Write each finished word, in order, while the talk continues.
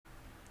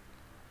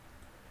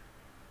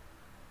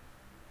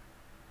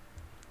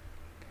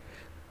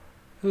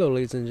Hello,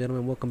 ladies and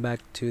gentlemen. Welcome back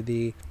to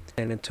the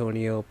San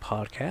Antonio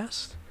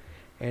podcast.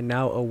 And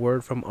now, a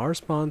word from our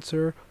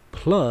sponsor,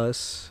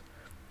 plus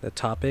the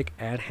topic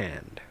at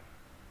hand.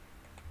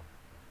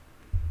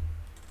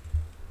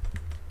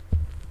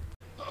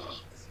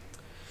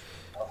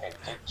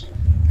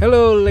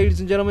 Hello, ladies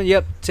and gentlemen.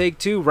 Yep, take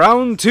two,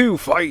 round two,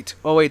 fight.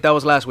 Oh, wait, that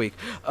was last week.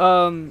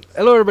 Hello,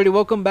 everybody.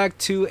 Welcome back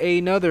to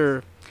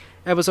another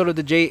episode of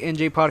the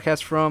J&J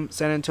podcast from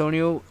San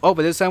Antonio. Oh,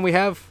 but this time we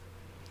have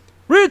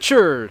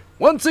Richard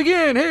once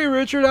again. Hey,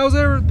 Richard, how's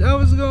it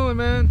going,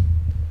 man?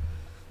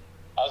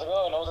 How's it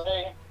going,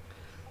 Jose?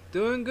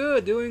 Doing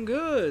good, doing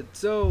good.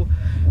 So,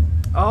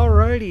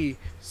 alrighty.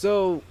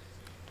 So,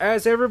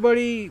 as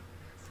everybody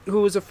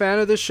who is a fan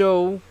of the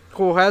show,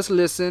 who has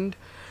listened,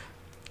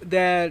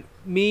 that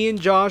me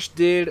and Josh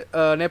did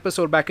an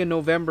episode back in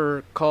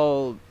November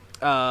called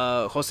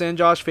Jose and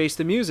Josh Face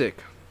the Music.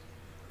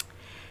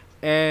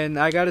 And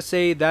I gotta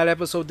say that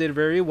episode did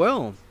very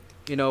well.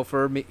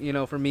 For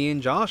me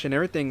and Josh and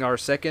everything, our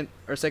second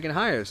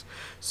highest.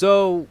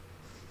 So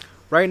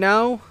right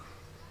now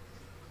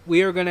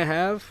we are gonna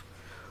have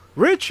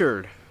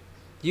Richard.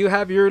 You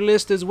have your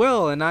list as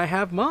well, and I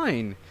have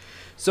mine.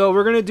 So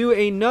we're gonna do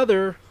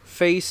another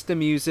Face the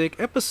Music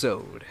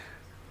episode.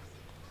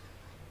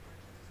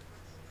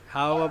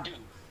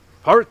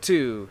 Part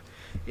two?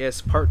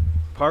 Yes,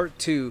 part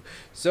two.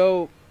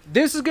 So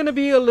this is gonna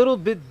be a little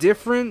bit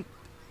different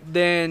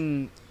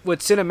than what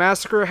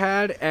Cinemassacre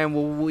had and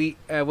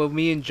what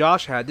me and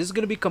Josh had. This is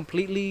gonna be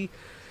completely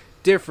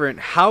different.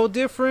 How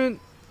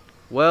different?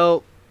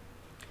 Well,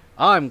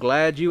 I'm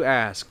glad you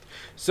asked.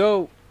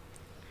 So,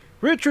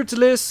 Richard's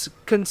list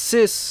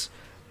consists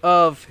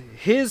of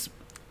his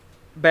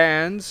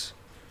bands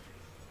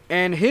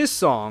and his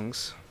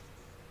songs,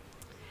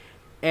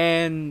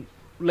 and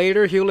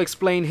later he'll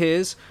explain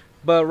his.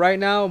 But right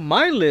now,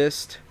 my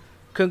list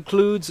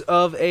concludes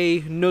of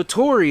a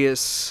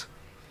notorious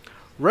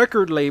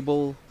record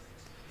label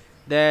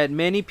that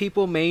many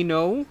people may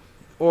know,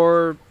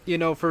 or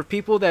for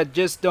people that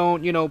just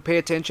don't pay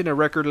attention to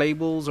record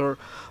labels or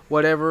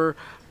whatever.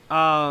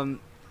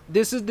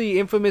 This is the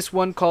infamous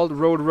one called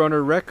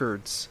Roadrunner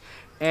Records,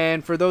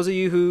 and for those of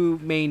you who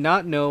may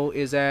not know,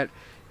 is that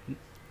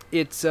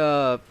it's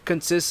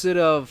consisted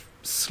of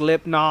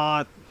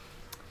Slipknot.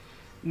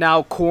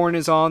 Now Korn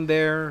is on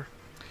there.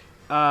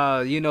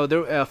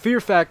 There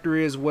Fear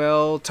Factory as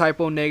well,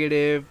 Typo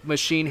Negative,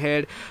 Machine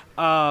Head.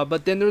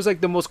 But then there's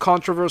like the most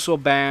controversial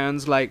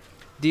bands like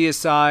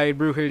Deicide,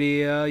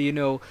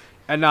 Brujeria,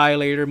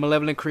 Annihilator,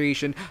 Malevolent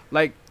Creation.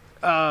 Like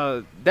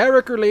that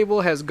record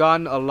label has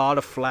gotten a lot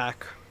of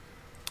flack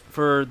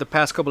for the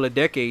past couple of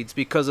decades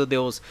because of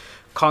those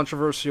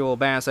controversial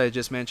bands I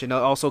just mentioned.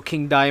 Also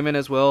King Diamond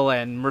as well,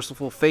 and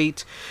Merciful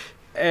Fate.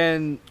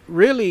 And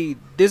really,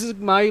 this is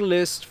my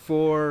list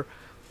for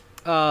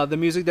the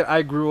music that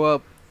I grew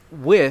up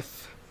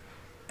with,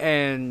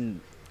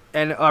 and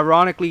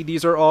ironically,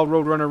 these are all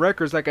Roadrunner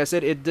records. Like I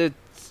said, it did.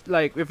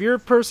 Like, if you're a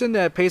person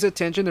that pays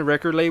attention to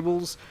record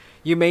labels,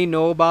 you may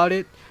know about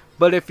it.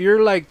 But if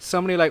you're like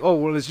somebody like, oh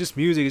well, it's just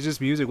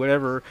music,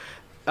 whatever.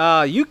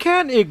 You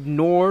can't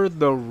ignore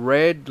the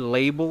red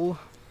label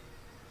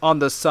on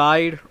the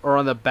side or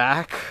on the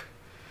back.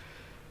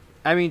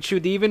 I mean,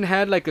 shoot, they even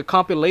had like a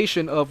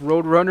compilation of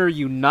Roadrunner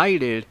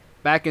United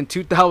back in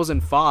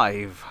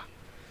 2005.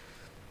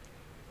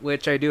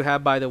 Which I do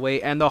have, by the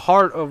way, and the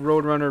heart of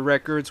Roadrunner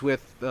Records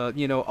with,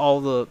 all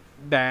the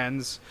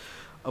bands,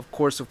 of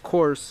course.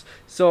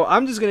 So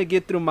I'm just going to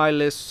get through my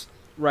list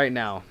right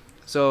now.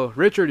 So,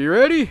 Richard, you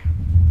ready?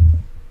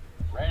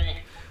 Ready?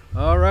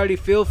 Alrighty,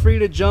 feel free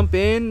to jump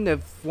in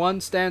if one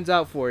stands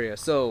out for you.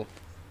 So,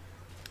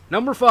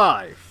 number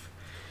 5,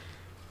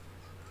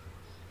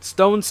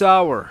 Stone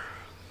Sour.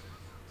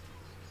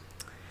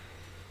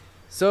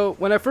 So,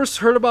 when I first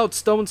heard about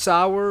Stone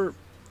Sour,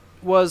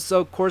 was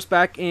of course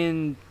back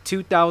in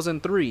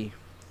 2003,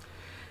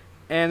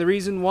 and the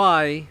reason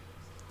why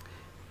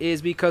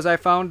is because I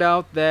found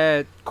out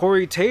that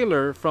Corey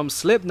Taylor from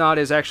Slipknot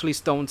is actually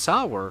Stone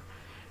Sour,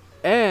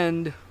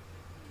 and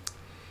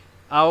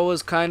I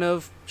was kind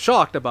of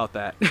shocked about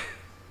that.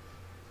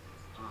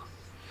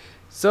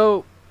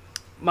 So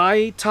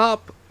my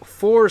top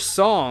 4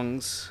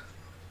 songs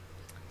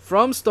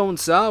from Stone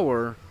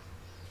Sour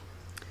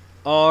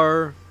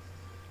are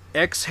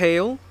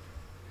Exhale.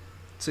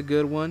 It's a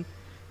good one.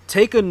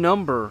 Take a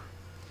Number.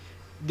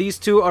 These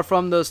two are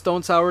from the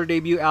Stone Sour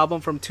debut album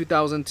from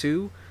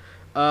 2002.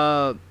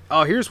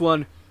 Here's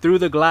one. Through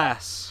the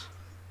Glass.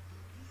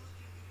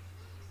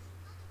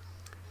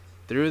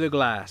 Through the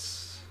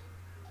Glass.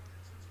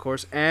 Of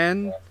course.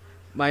 And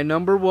my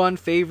number 1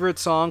 favorite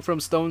song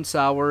from Stone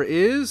Sour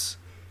is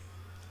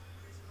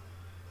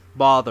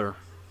Bother.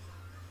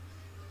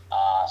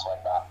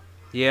 Sweat.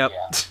 Yep.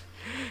 Yeah.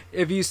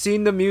 If you've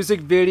seen the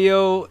music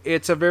video,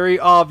 it's a very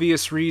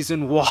obvious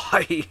reason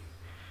why.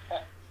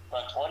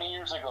 From 20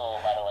 years ago,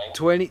 by the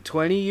way.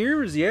 20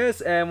 years,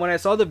 yes. And when I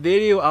saw the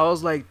video, I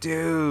was like,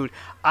 dude,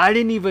 I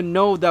didn't even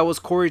know that was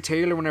Corey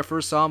Taylor when I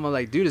first saw him. I'm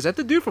like, dude, is that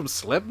the dude from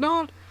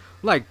Slipknot?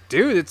 I'm like,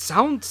 dude, it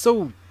sounds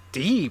so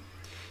deep.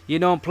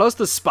 Plus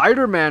the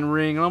Spider-Man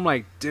ring, and I'm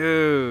like,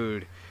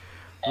 dude,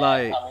 And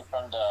like coming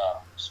from the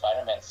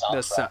Spider-Man the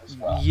soundtrack as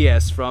well.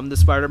 yes, from the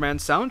Spider-Man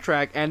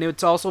soundtrack, and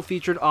it's also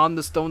featured on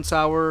the Stone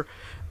Sour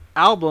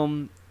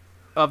album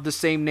of the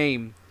same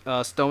name,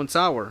 Stone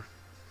Sour.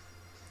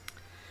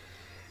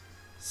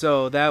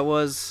 So that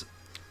was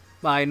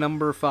my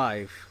number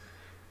five.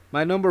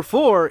 My number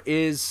four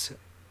is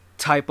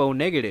Typo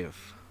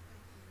Negative.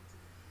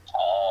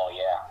 Oh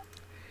yeah.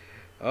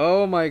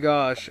 Oh my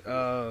gosh.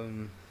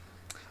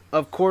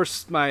 Of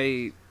course,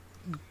 my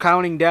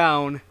counting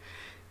down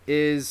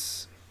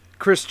is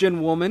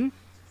Christian Woman.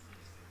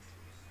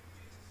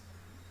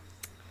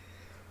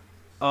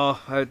 Oh,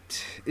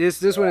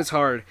 this one is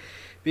hard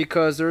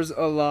because there's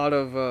a lot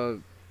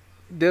of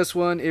this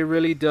one. It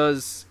really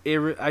does.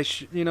 You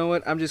know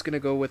what? I'm just gonna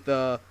go with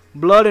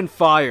Blood and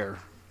Fire.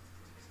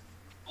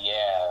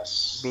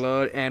 Yes.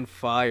 Blood and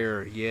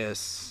Fire.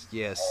 Yes,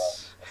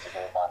 yes. That's a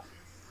good one.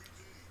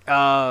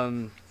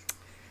 Um,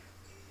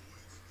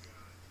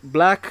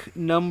 Black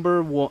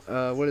number one.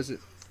 What is it?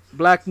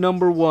 Black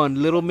number one.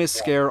 Little Miss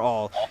Yeah. Scare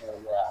All. Oh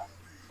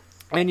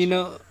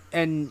yeah.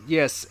 And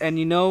yes,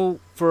 and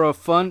for a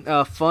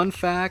fun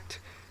fact,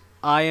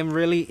 I am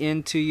really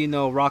into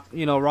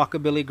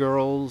rockabilly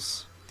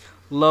girls.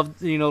 Love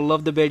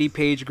the Betty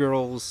Page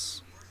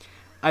girls.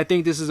 I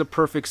think this is a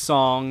perfect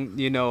song.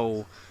 That's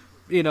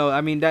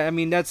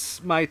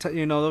my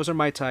those are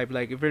my type.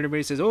 Like if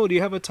anybody says, "Oh, do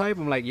you have a type?"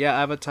 I'm like, "Yeah,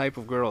 I have a type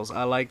of girls.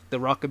 I like the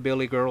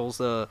rockabilly girls,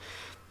 the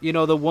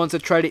ones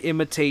that try to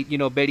imitate,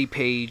 Betty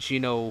Page,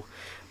 the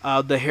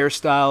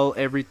hairstyle,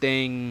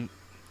 everything.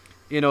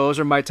 Those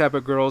are my type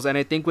of girls, and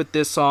I think with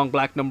this song,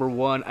 Black Number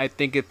One, I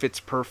think it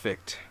fits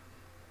perfect.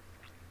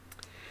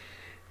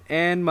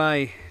 And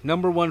my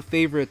number one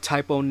favorite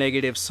Typo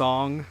Negative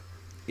song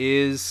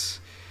is,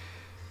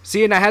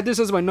 see, and I had this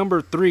as my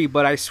number three,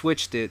 but I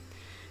switched it,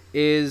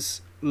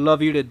 is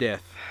Love You to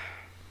Death.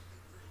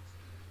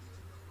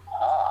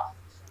 Ah.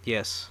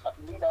 Yes. I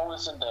believe that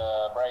was in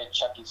the Brian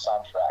Chucky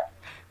soundtrack.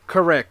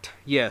 Correct.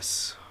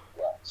 Yes.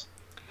 Yes.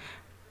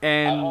 I've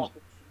And also,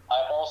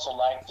 I've also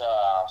liked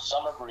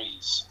Summer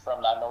Breeze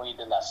from La Noche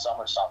de la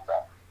Summer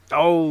soundtrack.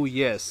 oh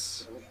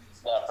yes.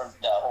 From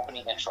the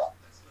opening intro.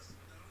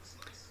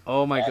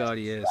 Oh my That's god,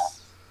 that.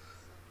 yes.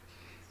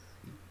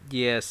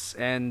 Yes,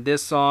 and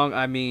this song,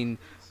 I mean,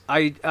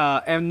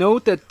 and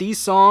note that these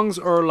songs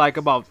are like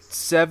about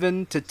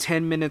 7 to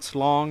 10 minutes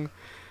long.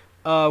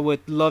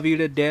 With "Love You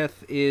to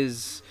Death"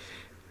 is,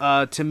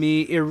 to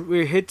me,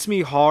 it hits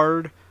me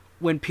hard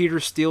when Peter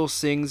Steele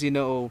sings.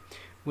 When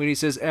he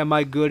says, "Am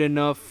I good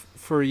enough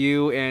for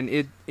you?" And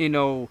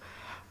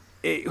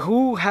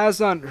who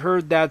hasn't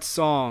heard that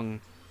song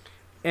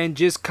and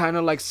just kind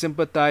of like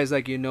sympathize,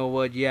 like,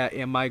 what? Yeah,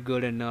 am I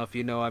good enough?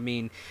 I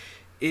mean,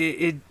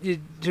 it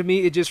to me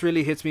it just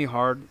really hits me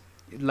hard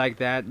like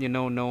that,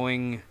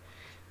 knowing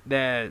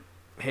that,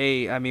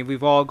 hey, I mean,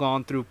 we've all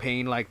gone through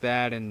pain like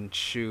that, and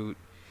shoot,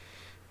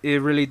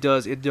 it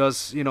does hit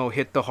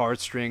the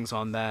heartstrings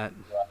on that.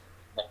 Yeah.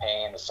 The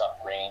pain, the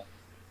suffering.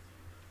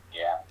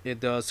 Yeah. It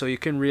does, so you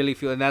can really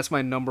feel, and that's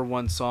my number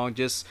one song,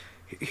 just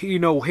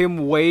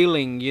him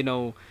wailing,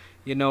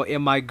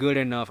 am I good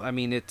enough? I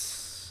mean,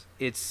 it's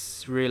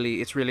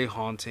really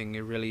haunting,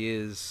 it really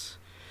is.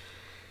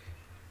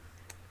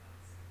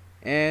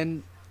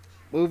 And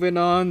moving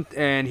on,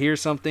 and here's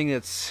something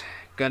that's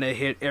gonna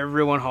hit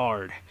everyone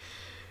hard.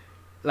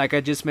 Like I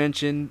just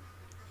mentioned,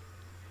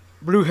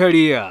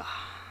 Brujeria.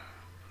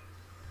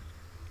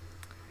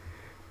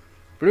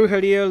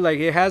 Brujeria, like,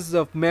 it has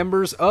the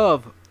members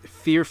of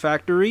Fear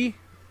Factory,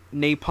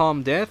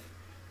 Napalm Death,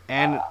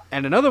 and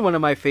another one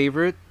of my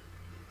favorite,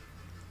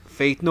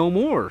 Faith No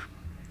More.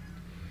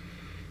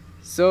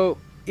 So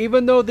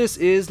even though this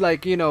is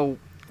like,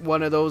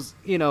 one of those,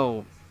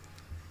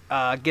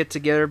 get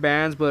together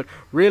bands, but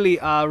really,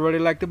 what I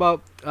liked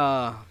about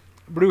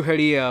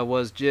Brujeria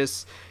was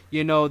just,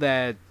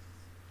 that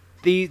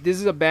this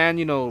is a band,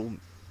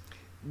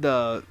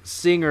 the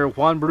singer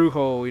Juan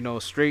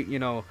Brujo, straight,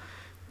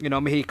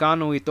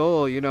 Mexicano y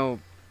todo,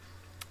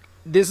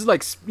 this is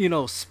like,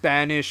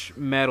 Spanish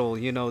metal,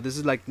 this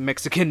is like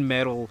Mexican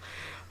metal.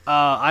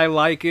 I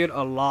like it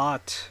a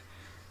lot,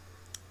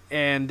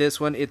 and this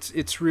one,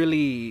 it's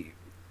really,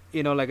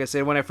 like I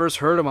said, when I first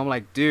heard them, I'm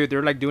like, dude,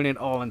 they're like doing it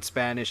all in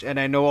Spanish, and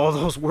I know all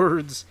those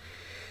words.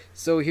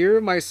 So here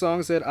are my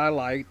songs that I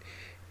liked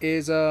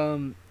is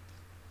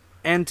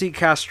Anti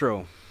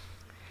Castro.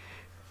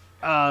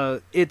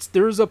 It's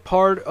there's a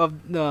part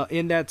of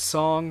in that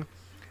song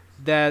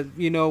that,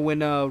 when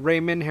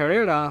Raymond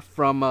Herrera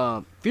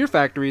from Fear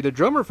Factory, the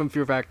drummer from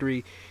Fear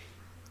Factory,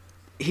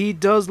 he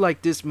does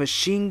like this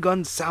machine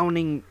gun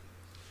sounding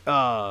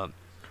uh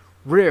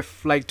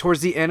riff like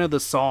towards the end of the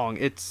song.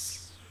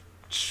 It's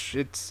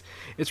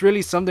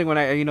really something.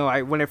 When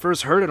when I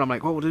first heard it, I'm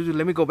like, oh, dude,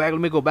 let me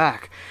go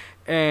back,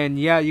 and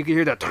yeah, you can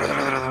hear that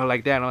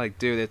like that. And I'm like,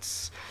 dude,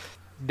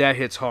 that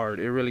hits hard.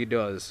 It really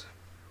does.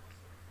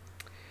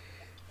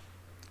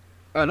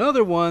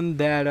 Another one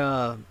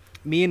that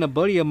me and a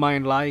buddy of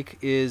mine like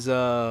is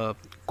Cola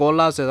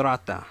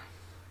Cedrata.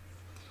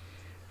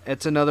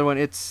 It's another one.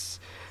 It's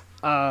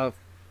uh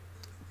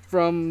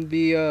from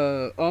the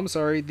oh, I'm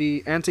sorry,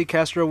 the Anti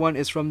Castro one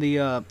is from the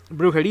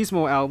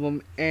Brujerismo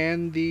album,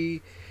 and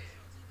the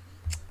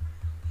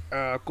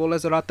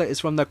Colas de Rata is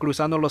from the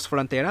Cruzando los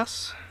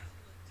Fronteras.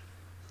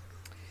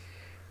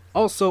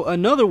 Also,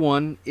 another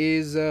one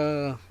is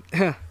for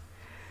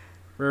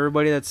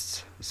everybody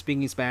that's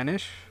speaking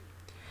Spanish.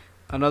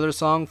 Another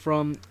song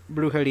from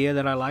Brujeria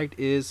that I liked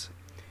is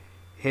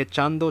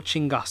Hechando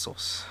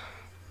Chingazos.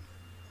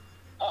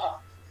 Uh,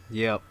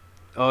 Yep.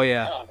 Oh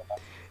yeah. oh,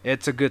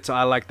 It's a good song.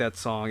 I like that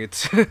song.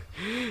 It's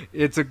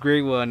it's a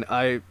great one.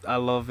 I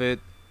love it.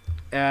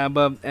 And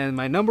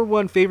my number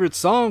one favorite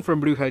song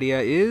from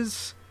Brujeria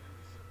is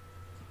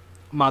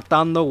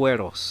Matando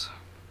Güeros.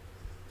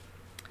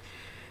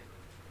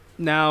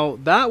 Now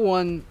that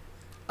one,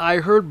 I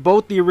heard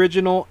both the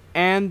original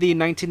and the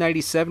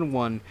 1997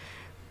 one,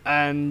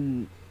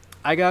 and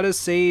I gotta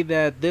say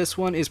that this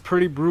one is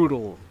pretty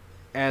brutal,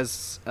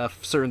 as a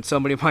certain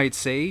somebody might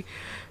say.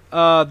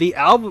 The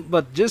album,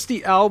 but just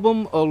the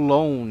album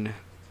alone,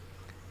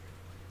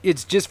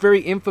 it's just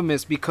very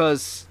infamous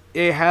because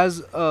it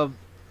has a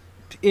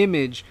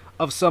image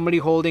of somebody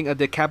holding a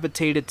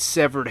decapitated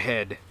severed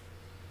head.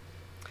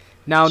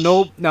 Now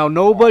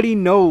nobody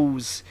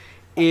knows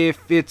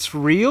if it's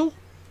real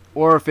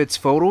or if it's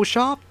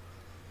Photoshop.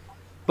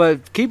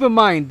 But keep in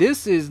mind,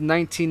 this is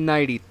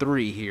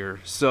 1993 here,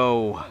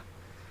 so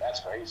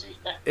that's crazy.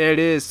 it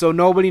is. So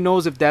nobody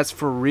knows if that's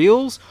for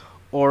reals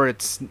or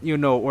it's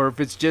or if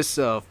it's just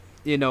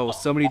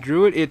somebody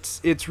drew it.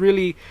 It's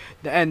really,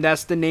 and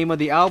that's the name of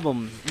the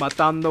album,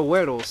 Matando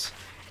Güeros,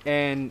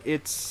 and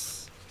it's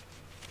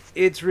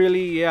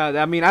really,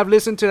 yeah. I mean, I've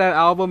listened to that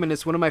album and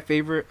it's one of my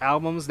favorite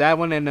albums. That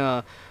one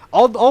and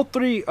all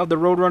three of the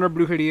Roadrunner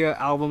Brujeria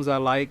albums I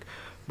like,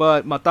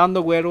 but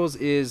Matando Güeros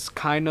is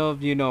kind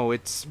of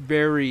it's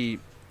very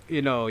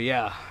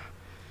yeah,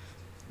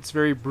 it's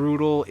very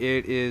brutal.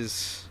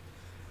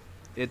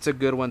 It's a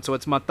good one. So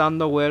it's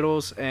Matando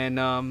Güeros,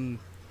 and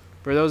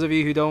for those of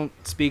you who don't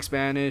speak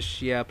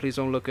Spanish, yeah, please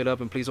don't look it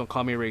up and please don't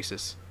call me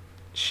racist.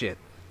 Shit.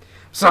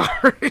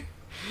 Sorry.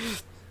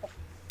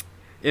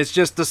 It's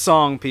just the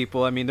song,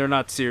 people. I mean, they're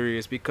not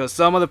serious because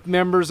some of the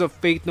members of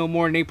Faith No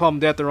More and Napalm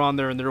Death are on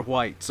there and they're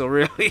white. So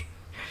really.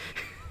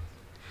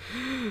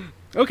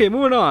 Okay,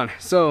 moving on.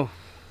 So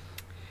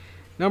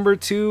number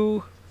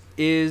 2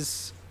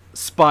 is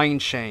Spine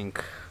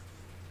Shank.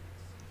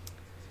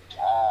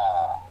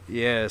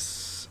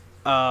 Yes.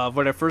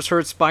 When I first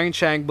heard Spine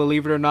Shank,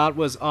 believe it or not,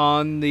 was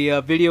on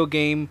the video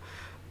game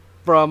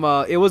from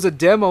it was a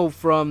demo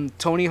from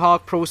Tony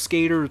Hawk Pro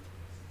Skater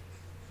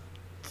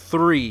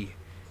 3.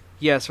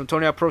 Yes, from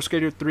Tony Hawk Pro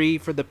Skater 3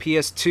 for the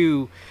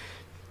PS2.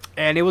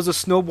 And it was a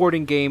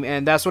snowboarding game,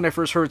 and that's when I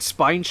first heard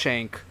Spine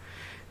Shank.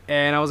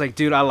 And I was like,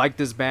 dude, I like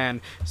this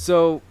band.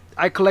 So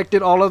I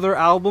collected all of their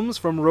albums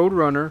from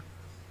Roadrunner.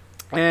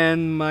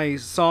 And my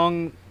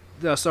song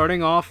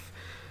starting off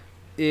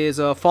is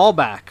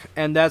Fallback.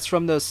 And that's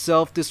from the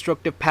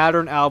Self-Destructive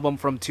Pattern album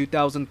from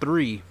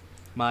 2003.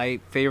 My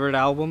favorite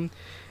album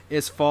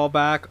is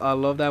Fallback. I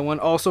love that one.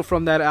 Also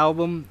from that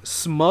album,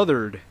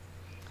 Smothered.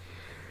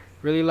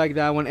 Really like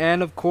that one.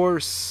 And of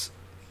course,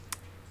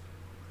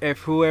 if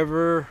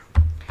whoever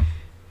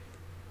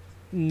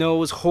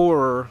knows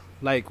horror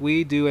like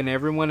we do and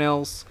everyone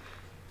else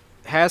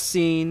has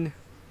seen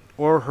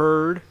or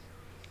heard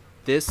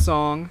this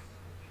song,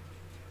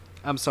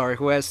 I'm sorry,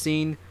 who has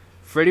seen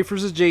Freddy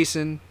vs.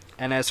 Jason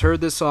and has heard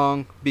this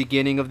song,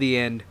 Beginning of the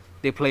End,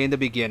 they play in the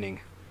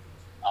beginning.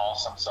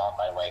 Awesome song,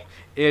 by the way.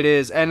 It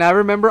is. And I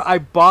remember I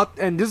bought,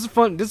 and this is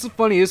fun. This is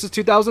funny. This is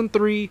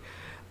 2003.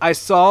 I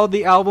saw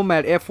the album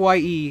at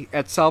FYE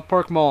at South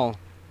Park Mall.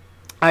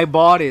 I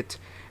bought it,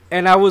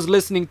 and I was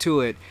listening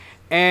to it.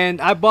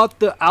 And I bought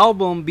the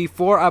album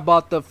before I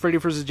bought the Freddy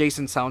vs.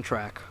 Jason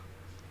soundtrack.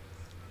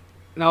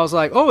 And I was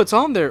like, oh, it's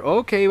on there.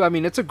 Okay, I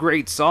mean, it's a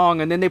great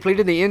song. And then they played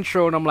in the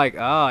intro, and I'm like,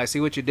 ah, I see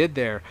what you did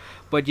there.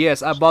 But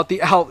yes, I bought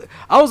the album.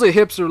 I was a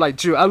hipster like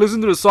Drew. I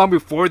listened to the song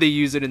before they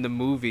used it in the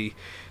movie.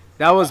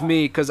 That was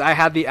me, because I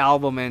had the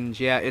album, and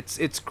yeah,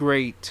 it's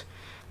great.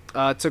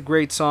 It's a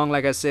great song,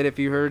 like I said, if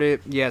you heard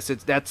it. Yes,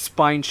 that's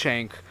Spine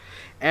Shank.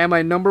 And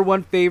my number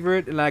one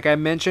favorite, like I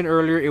mentioned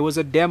earlier, it was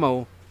a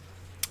demo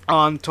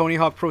on Tony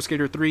Hawk Pro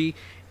Skater 3,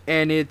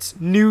 and it's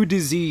New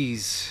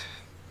Disease.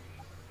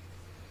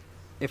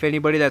 If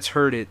anybody that's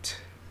heard it.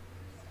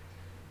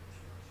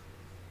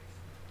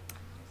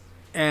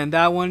 And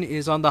that one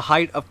is on the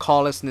Height of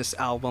Callousness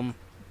album.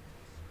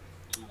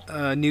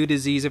 New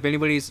Disease. If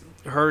anybody's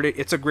heard it,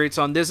 it's a great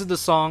song. This is the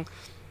song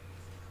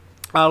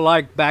I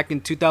liked back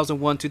in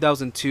 2001,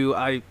 2002.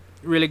 I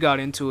really got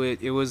into it.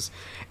 It was,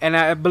 and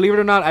I believe it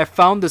or not, I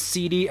found the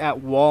CD at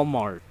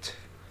Walmart.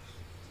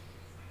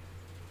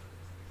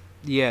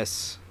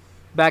 Yes,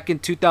 back in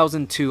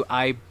 2002,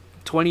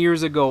 20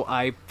 years ago,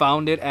 I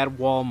found it at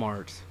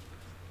Walmart.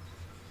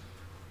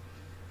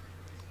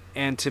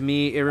 And to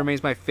me, it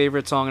remains my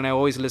favorite song, and I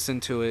always listen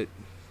to it.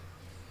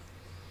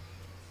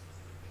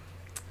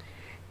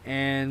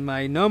 And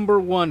my number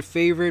one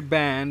favorite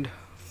band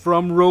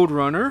from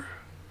Roadrunner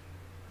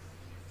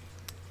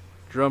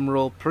drum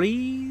roll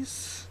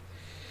please,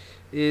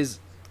 is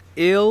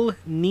Il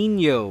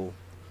Nino.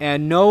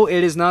 And no,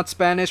 it is not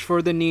Spanish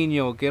for the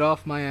Nino. Get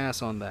off my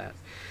ass on that.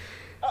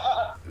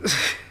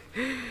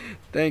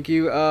 Thank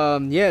you.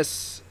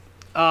 Yes.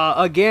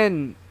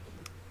 Again,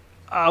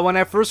 when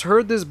I first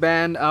heard this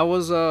band, I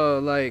was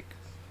like,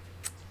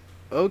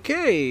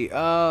 okay.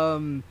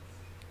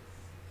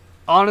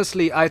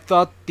 Honestly, I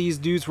thought these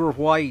dudes were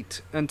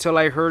white until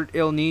I heard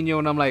El Nino,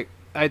 and I'm like,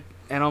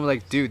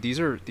 dude, these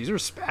are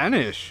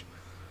Spanish.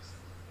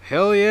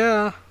 Hell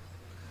yeah,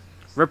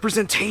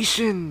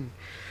 representation.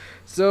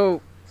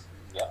 So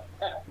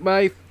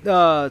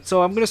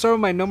so I'm gonna start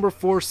with my number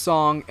four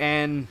song,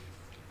 and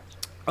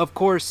of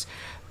course,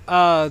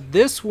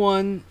 this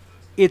one,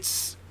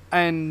 it's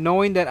and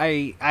knowing that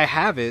I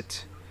have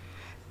it,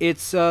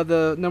 it's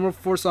the number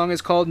four song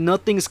is called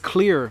 "Nothing's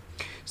Clear."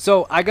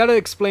 So I gotta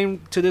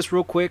explain to this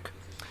real quick.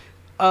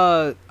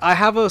 I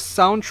have a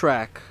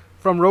soundtrack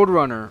from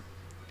Roadrunner,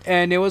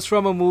 and it was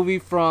from a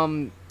movie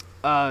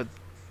uh,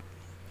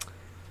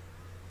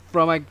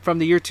 from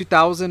the year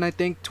 2000, I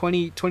think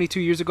 22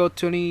 years ago,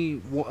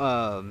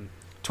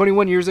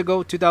 21 years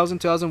ago,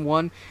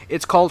 2001.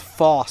 It's called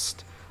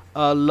Faust,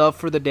 Love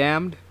for the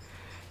Damned,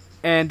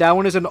 and that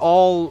one is an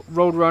all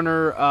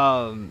Roadrunner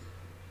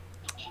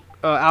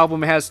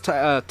album. It has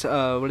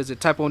what is it?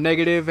 Typo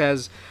Negative,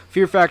 has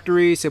Fear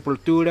Factory,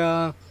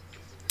 Sepultura,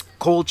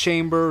 Cold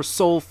Chamber,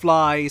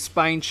 Soulfly,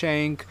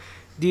 Spineshank,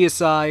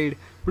 Deicide,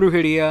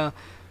 Brujeria,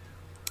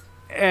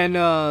 and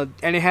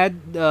it had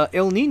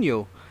El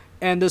Nino,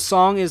 and the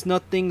song is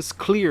Nothing's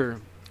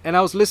Clear. And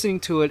I was listening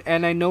to it,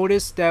 and I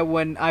noticed that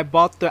when I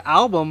bought the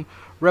album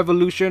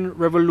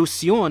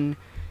Revolucion,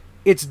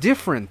 it's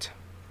different.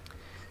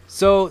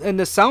 So in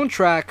the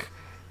soundtrack,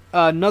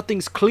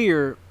 Nothing's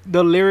Clear,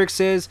 the lyric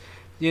says,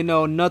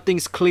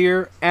 nothing's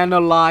clear,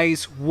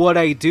 analyze what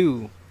I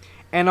do.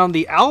 And on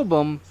the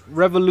album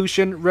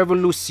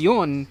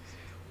Revolucion,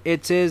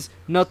 it says,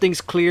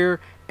 nothing's clear,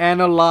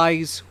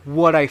 analyze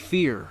what I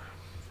fear.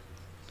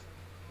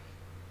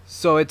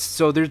 So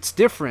there's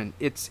different.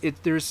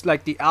 There's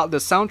like the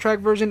soundtrack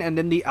version and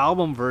then the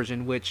album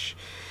version, which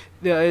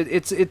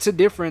it's a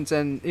difference,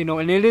 and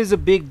and it is a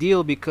big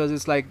deal because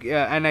it's like,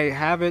 and I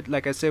have it,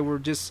 like I said, we're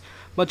just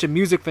a bunch of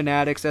music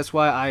fanatics. That's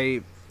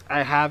why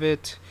I have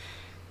it,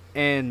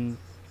 and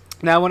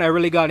now when I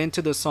really got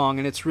into the song,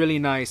 and it's really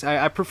nice.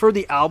 I prefer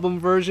the album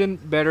version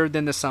better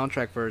than the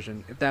soundtrack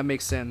version, if that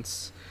makes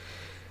sense.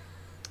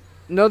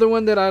 Another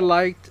one that I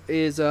liked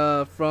is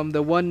from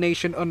the One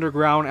Nation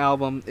Underground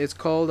album. It's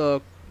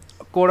called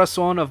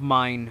Corazon of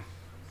Mine,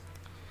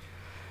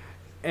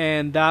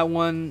 and that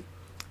one,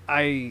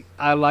 I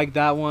like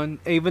that one,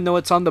 even though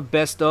it's on the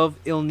Best of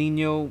El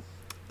Nino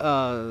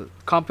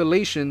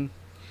compilation.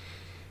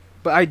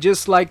 But I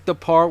just like the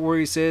part where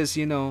he says,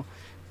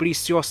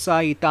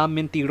 preciosa y tan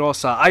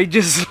mentirosa. I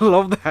just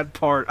love that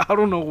part. I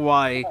don't know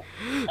why,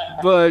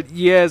 but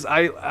yes,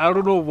 I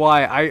don't know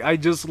why. I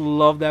just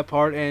love that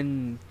part,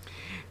 and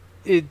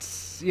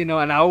it's and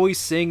I always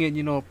sing it,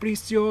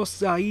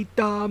 preciosa y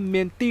tan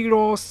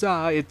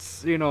mentirosa.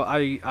 It's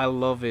I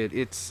love it.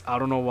 It's, I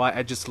don't know why,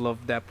 I just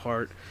love that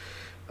part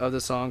of the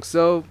song.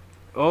 So,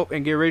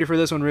 and get ready for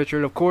this one,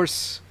 Richard. Of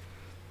course,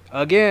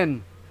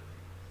 again,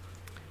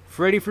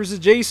 Freddy vs.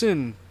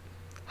 Jason.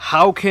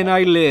 How Can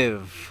I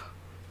Live?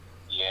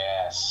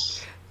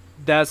 Yes.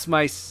 That's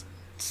my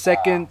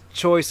second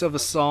choice of a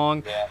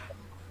song. Yeah.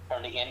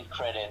 From the end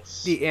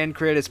credits. The end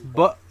credits,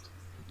 but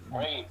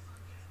Great.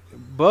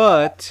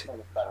 but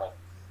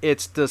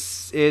it's the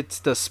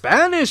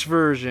Spanish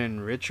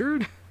version,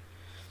 Richard.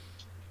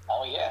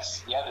 Oh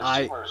yes, yeah.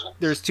 There's two versions.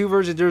 There's two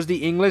versions. There's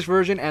the English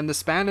version and the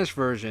Spanish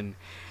version.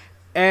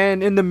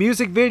 And in the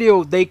music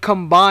video, they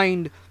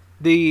combined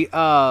the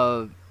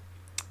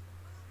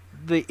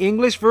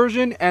English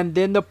version, and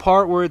then the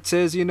part where it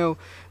says,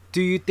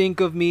 do you think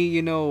of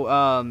me,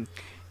 do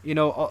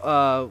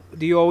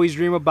you always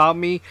dream about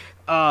me?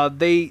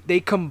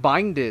 They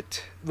combined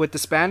it with the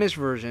Spanish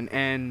version,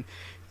 and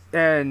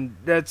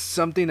that's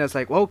something that's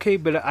like, okay,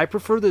 but I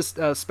prefer this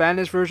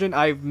Spanish version.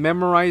 I've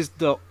memorized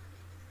the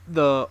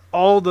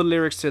all the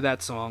lyrics to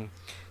that song,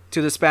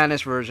 to the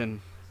Spanish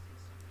version.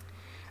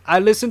 I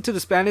listen to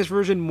the Spanish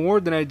version more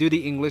than I do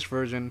the English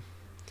version.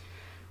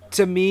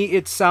 To me,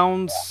 it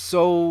sounds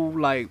so,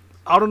 like,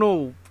 I don't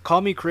know, call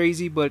me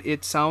crazy, but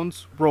it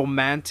sounds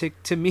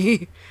romantic to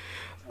me.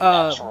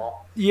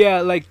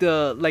 Yeah, like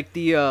I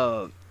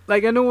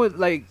know what,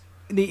 like,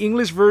 the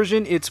English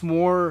version, it's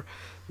more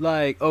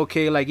like,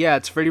 okay, like, yeah,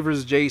 it's Freddy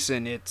vs.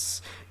 Jason.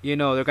 It's, they're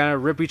gonna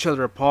rip each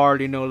other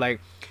apart.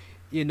 Like,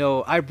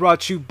 I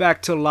brought you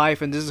back to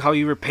life, and this is how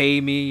you repay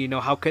me.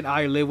 How can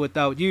I live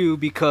without you?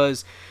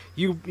 Because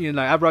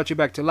I brought you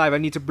back to life. I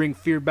need to bring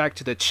fear back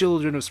to the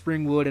children of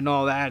Springwood and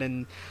all that.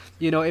 And,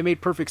 it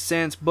made perfect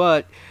sense.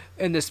 But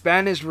in the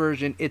Spanish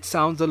version, it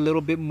sounds a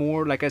little bit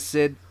more, like I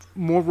said,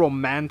 more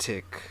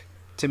romantic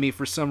to me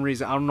for some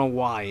reason. I don't know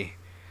why.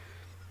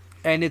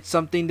 And it's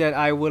something that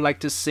I would like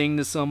to sing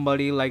to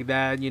somebody like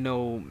that,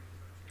 and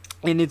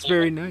it's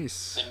very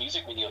nice. The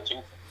music video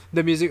too.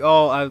 The music,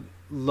 oh,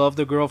 love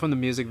the girl from the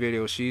music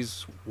video.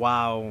 She's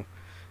wow.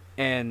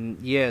 And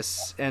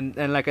yes, and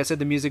like I said,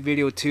 the music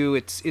video too,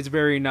 it's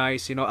very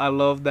nice. I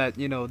love that,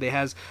 they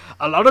has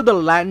a lot of the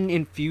Latin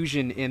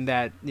infusion in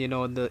that,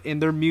 in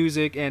their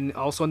music, and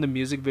also in the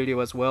music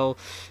video as well.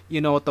 The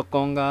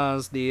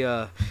congas,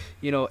 the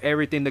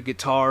everything, the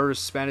guitars,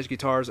 Spanish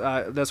guitars.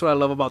 That's what I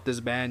love about this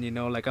band.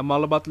 Like, I'm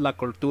all about la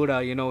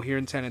cultura, here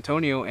in San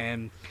Antonio.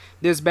 And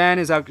this band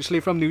is actually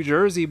from New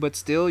Jersey, but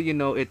still,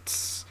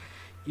 it's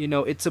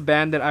a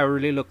band that I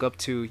really look up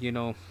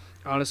to,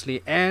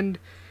 honestly. And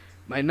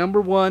my number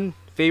one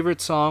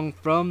favorite song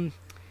from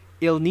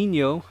El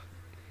Nino,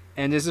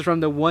 and this is from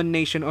the One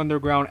Nation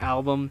Underground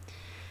album.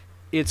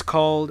 It's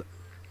called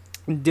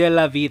De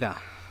La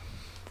Vida.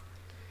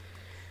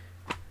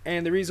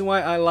 And the reason why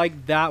I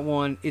like that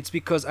one, it's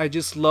because I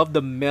just love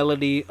the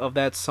melody of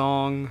that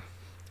song.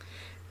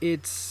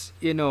 It's,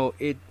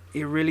 it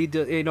really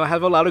does, I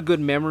have a lot of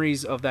good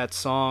memories of that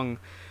song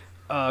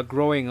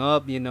growing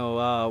up.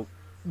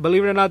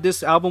 Believe it or not,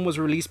 this album was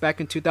released back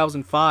in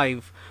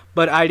 2005,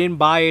 but I didn't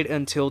buy it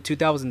until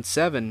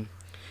 2007.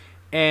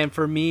 And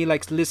for me,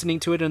 like, listening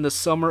to it in the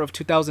summer of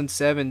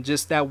 2007,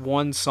 just that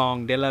one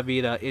song, De La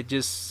Vida, it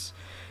just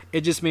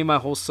made my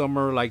whole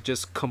summer, like,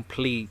 just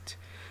complete.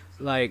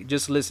 Like,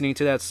 just listening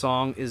to that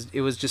song,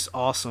 it was just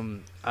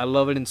awesome. I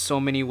love it in so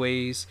many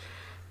ways.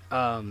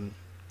 Um,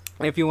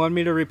 if you want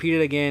me to repeat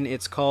it again,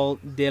 it's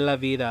called De La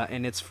Vida,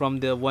 and it's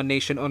from the One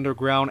Nation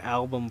Underground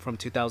album from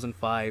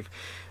 2005.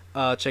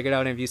 Check it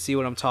out if you see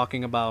what I'm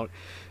talking about.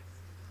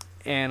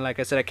 And like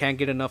I said, I can't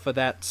get enough of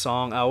that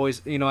song. I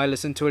always, I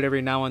listen to it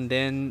every now and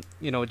then,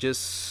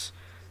 just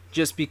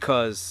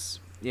because,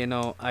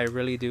 I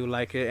really do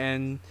like it.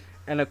 And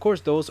of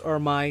course, those are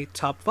my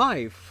top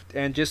five.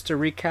 And just to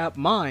recap,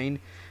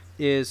 mine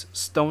is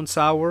Stone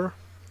Sour,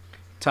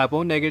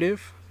 Typo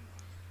Negative,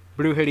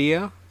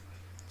 Brujeria,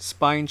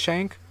 Spine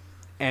Shank,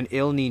 and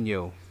Il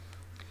Nino.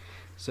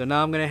 So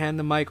now I'm gonna hand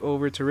the mic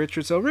over to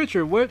Richard. So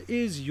Richard, what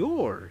is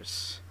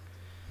yours?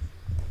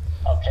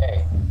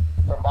 Okay.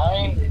 For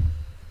mine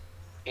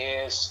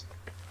is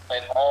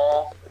an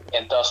all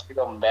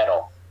industrial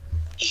metal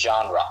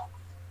genre.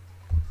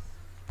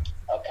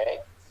 Okay.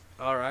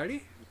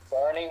 Alrighty.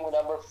 Burning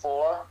number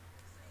four,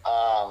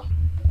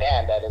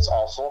 band that is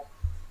also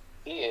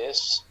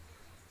is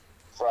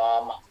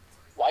from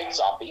White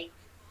Zombie.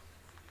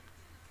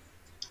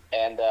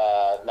 And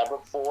number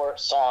four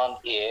song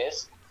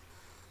is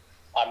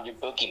I'm Your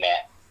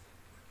Boogeyman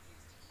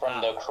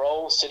from the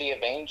Crow City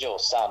of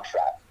Angels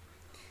soundtrack.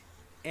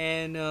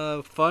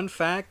 And fun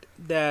fact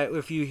that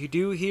if you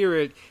do hear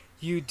it,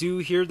 you do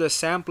hear the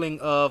sampling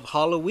of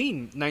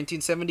Halloween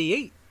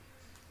 1978.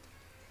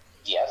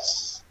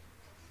 Yes,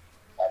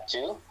 that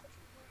too.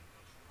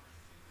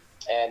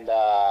 And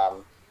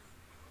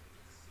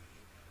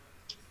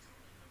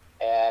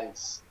and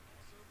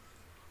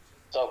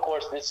so of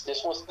course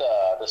this was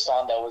the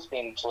song that was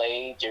being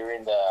played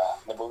during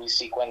the movie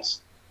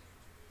sequence.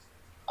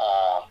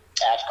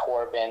 Ash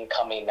Corbin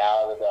coming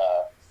out of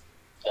the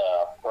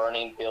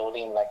burning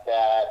building like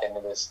that, and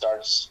then it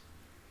starts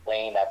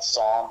playing that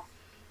song.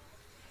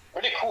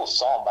 Pretty cool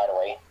song, by the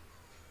way.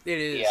 It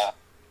is. Yeah.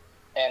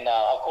 And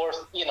of course,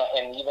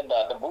 and even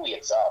the movie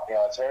itself,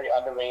 it's very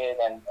underrated,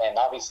 and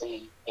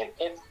obviously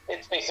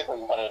it's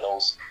basically uh, one of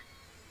those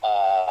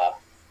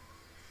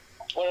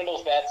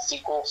bad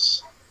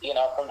sequels,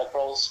 from the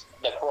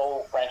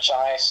Crow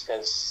franchise,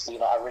 because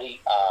I really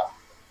I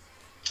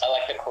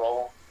like the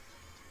Crow.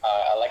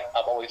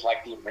 I've always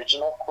liked the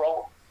original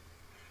Crow,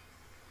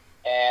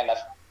 and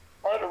that's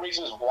part of the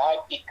reasons why,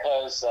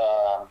 because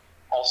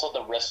also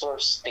the wrestler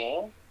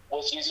Sting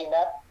was using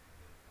that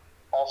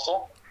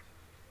also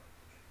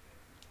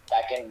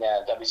back in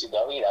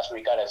WCW. That's where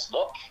he got his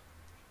look.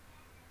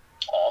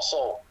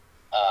 Also,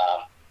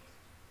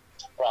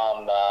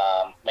 from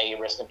may he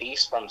rest in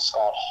peace, from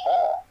Scott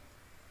Hall,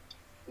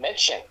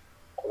 mentioned,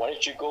 why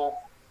don't you go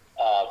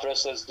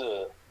dress as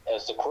the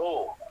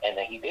Crow, and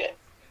then he did.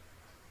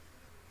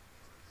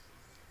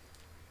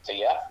 So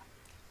yeah.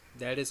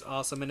 That is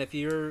awesome. And if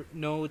you're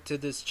new to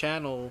this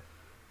channel,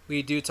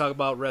 we do talk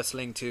about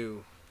wrestling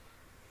too.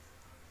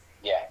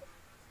 Yeah.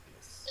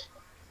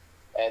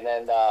 And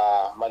then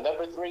my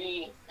number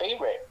three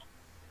favorite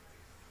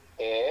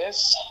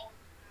is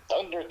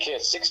Thunder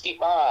Kid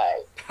 65.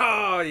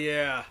 Oh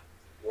yeah.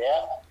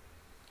 Yeah.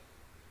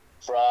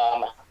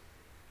 From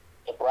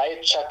the Bride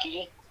of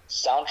Chucky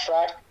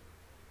soundtrack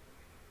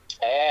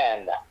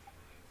and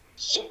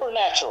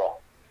Supernatural.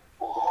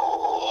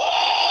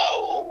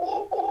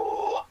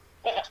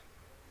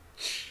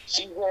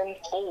 Season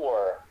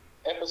 4,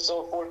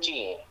 episode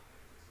 14.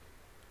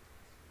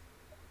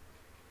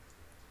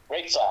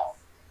 Great song.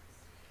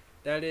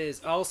 That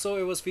is. Also,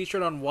 it was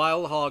featured on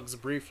Wild Hogs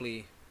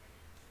briefly.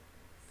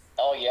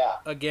 Oh yeah.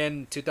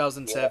 Again,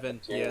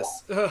 2007. Yeah,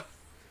 yes.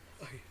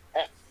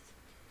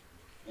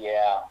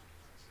 Yeah.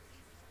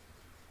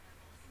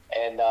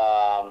 And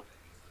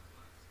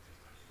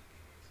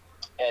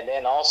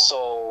then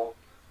also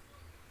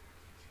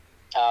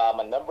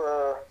my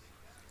number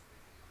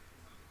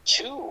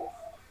two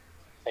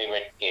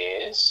favorite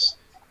is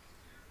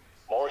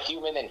More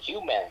Human than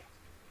Human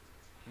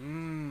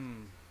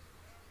Mmm.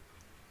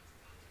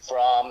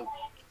 from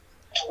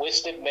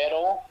Twisted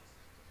Metal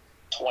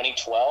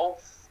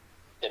 2012,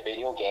 the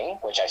video game,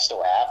 which I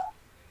still have.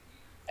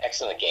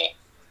 Excellent game,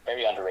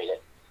 very underrated.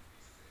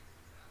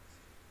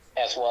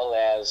 As well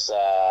as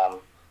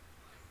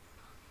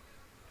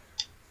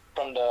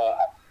from the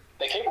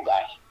Cable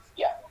Guy.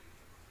 Yeah,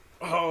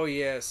 Oh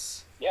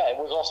yes. yeah, it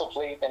was also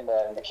played in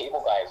the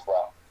Cable Guy as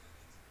well.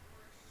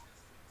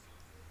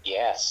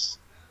 Yes,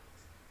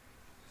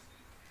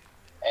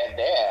 and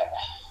then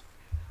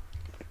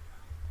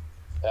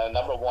the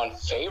number one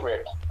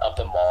favorite of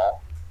them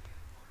all.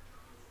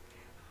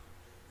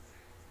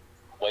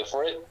 Wait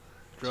for it.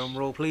 Drum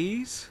roll,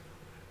 please.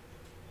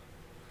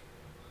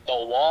 The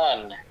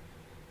One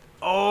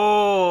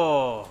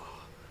Oh,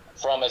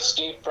 from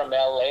Escape from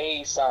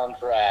LA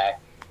soundtrack.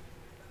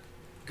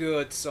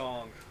 good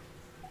song.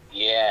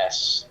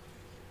 Yes.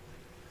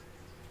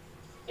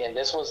 And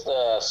this was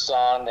the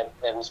song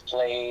that was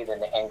played in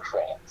the end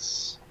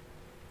credits.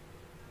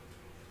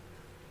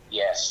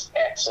 Yes,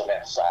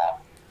 excellent song.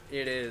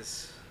 It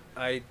is.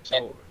 I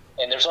And don't.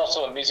 and there's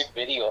also a music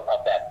video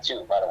of that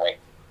too, by the way.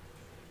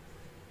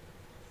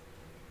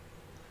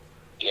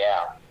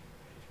 Yeah.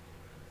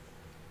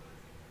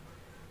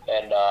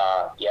 And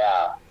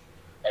yeah,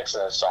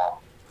 excellent song.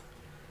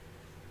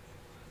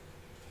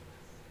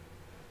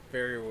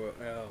 Very well.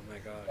 Oh my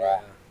god.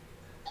 Yeah.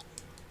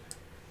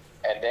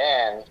 Yeah. And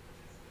then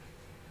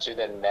to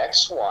the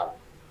next one.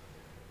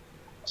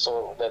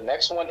 So the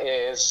next one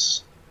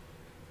is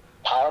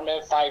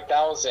Powerman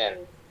 5000.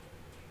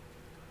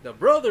 The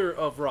brother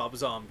of Rob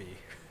Zombie.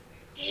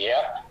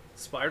 Yep.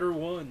 Spider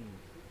One.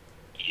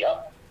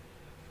 Yep.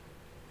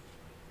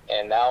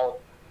 And now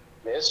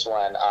this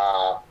one,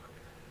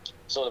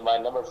 so my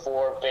number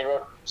 4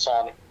 favorite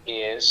song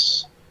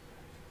is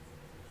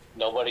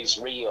Nobody's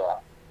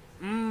Real.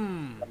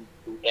 Mmm.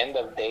 The End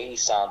of Day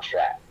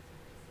soundtrack.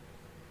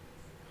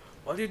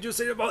 What did you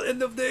say about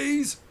End of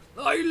Days?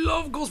 I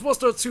love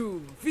Ghostbusters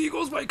 2.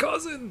 Vigo's my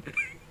cousin.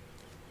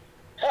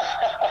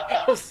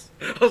 I'm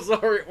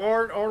sorry,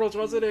 Arnold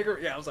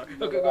Schwarzenegger. Yeah, I'm sorry.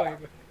 Okay, go ahead.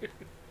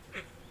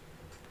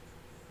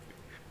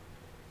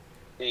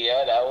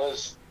 Yeah,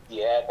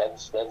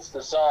 that's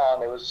the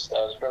song. That was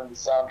from the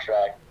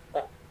soundtrack.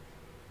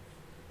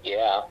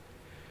 Yeah.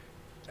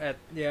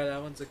 Yeah,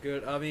 that one's a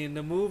good. I mean,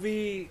 the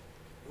movie.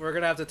 We're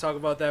gonna have to talk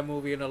about that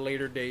movie in a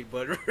later date,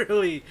 but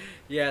really,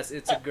 yes,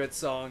 it's a good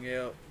song.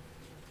 Yeah.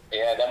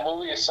 Yeah, that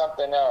movie is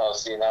something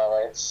else. You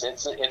know, it's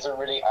a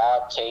really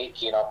odd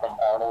take. You know, from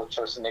Arnold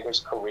Schwarzenegger's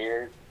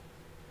career,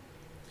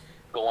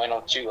 going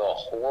on to a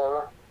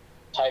horror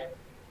type,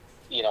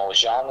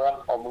 genre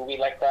or movie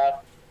like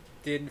that,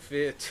 Didn't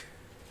fit.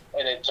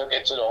 and it took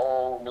it to the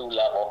whole new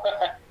level.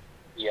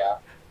 Yeah.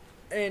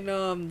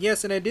 And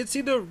yes, and I did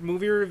see the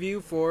movie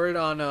review for it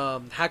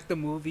on Hack the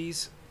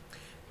Movies.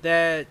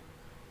 That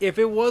if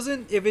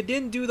it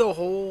didn't do the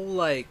whole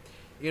like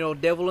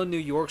Devil in New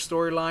York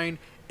storyline,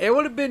 it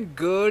would have been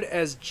good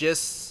as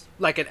just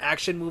like an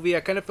action movie. I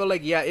kind of felt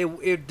like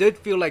it did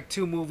feel like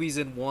two movies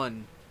in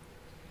one,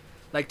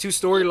 like two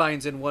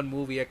storylines in one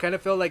movie. I kind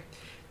of felt like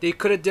they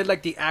could have did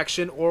like the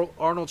action or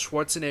Arnold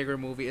Schwarzenegger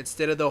movie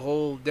instead of the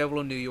whole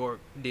Devil in New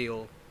York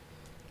deal.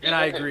 And Even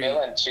I the agree.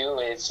 villain too.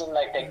 It seemed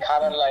like they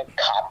kind of like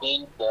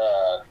copied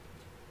the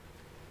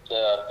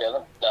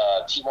villain,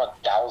 the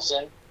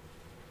T-1000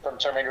 from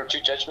Terminator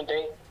 2: Judgment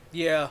Day.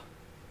 Yeah,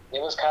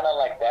 It was kind of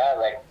like that.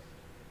 Like,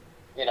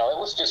 it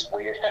was just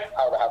weird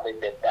how they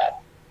did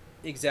that.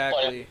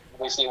 exactly. But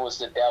obviously, it was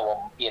the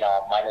devil.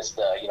 Minus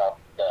the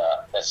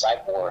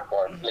cyborg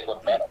or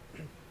liquid metal.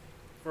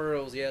 For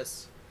reals,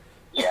 yes.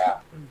 Yeah,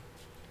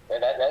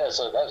 and that is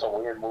a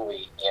weird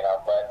movie.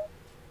 But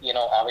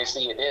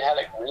obviously, it did have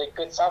a really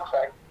good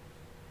soundtrack.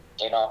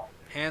 You know,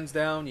 Hands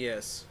down,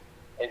 yes.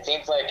 it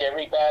seems like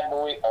every bad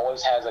movie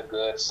always has a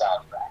good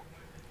soundtrack.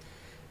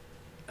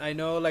 I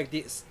know, like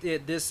this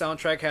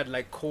soundtrack had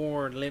like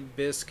Korn, Limp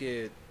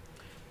Bizkit,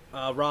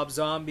 Rob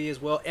Zombie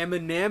as well.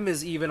 Eminem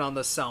is even on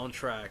the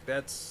soundtrack.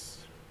 That's.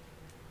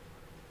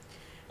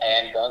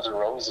 And Guns N'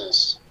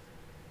 Roses.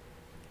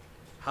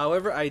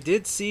 However, I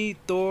did see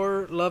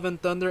Thor: Love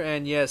and Thunder,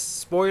 and yes,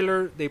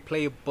 spoiler, they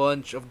play a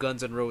bunch of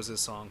Guns N' Roses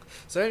songs.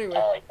 So anyway,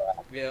 Oh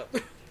yeah.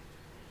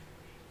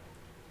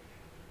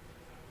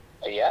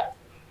 yeah.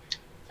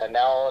 And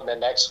now the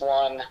next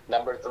one,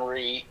 number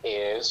 3,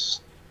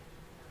 is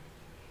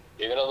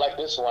you're gonna like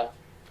this one.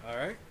 All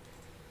right.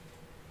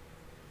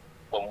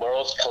 When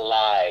Worlds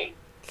Collide.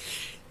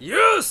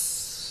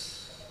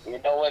 Yes. You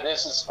know where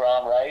this is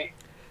from, right?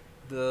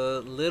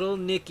 The Little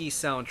Nicky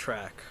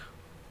soundtrack.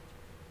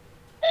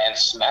 And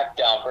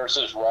SmackDown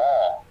versus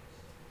Raw.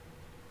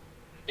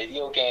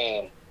 Video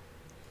game.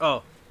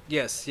 Oh,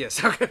 yes,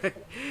 yes. Okay.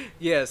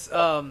 Yes.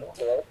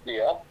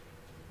 Yeah.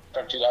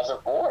 From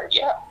 2004.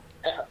 Yeah.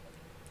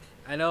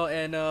 I know,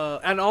 and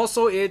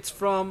also it's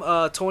from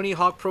Tony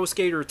Hawk Pro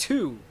Skater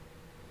 2.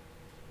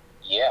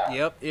 Yeah.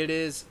 Yep, it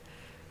is.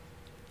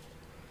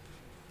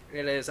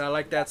 It is. I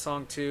like that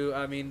song too.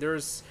 I mean,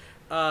 there's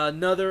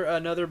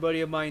Another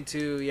buddy of mine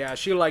too. Yeah,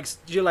 she likes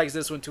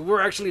this one too.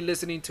 We're actually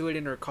listening to it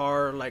in her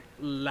car like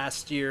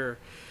last year,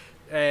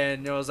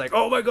 and it was like,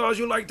 oh my gosh,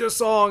 you like this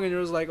song, and it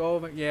was like, oh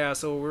my, yeah.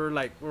 So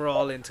we're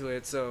all into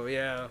it. So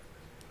yeah,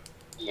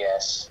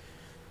 Yes.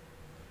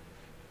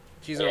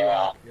 she's a Yeah.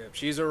 rock. Yeah,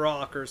 she's a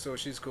rocker, so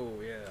she's cool.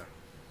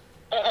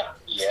 Yeah.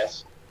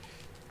 Yes.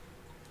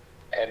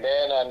 And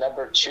then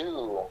number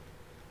two.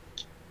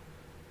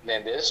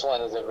 Then this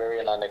one is a very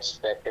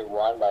unexpected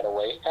one, by the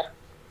way.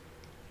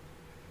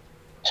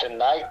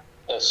 Tonight,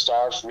 the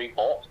Stars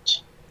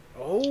Revolt.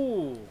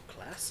 Oh,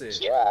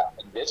 classic. Yeah,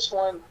 this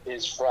one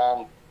is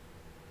from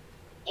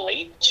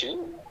Blade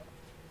 2,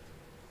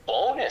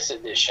 bonus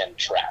edition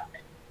track.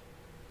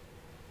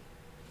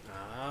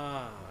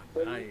 Ah,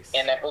 nice.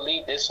 And I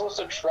believe this was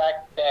a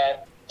track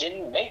that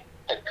didn't make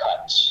the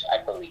cut, I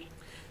believe.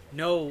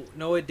 No,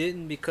 no, it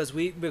didn't because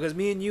me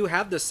and you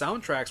have the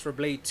soundtracks for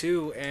Blade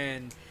Two,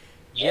 and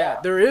yeah, Yeah,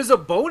 there is a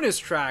bonus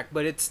track,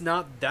 but it's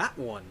not that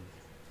one.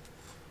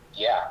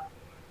 yeah.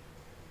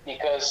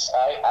 Because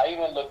I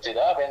even looked it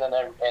up, and then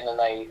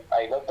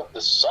I looked up the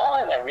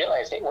song, and I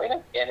realized, hey, wait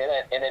a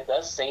minute, and it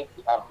does say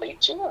on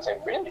Blade 2. I was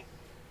like, really?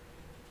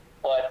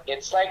 But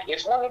it's like,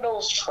 it's one of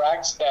those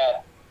tracks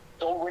that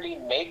don't really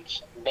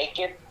make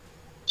it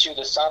to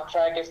the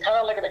soundtrack. It's kind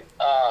of like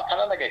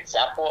an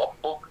example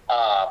of book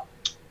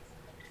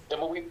the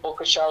movie Book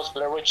of Charles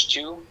Blair Witch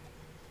 2,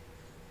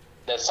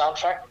 the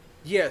soundtrack.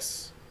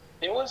 Yes.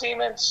 There was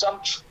even some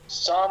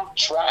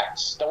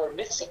tracks that were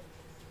missing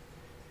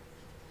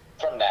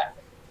from that.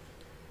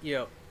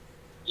 Yep.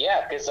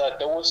 Yeah, because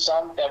there was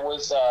some that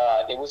was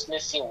it was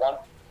missing one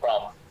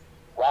from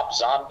Rob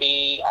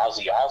Zombie,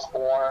 Ozzy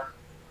Osbourne.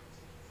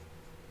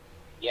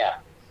 Yeah,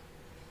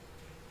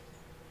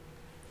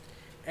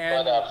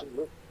 but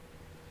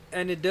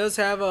And it does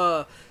have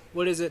a,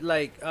 what is it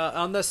like,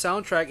 on the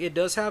soundtrack?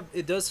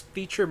 It does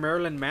feature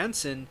Marilyn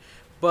Manson,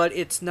 but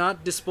it's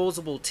not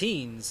Disposable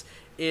Teens.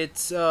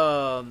 It's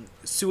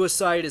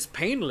Suicide is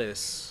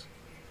Painless.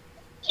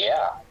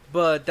 yeah,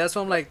 But that's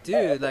what I'm like,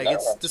 dude. Like, that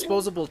it's one too.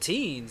 Disposable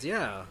Teens.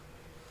 Yeah,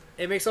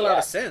 it makes a lot Yeah,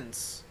 of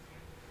sense.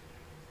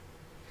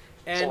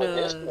 And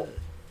so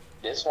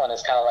this one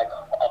is kind of like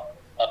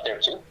up there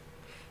too.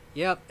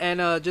 yeah,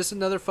 and just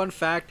another fun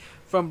fact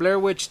from Blair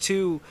Witch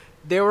 2,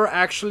 they were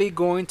actually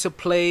going to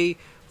play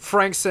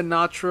Frank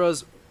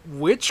Sinatra's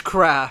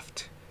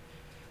Witchcraft,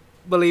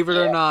 believe it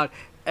or Yeah, not.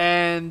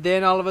 And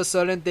then all of a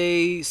sudden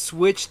they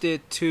switched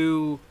it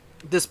to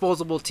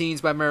Disposable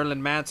Teens by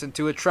Marilyn Manson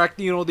to attract,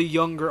 the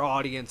younger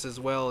audience as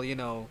well. yeah,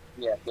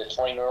 the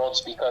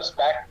 20-year-olds, because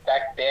back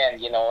then,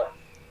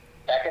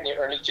 back in the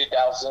early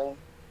 2000s,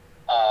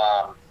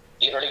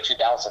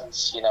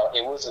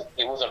 it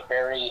was a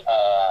very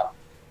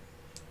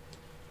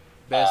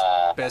Best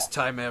uh, best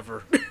time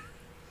ever.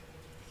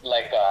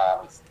 like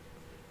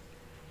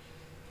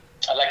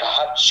like a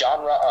hot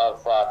genre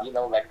of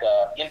like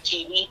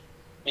MTV,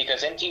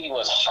 because MTV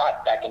was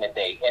hot back in the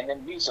day, and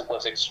then music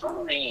was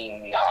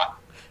extremely hot.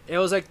 It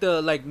was like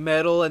the like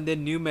metal and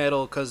then new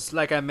metal, because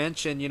like I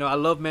mentioned, I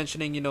love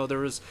mentioning, there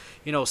was,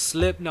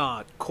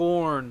 Slipknot,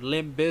 Korn,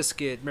 Limp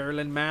Bizkit,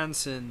 Marilyn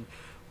Manson,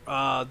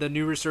 the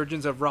new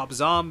resurgence of Rob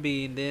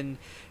Zombie, and then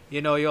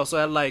you also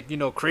had like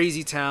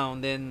Crazy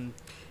Town, then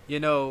you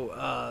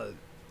know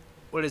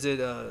what is it,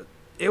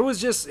 it was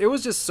just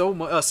so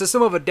much.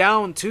 System of a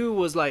Down too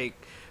was like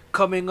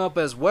coming up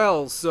as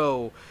well.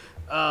 So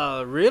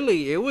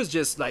really, it was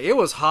just like, it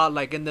was hot,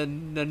 like in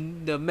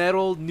the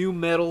metal, new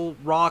metal,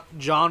 rock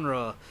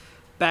genre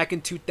back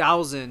in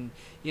 2000.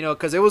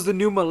 Because it was the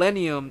new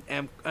millennium,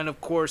 and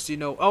of course,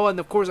 oh, and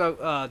of course,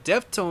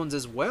 Deftones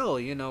as well.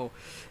 Yeah,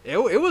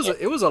 It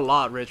was a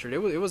lot, Richard. It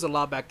was a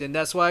lot back then.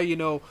 That's why,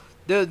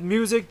 the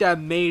music that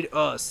made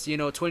us.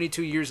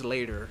 22 years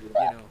later.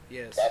 yeah.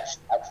 Yes.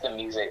 That's the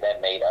music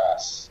that made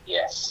us.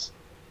 Yes,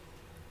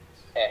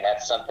 and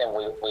that's something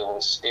we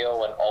will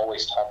still and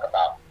always talk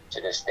about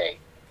to this day.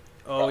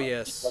 Oh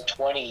yes.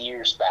 20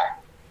 years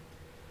back,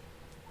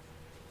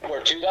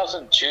 where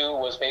 2002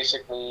 was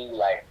basically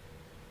like,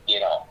 you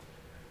know,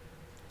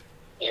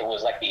 it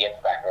was like the it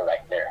factor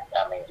right there.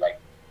 I mean, like,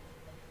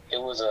 it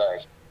was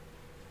a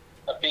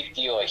big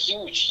deal, a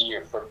huge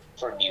year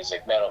for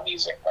music, metal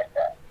music like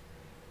that.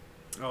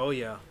 Oh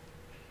yeah.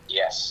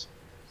 Yes.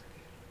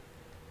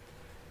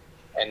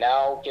 And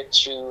now get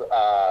to,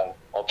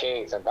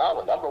 okay, so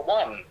now number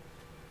one.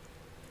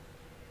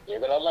 You're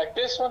going to like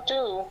this one too.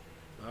 All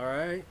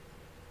right.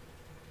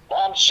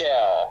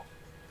 Bombshell,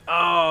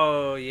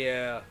 Oh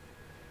yeah.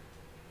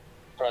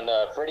 from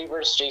the Freddy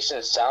vs. Jason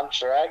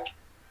soundtrack,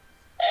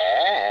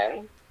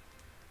 and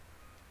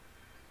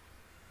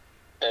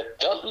the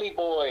Dudley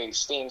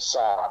Boys theme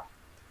song.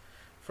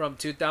 From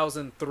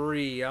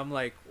 2003. I'm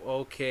like,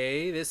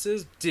 okay, this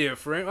is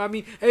different. I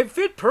mean, it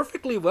fit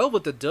perfectly well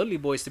with the Dudley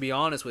Boys, to be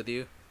honest with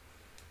you.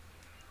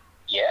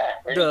 Yeah,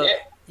 really The did.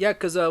 Yeah,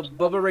 because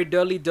Bubba Ray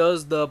Dudley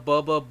does the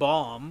Bubba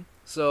Bomb,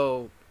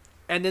 so,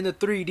 and then the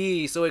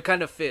 3D, so it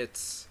kind of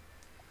fits.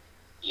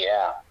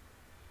 Yeah.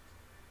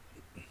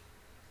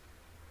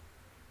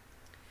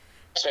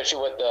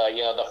 especially with the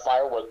the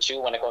firework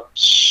too when it goes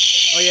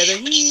Oh yeah, the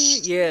he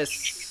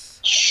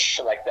yes.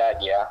 like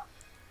that. Yeah,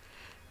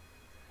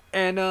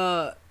 And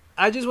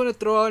I just want to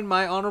throw out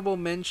my honorable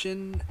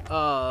mention.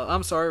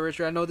 I'm sorry,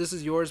 Richard. I know this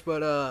is yours,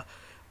 but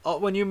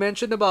when you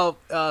mentioned about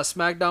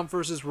SmackDown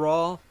versus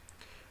Raw,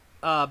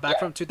 back yeah.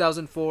 from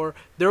 2004,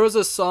 there was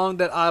a song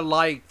that I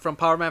liked from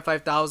Power Man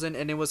 5000,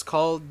 and it was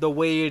called "The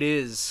Way It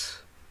Is."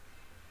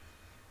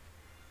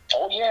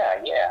 Oh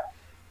yeah, yeah.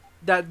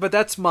 But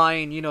that's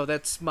mine.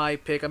 That's my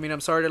pick. I mean, I'm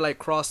sorry to like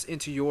cross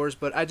into yours,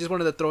 but I just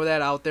wanted to throw that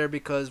out there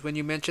because when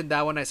you mentioned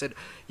that one, I said,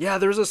 yeah,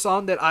 there's a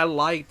song that I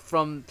liked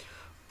from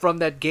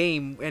that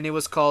game, and it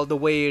was called "The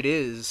Way It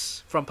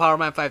Is" from Power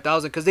Man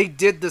 5000 because they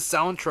did the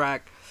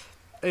soundtrack,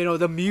 the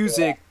Yeah.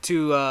 music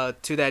to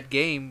that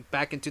game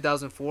back in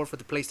 2004 for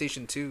the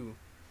PlayStation 2.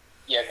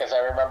 Yeah, because I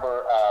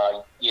remember,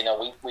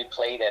 we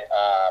played it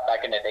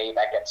back in the day,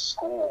 back at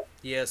school.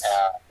 Yes,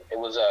 It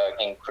was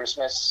in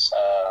Christmas,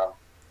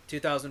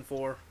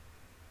 2004.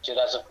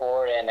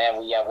 2004, and then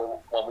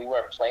when we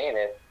were playing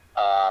it,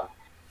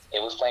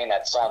 it was playing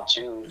that song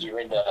too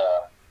during the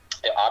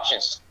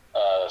options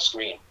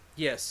screen.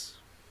 Yes,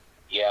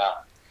 Yeah,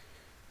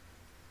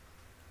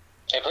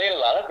 they played a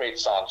lot of great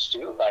songs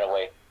too. By the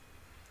way,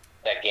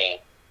 that game.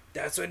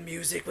 that's when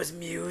music was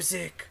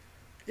music.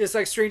 It's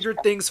like Stranger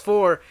Things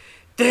 4.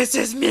 This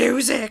is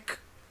music.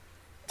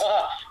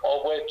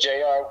 Oh, with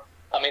Jr.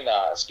 I mean,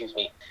 excuse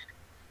me.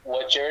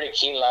 What Jared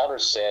King Louder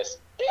says.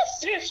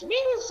 This is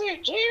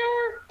music, Jr.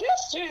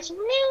 This is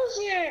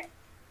music.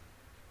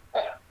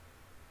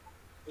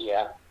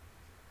 Yeah.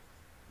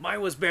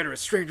 Mine was better at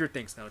Stranger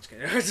Things. No, it's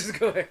kidding. Just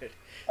go ahead.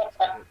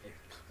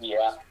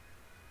 Yeah.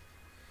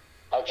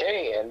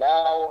 Okay, and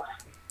now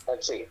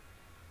let's see.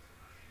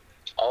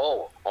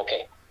 Oh,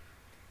 okay.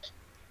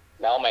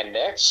 Now my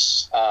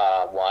next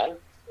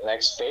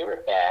next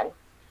favorite band.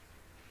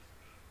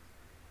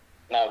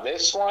 Now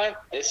this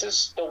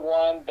is the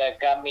one that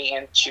got me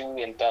into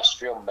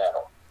industrial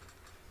metal.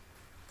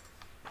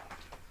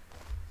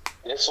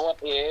 This one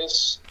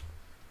is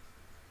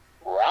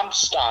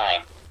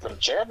Rammstein from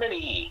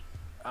Germany.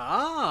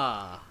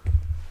 Ah,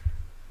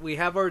 we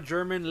have our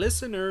German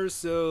listeners,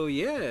 so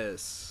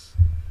yes.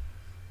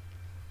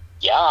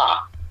 Yeah.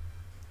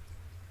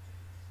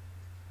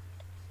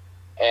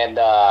 And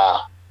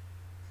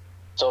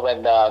so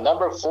then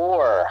number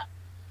 4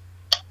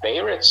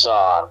 favorite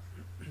song.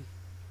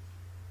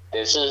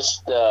 This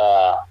is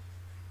the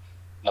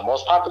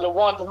most popular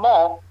one of them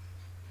all.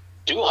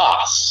 Du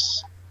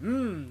Hast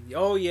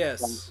Oh from,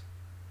 yes.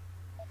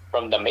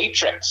 from the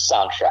Matrix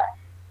soundtrack.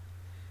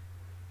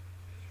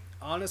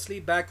 Honestly,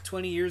 back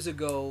 20 years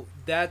ago,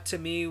 that to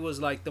me was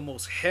like the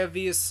most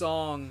heaviest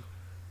song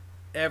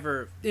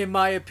ever, in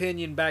my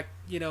opinion. Back,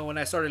 when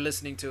I started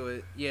listening to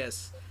it,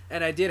 yes.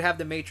 And I did have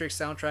the Matrix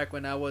soundtrack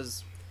when I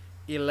was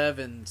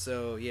 11,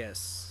 so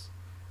yes.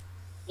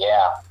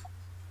 Yeah.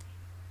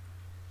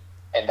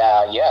 And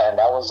yeah, and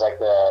that was like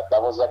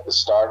the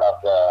start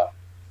of the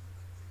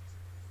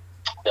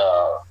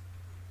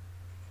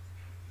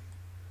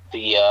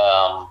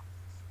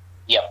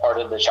yeah, part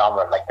of the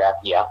genre like that.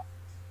 Yeah.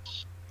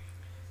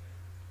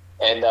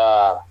 And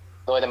so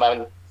then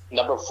my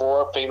number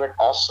 4 favorite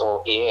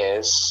also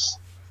is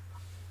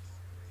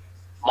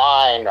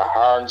mine,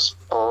 Hans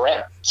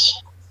Brent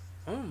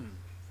Hmm.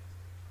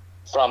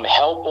 from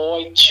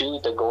Hellboy to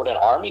the Golden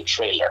Army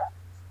trailer.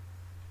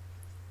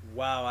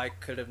 Wow, I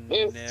could have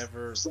This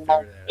never song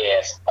figured that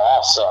out. is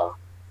awesome.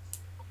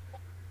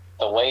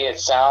 The way it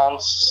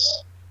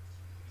sounds,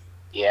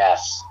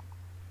 yes.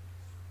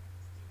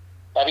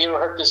 Have you ever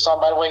heard this song,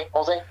 by the way,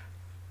 Jose?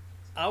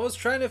 I was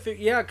trying to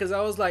figure, yeah, because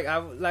I was I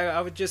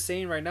was just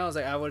saying right now, I was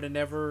like, I would have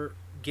never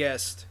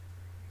guessed.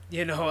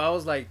 I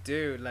was like,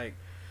 dude, like,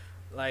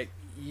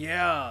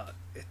 yeah,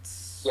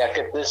 it's. Yeah,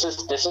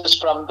 because this is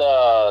from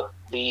the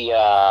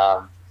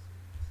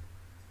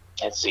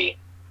let's see.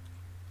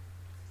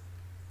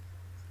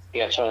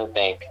 Yeah, I'm trying to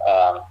think.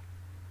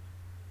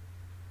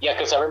 Yeah,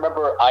 because I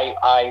remember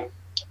I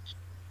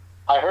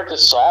heard the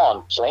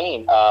song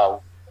playing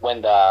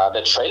when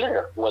the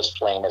trailer was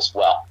playing as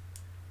well.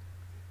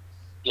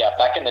 Yeah,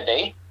 back in the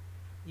day,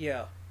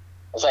 Yeah. I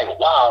was like,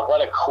 wow,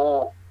 what a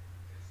cool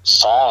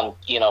song,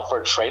 for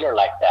a trailer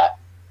like that.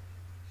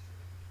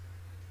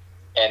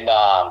 And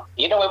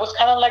it was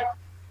kind of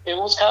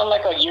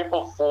like a year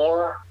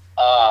before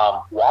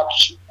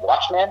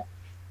Watchmen.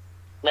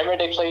 Remember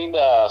they played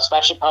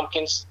Smashing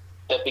Pumpkins.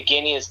 The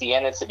beginning is the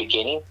end. It's the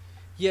beginning.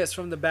 Yes,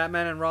 from the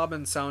Batman and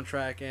Robin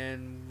soundtrack,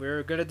 and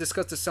we're gonna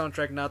discuss the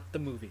soundtrack, not the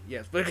movie.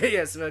 Yes, but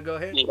yes, go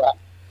ahead. Yeah,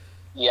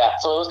 yeah.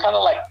 So it was kind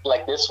of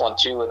like this one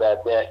too.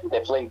 That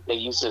they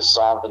used this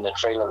song in the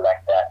trailer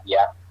like that.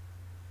 Yeah,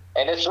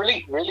 and it's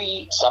really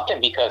really something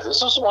because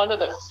this was one of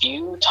the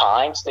few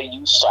times they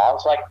use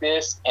songs like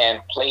this and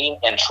playing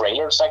in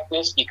trailers like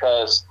this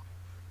because,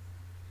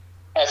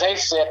 as I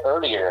said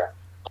earlier,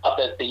 of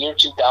the year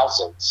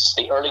 2000s,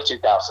 the early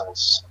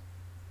 2000s,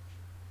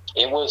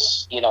 it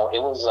was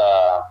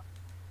a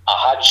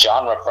hot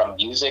genre from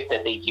music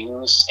that they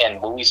use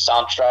in movie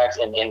soundtracks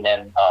and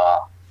then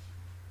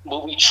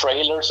movie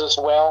trailers as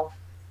well.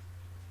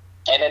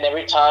 And then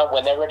every time,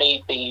 whenever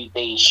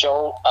they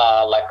show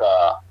like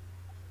a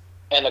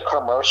in a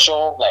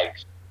commercial, like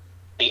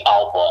the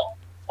album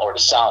or the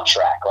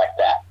soundtrack like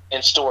that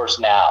in stores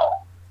now,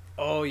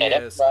 Oh and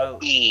yes,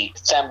 everybody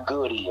Sam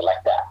Goody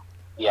like that.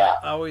 Yeah,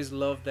 I always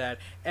love that.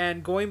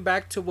 And going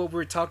back to what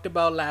we talked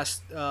about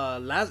last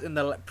in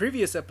the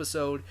previous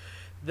episode,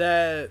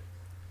 that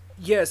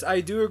yes,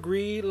 I do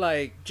agree.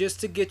 Like just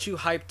to get you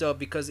hyped up,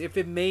 because if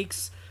it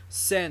makes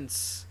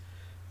sense,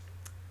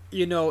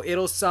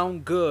 it'll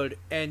sound good,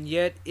 and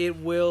yet it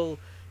will,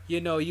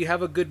 you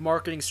have a good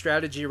marketing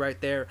strategy right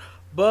there.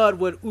 But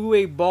what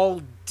Uwe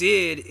Ball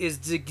did is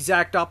the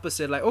exact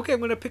opposite. Like, okay,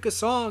 I'm gonna pick a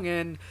song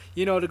and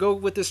to go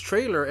with this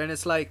trailer, and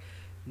it's like,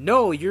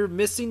 no, you're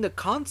missing the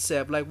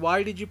concept. Like,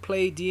 why did you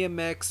play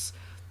DMX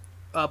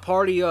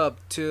Party Up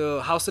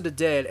to House of the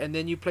Dead, and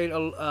then you played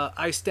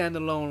I Stand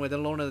Alone with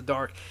Alone in the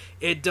Dark?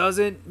 It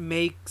doesn't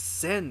make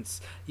sense.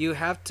 You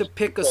have to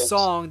pick a because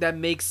song that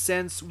makes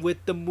sense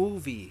with the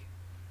movie.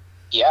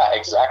 yeah,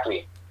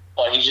 exactly.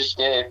 But he just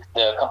did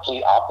the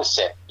complete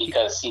opposite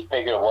because he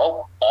figured,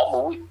 well,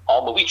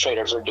 all movie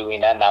traders are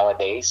doing that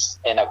nowadays,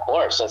 and of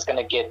course that's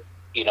gonna get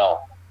you know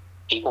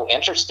people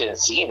interested in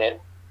seeing it.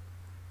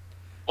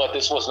 But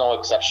this was no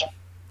exception,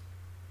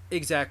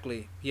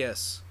 Exactly.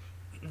 Yes.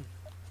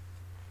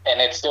 and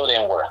it still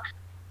didn't work.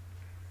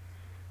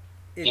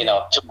 It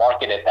didn't. To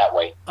market it that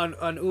way. On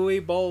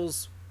Uwe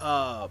Boll's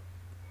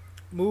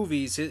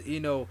movies,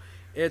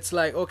 it's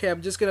like, okay,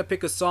 I'm just gonna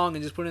pick a song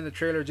and just put it in the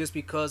trailer just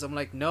because. I'm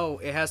like, no,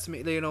 it has to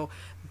be.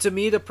 To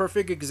me, the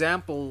perfect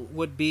example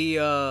would be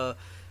the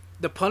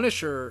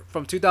Punisher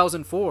from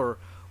 2004,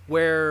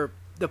 where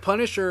the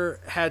Punisher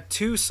had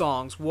two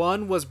songs.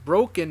 One was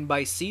 "Broken"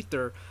 by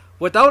Seether,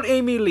 without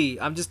Amy Lee.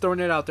 I'm just throwing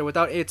it out there.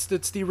 Without it's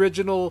the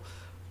original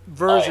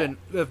Oh yeah, version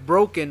of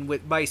 "Broken"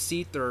 with by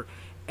Seether,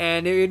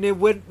 and it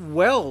went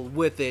well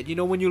with it.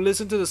 When you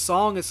listen to the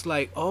song, it's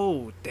like,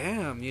 oh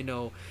damn,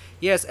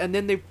 yes. And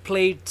then they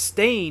played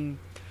 "Stain,"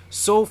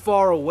 "So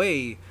Far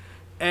Away,"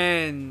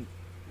 and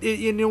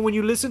when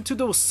you listen to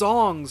those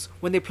songs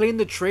when they play in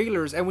the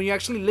trailers, and when you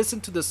actually listen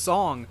to the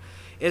song,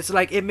 it's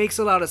like it makes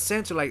a lot of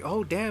sense. You're like,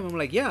 oh damn. I'm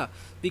like, yeah,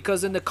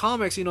 because in the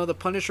comics, the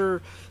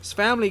Punisher's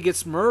family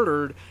gets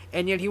murdered,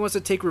 and yet he wants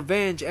to take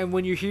revenge. And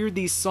when you hear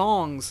these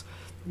songs,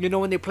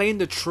 when they play in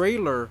the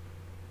trailer,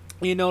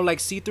 like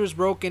Seether's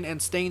Broken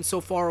and Staying So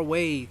Far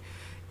Away,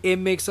 it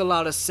makes a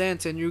lot of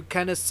sense, and you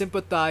kind of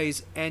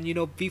sympathize and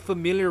be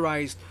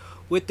familiarized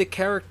with the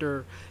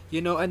character,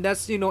 and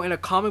that's in a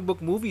comic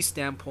book movie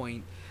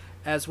standpoint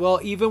as well.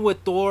 Even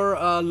with Thor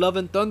Love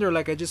and Thunder,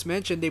 like I just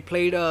mentioned, they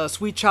played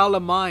Sweet Child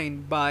of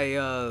Mine by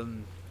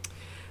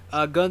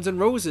Guns N'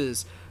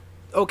 Roses.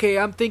 Okay,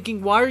 I'm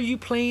thinking, why are you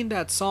playing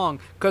that song?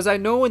 Because I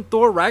know in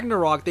Thor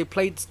Ragnarok they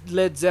played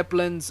Led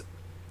Zeppelin's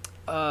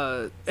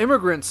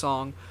Immigrant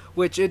Song,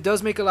 which it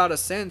does make a lot of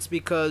sense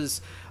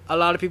because a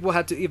lot of people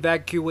had to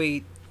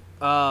evacuate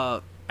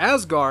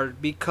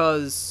Asgard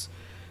because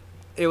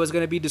it was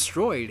going to be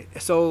destroyed.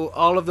 So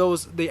all of the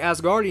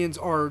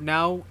Asgardians are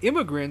now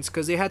immigrants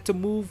because they had to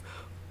move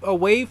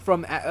away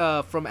from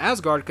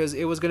Asgard because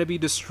it was going to be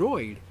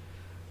destroyed.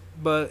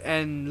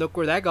 And look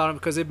where that got them,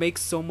 because it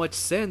makes so much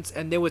sense.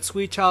 And then with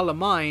Sweet Child of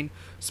Mine,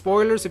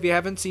 spoilers if you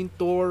haven't seen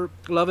Thor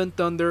Love and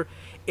Thunder,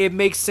 it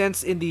makes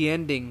sense in the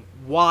ending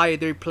why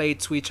they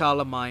played Sweet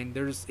Child of Mine.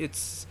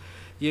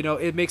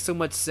 It makes so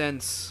much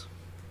sense.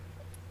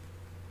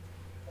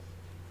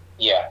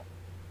 yeah,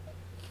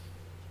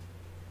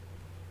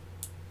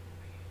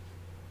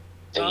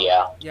 so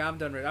yeah. Yeah, I'm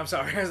done. I'm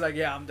sorry. I was like,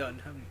 yeah, I'm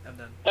done. I'm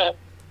done.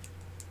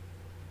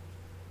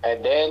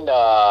 And then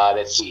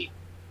let's see.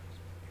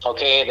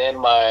 Okay, then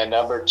my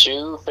number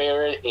two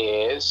favorite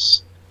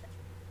is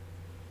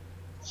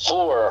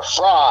Four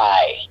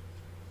Fry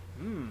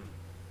Hmm.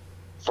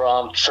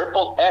 from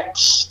Triple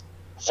X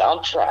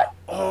soundtrack.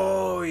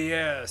 Oh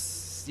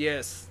yes,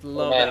 yes, And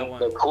love that then one.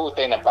 the cool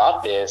thing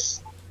about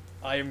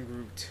I am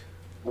Groot.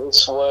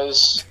 this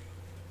was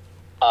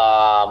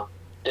um,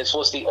 this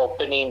was the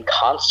opening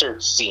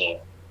concert scene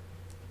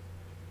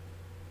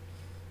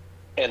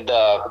in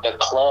the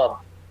club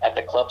at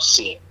the club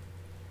scene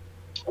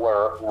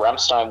where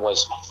Rammstein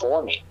was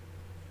performing.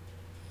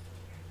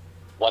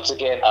 Once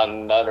again,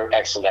 another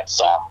excellent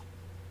song.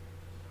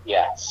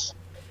 Yes.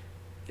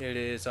 It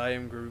is. I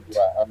am Groot.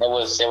 Yeah, and it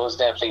was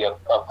definitely a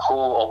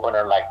cool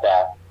opener like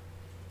that.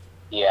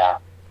 Yeah,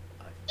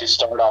 to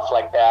start off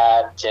like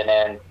that,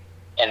 and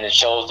it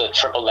shows the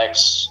triple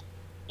X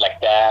like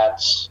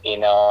that,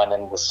 and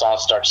then the song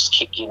starts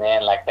kicking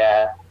in like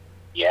that.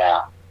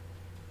 Yeah,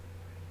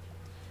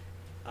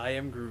 I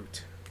am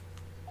Groot.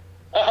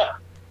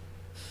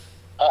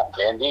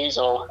 Van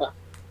Diesel.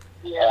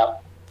 Yeah,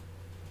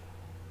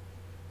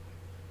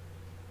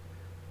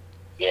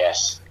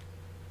 yes,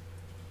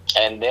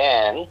 and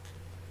then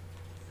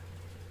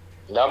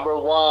number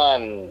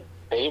one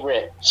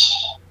favorite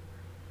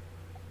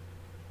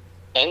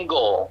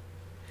Engel.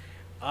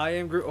 I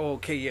am Groot. Oh,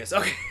 okay, yes.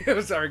 Okay,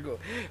 I'm sorry. Go.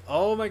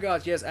 Oh my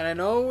gosh, yes. And I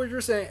know what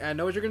you're saying. I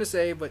know what you're gonna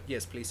say, but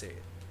yes, please say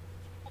it.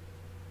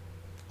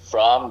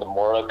 from the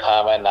Mortal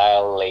Kombat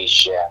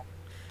Annihilation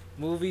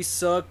Movies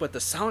suck, but the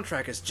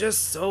soundtrack is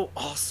just so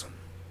awesome.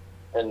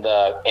 in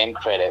the end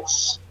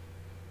credits.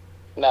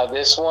 Now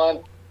this one,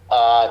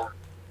 uh,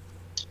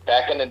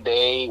 back in the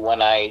day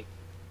when I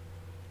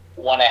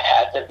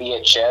had the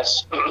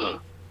VHS,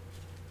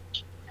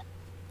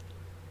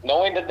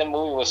 knowing that the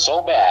movie was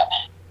so bad,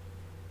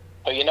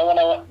 but you know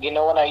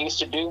what I used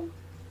to do?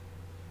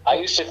 I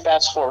used to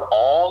fast forward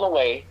all the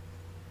way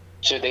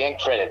to the end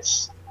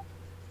credits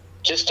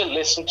just to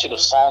listen to the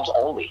songs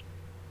only.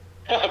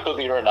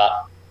 Believe it or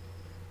not,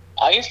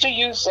 I used to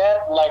use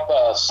that like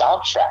a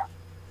soundtrack,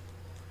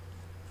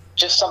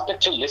 just something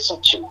to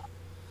listen to,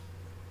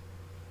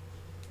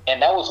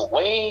 and that was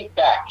way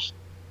back,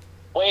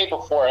 way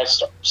before I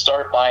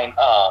started buying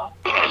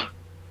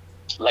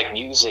like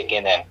music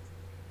and then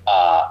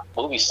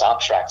movie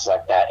soundtracks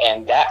like that.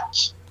 And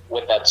that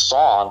with that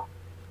song,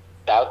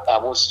 that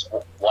was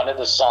one of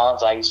the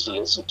songs I used to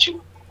listen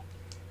to.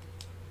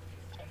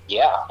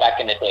 Yeah, back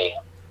in the day,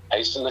 I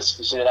used to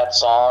listen to that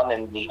song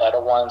and the other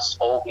ones,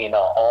 all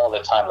the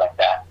time like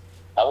that.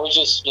 I would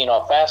just,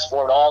 fast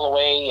forward all the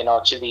way,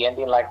 to the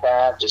ending like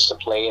that, just to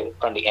play it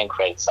from the end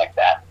credits like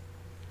that.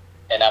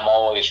 And I'm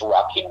always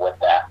rocking with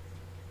that.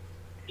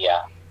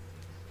 Yeah,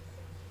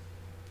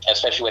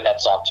 especially with that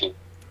song too.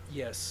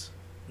 Yes.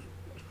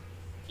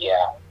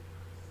 Yeah,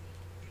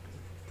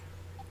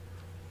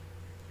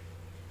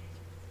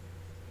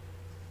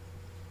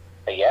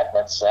 but yeah,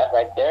 that's that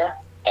right there.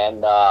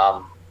 And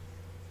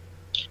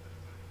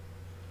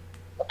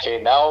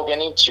okay, now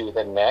getting to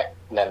the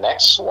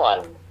next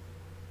one.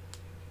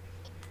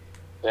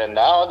 Then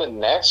now the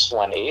next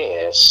one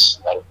is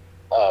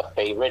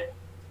favorite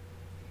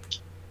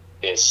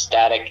is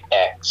Static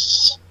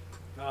X.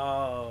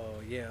 Oh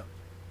yeah.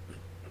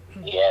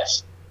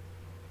 Yes.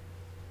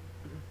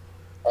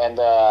 And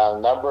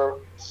number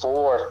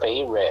four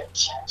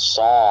favorite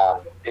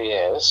song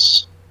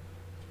is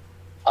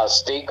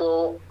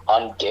Astigo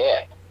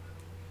Undead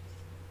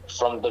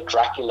from the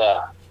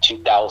Dracula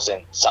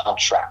 2000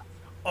 soundtrack.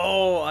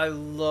 Oh, I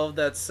love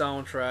that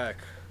soundtrack.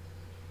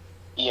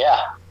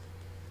 Yeah.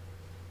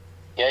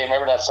 Yeah, you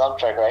remember that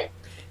soundtrack, right?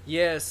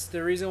 Yes,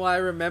 the reason why I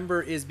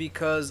remember is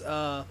because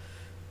I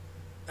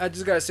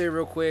just gotta say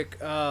real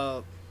quick.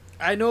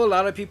 I know a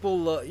lot of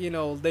people,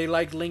 they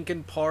like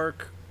Linkin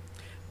Park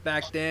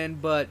back then,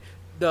 but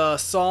the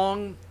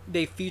song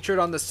they featured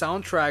on the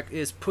soundtrack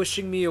is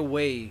 "Pushing Me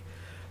Away."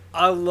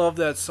 I love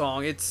that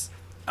song.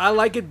 I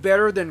like it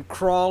better than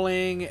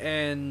 "Crawling"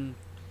 and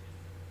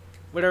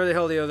whatever the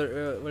hell the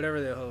other, whatever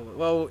the hell.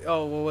 Well,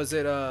 oh, what was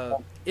it?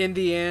 In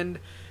the end,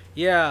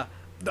 yeah.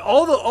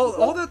 All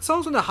that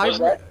songs from the Was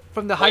hybrid that,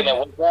 from the wait a hybrid.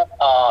 minute, was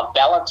that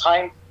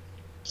Valentine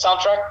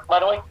soundtrack, by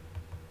the way?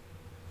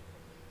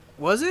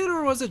 Was it,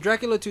 or was it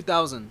Dracula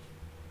 2000?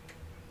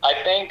 I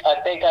think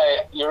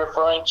you're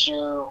referring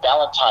to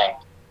Valentine,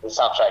 the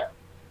soundtrack,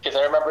 because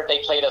I remember they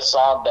played a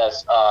song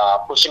that's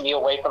 "Pushing Me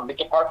Away" from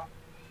Linkin Park.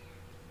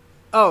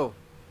 Oh,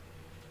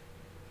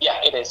 Yeah,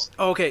 it is.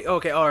 okay,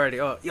 okay, already.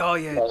 Oh, yeah,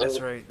 Yeah, that's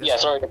right. yeah, That's right.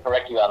 sorry to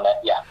correct you on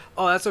that. Yeah,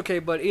 Oh, that's okay.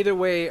 But either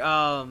way,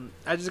 I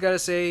just gotta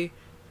say,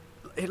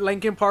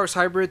 Linkin Park's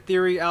Hybrid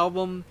Theory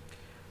album.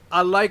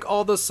 I like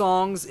all the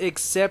songs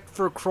except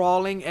for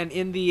 "Crawling" and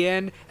 "In the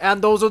End,"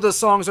 and those are the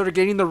songs that are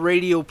getting the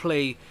radio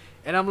play.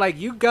 And I'm like,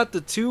 you got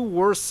the two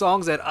worst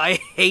songs that I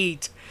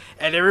hate,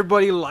 and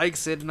everybody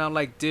likes it. And I'm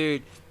like,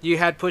 dude, you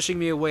had "Pushing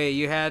Me Away,"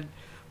 you had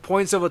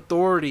 "Points of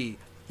Authority,"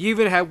 you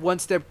even had "One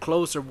Step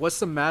Closer." What's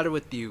the matter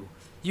with you?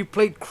 You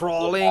played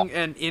 "Crawling"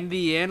 and "In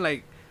the End."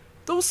 Like,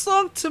 those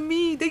songs to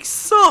me, they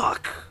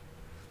suck.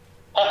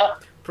 yeah,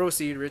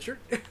 Proceed, Richard.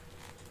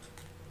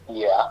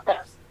 yeah.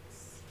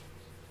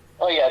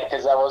 Oh yeah,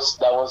 because that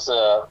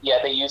was yeah,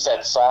 they used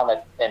that song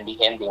in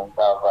the ending of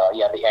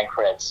the end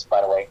credits,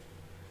 by the way.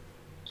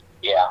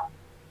 Yeah,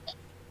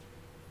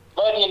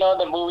 but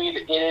the movie,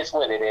 it is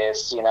what it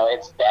is.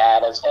 It's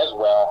bad as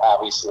well,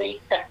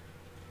 obviously.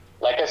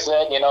 Like I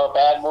said,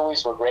 bad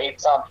movies were great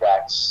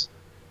soundtracks,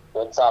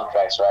 good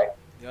soundtracks, right?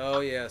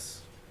 Oh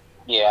yes.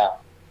 Yeah.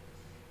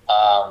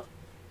 Um,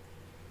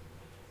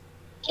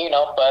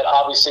 but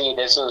obviously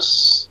this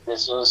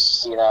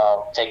was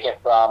taken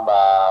from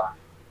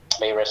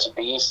May rest in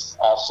peace.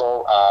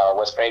 Also,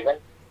 Wes Craven,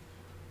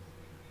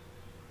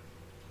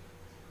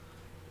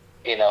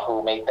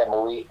 who made that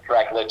movie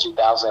Dracula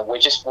 2000,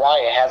 which is why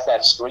it has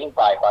that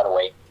screenplay, by the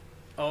way.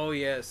 Oh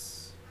yes.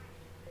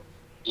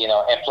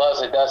 And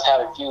plus it does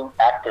have a few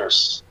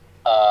actors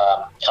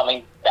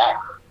coming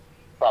back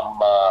from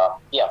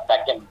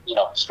back in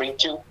Scream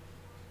 2.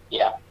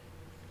 Yeah.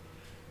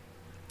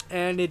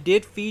 And it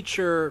did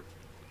feature,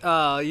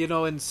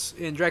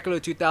 in Dracula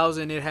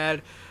 2000, it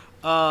had,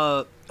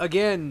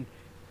 again,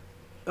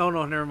 oh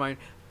no, never mind.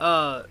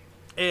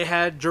 It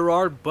had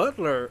Gerard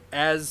Butler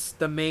as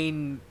the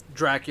main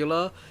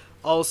Dracula.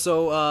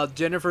 Also,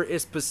 Jennifer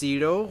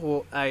Esposito,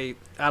 who I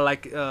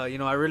like.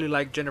 I really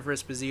like Jennifer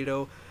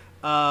Esposito.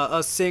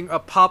 A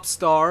pop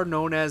star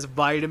known as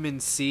Vitamin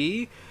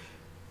C.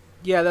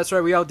 Yeah, that's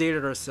right. We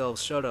outdated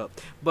ourselves. Shut up.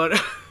 But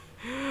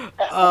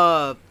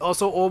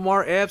Also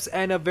Omar Epps,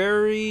 and a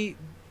very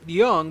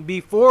young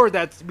before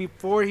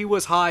he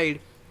was Hyde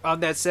on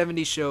that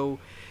 '70s show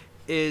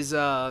is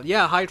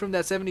Hyde from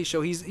that '70s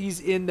show. He's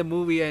in the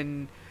movie,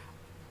 and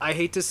I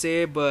hate to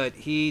say it, but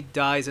he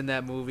dies in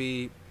that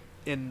movie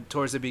in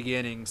towards the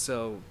beginning.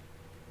 So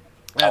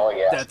that Oh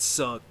yeah. that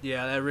sucked.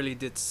 Yeah, that really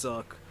did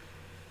suck.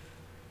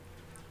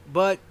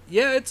 But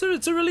yeah, it's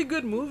a really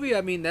good movie.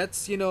 I mean,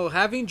 that's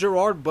having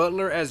Gerard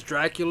Butler as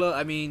Dracula.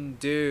 I mean,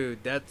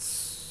 dude,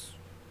 that's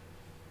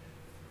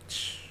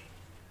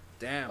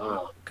damn. What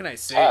Mm. can I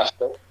say?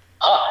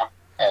 Ah,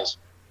 as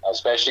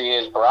especially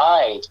his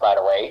brides, by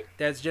the way,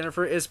 That's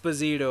Jennifer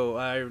Esposito.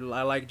 I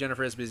like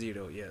Jennifer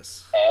Esposito.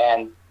 Yes.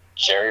 and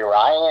Jerry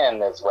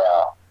Ryan as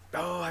well.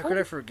 Oh, how could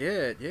I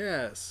forget?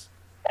 Yes.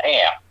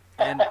 Damn.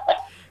 And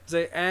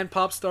and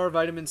pop star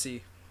Vitamin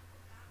C.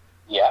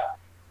 Yeah.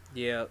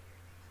 Yeah.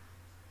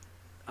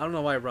 I don't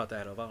know why I brought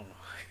that up. I don't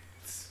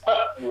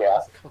know. Yeah.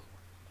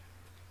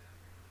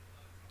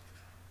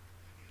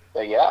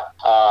 So yeah.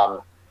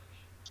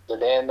 So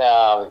then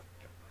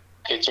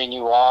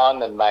continue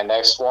on, and my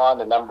next one,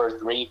 the number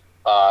three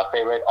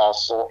favorite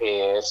also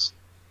is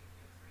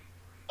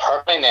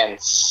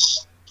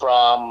Permanence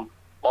from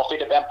Buffy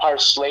the Vampire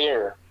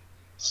Slayer,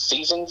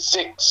 season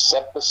 6,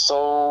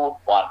 episode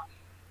 1.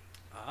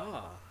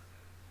 Ah,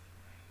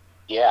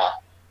 Yeah.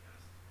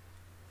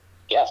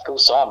 Yeah, it's a cool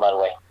song, by the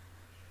way.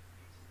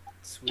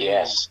 sweet.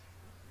 Yes.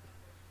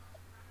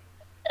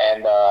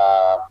 And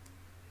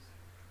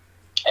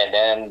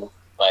then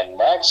my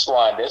next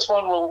one, this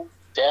one will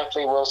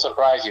definitely will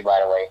surprise you, by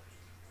the way.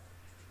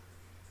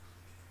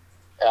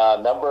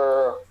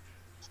 Number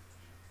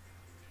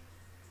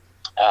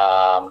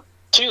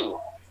 2,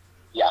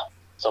 yeah,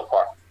 so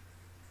far,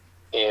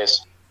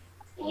 is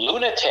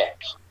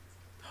Lunatic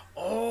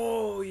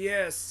Oh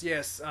yes,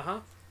 yes. Uh huh.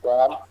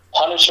 from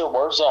Punisher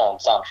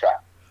Warzone soundtrack.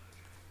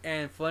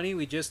 And funny,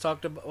 we just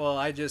talked about. Well,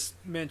 I just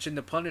mentioned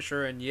the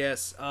Punisher, and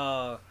yes,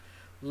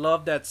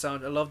 love that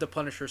sound. I love the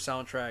Punisher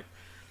soundtrack.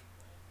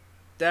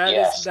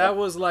 Yes. That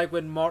was like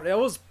when that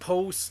was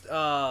post.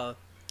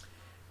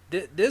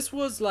 This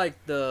was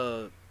like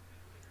the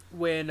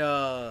when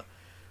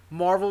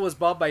Marvel was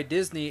bought by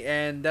Disney,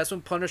 and that's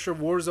when Punisher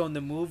Warzone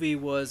the movie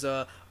was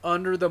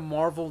under the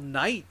Marvel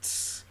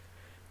Knights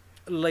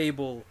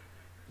label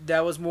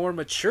that was more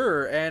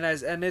mature, and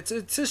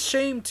it's a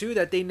shame too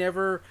that they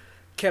never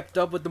kept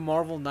up with the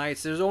Marvel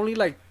Knights. There's only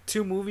like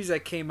two movies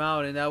that came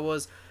out, and that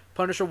was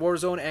Punisher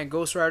Warzone and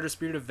Ghost Rider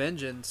Spirit of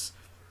Vengeance.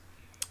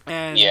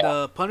 And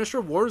Yeah.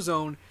 Punisher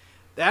Warzone,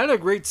 that had a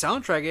great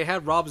soundtrack. It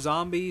had Rob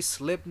Zombie,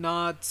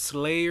 Slipknot,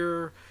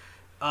 Slayer.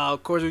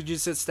 Of course, we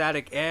just said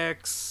Static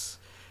X.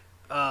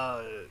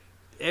 Uh,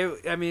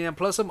 I mean, and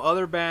plus some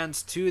other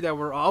bands too that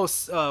were all,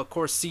 of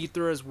course,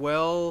 Seether as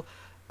well.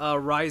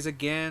 Rise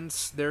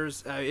Against.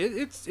 There's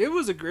it's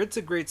a great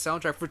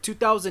soundtrack for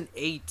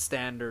 2008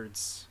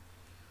 standards.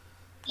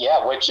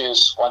 Yeah, which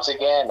is, once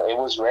again, it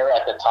was rare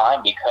at the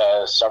time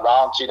because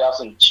around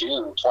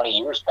 2002, 20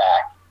 years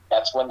back,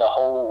 that's when the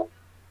whole,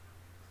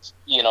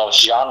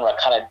 genre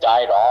kind of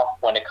died off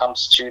when it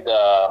comes to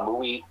the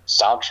movie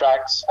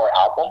soundtracks or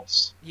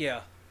albums,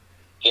 Yeah,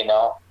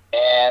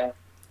 and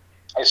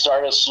it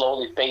started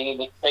slowly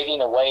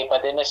fading away,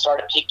 but then it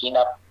started picking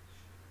up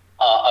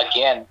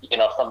again,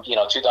 from,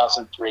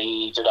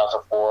 2003,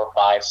 2004,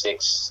 5,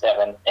 6,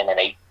 7, and then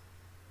 8.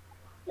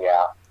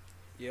 Yeah.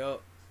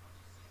 yep.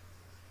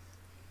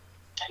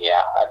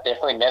 Yeah, I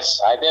definitely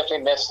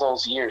miss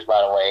those years,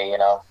 by the way,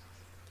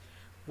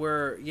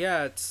 Where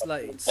it's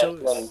like That's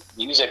when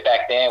music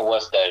back then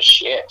was the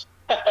shit.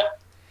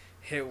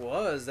 it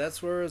was.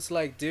 That's where it's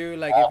like, dude,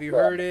 like if you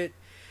heard it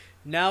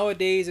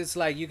nowadays, it's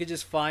like you could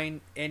just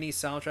find any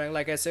soundtrack.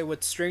 Like I said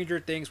with Stranger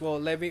Things,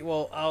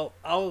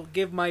 I'll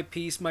give my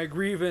piece, my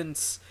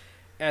grievance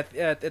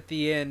at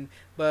the end.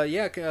 But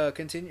yeah,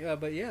 continue.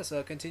 But yes,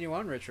 continue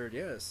on, Richard.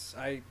 Yes,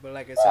 But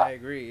like I said, I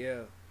agree.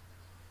 Yeah.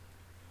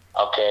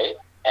 Okay,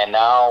 and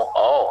now,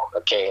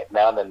 okay,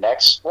 now the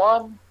next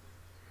one,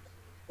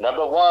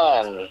 number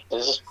 1.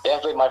 This is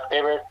definitely my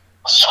favorite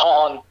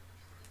song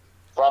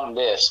from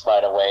this, by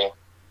the way,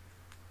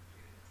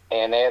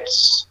 and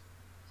it's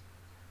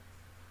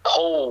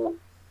Cold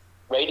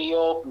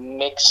Radio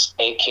Mix,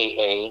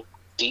 aka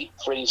Deep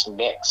Freeze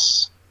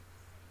Mix,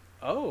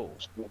 Oh.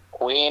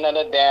 Queen of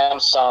the Damn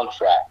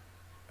soundtrack.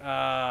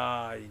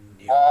 I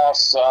knew.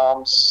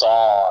 Awesome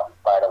song,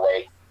 by the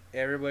way.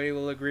 Everybody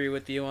will agree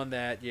with you on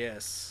that.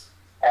 Yes.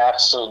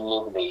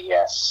 Absolutely,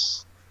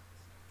 yes.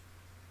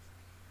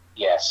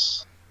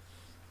 Yes.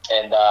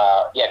 And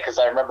yeah, because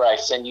I remember I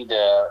sent you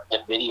the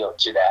video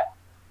to that.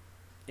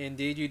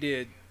 Indeed, you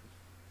did.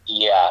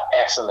 Yeah,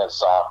 excellent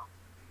song.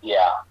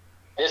 Yeah.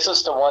 This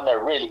is the one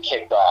that really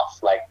kicked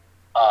off, like,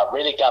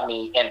 really got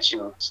me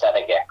into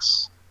Static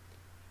X.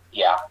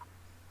 Yeah.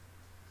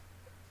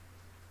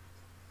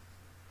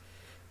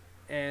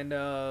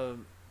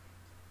 And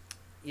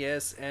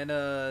yes, and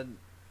another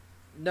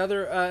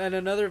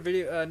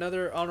video,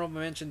 another honorable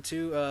mention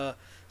too.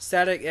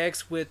 Static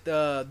X with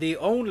the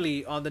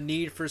only on the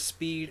Need for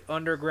Speed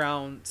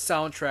Underground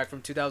soundtrack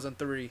from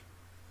 2003.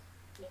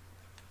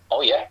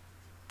 Oh yeah,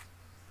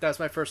 That's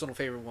my personal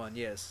favorite one.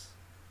 Yes.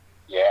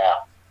 yeah.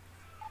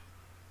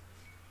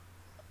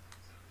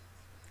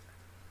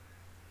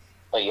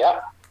 But yeah,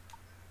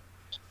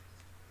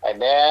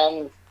 and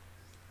then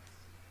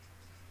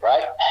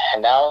right,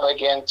 and now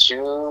again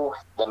to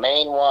the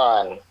main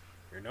one.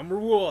 You're number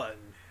one.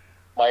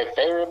 My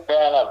favorite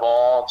band of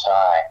all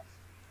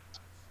time,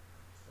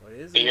 What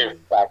is Fear it?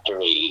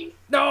 Factory.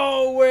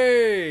 No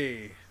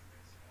way.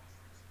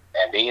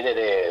 Indeed, it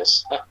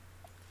is.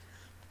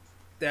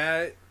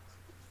 That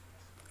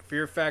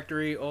Fear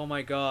Factory. Oh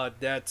my god.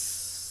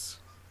 That's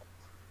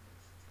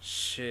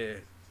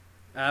shit.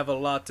 I have a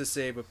lot to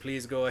say, but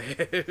please go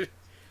ahead.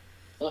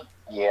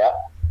 Yeah.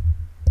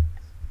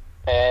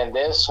 And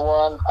this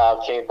one,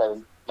 okay,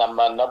 the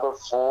number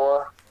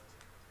four,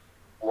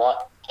 one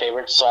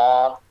favorite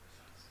song,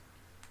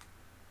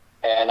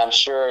 and I'm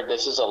sure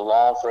this is a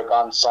long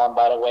forgotten song,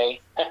 by the way,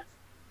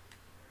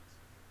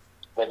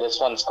 but this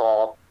one's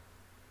called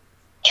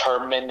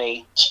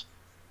 "Terminate"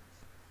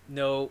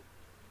 No,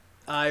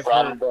 I've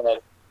from heard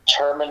the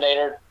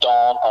Terminator: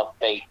 Dawn of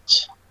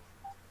Fate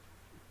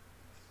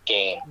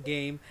game.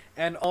 game,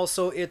 and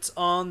also it's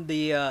on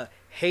the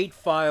Hate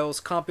Files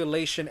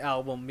compilation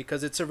album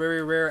because it's a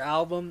very rare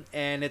album,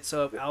 and it's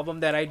a album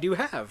that I do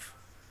have.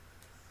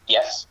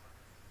 Yes,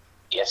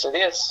 yes, it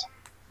is.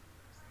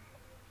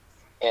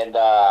 And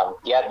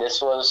yeah,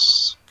 this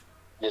was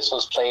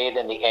played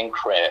in the end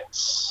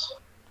credits.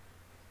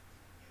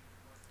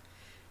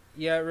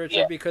 Yeah, Yeah.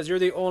 Richard, because you're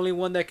the only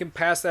one that can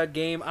pass that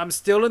game. I'm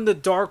still in the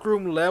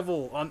darkroom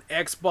level on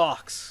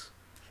Xbox.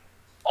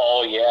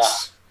 Oh yeah.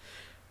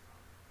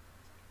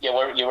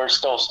 You were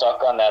still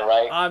stuck on that,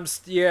 right? I'm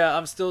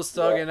still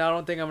stuck, Yeah. and I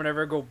don't think I'm gonna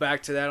ever go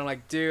back to that. I'm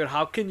like, dude,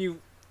 how can you?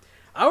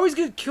 I always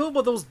get killed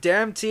by those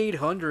damn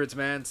T800s,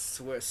 man.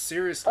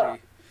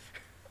 Seriously.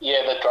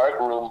 Yeah, the dark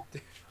room.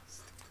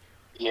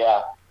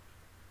 Yeah.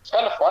 It's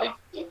kind of funny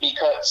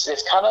because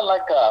it's kind of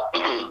like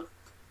a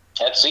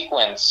that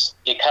sequence.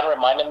 It kind of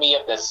reminded me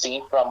of the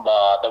scene from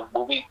the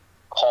movie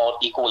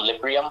called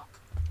Equilibrium with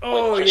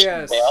Oh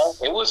Christian Bale.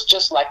 yes. It was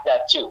just like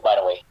that too, by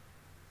the way.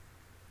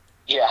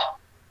 Yeah,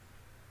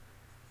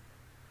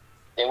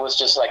 it was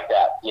just like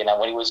that.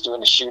 When he was doing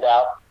the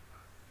shootout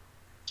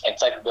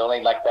inside the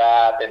building like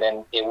that, and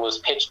then it was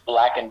pitch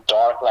black and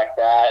dark like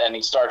that, and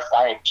he started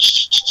firing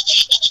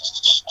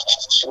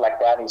like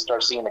that, and he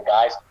started seeing the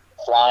guys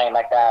flying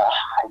like that,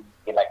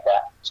 like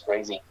that. It's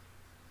crazy.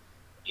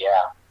 Yeah.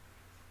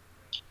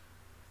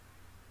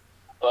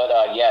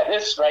 But yeah,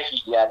 this right here,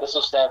 yeah, this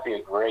was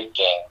definitely a great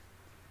game,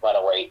 by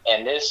the way.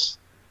 And this,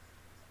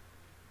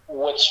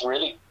 what's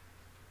really,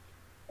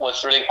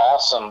 what's really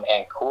awesome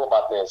and cool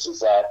about this is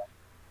that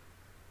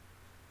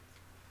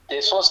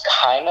this was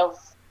kind of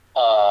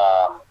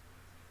uh,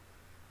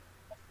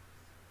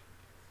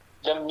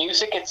 the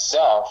music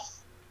itself.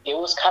 It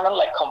was kind of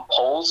like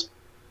composed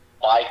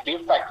by Fear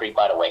Factory,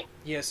 by the way.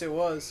 Yes, it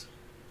was.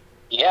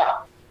 Yeah,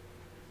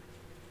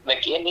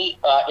 like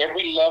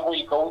every level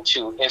you go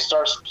to, it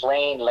starts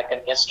playing like an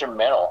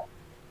instrumental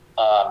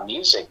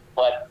music,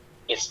 but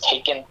it's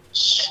taken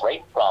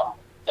straight from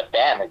the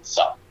band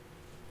itself.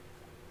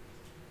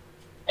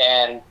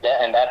 And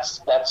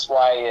that's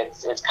why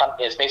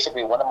it's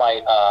basically one of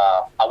my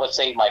I would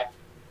say one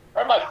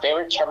of my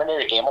favorite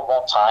Terminator game of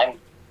all time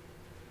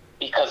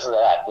because of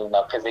that,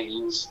 because they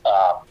use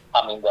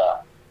the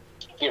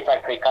Fear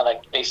Factory kind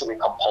of basically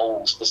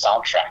composed the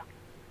soundtrack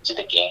to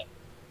the game.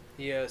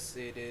 Yes,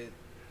 it did.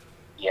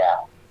 Yeah.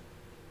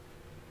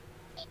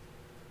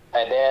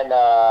 And then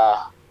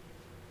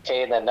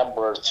okay, the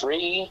number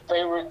three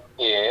favorite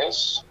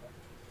is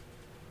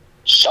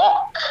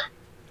Shock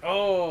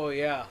Oh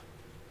yeah.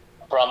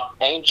 from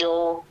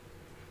Angel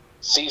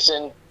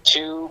Season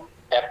 2,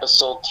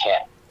 Episode 10.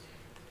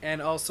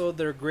 And also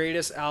their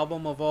greatest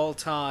album of all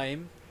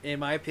time, in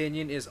my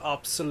opinion, is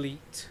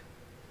Obsolete.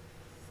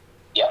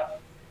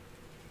 Yep.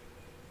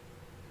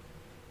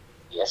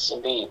 Yes,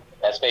 indeed.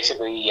 That's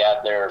basically,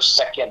 yeah, their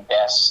second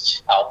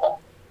best album.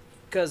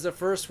 Because the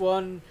first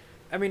one,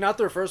 I mean, not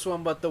their first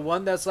one, but the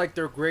one that's like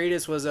their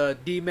greatest was a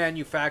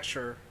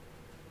Demanufacture.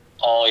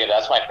 Oh, yeah,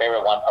 that's my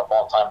favorite one of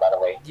all time, by the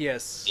way.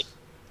 Yes.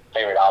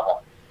 Favorite album.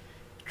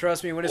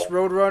 Trust me, when it's Yeah.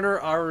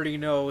 Roadrunner, I already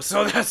know.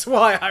 So that's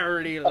why I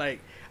already like.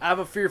 I have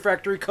a Fear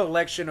Factory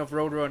collection of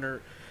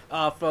Roadrunner,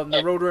 from the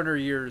And,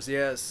 Roadrunner years.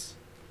 Yes.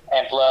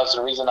 and plus,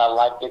 the reason I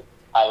like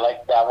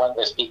that one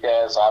is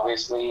because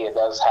obviously it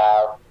does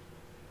have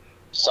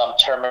some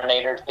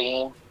Terminator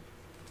theme,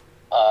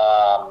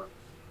 um,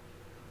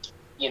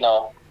 you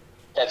know,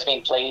 that's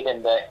being played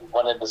in the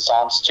one of the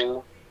songs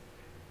too,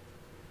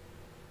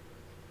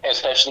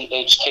 especially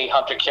HK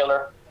Hunter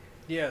Killer,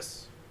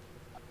 Yes.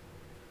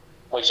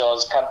 which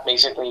was kind of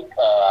basically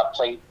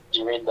played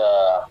during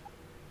uh,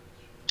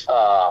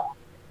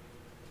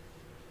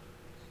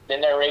 the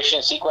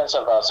narration sequence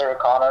of Sarah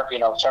Connor,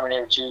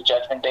 Terminator 2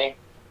 Judgment Day.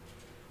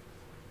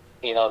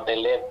 They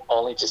live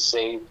only to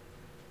save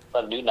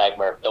a new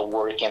nightmare, the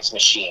war against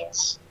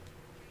machines.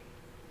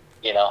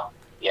 Yeah.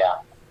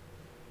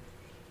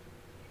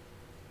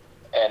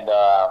 And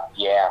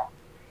yeah.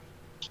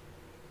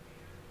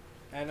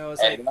 I know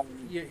it's like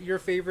And your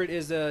favorite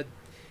is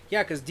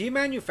yeah, because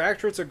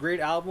Demanufactured's a great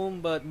album,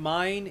 but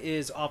mine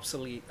is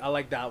obsolete. I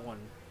like that one.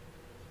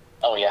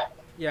 oh yeah,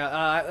 Yeah,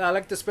 I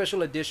like the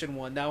special edition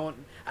one. That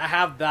one, I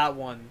have that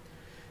one.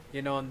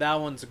 And that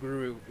one's a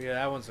groove. Yeah,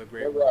 that one's a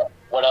great one.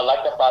 what I like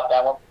about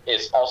that one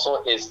is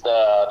also is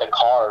the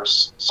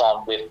Cars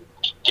song with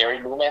Gary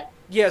Newman.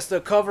 Yes,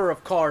 the cover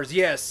of Cars.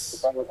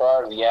 Yes.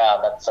 Cars, yeah,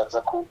 that's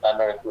a cool,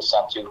 another cool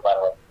song too. By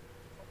the way,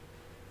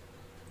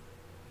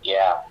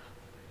 yeah.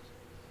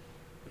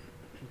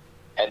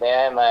 And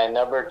then my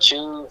number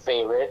two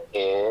favorite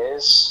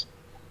is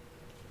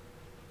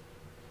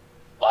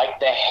Like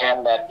the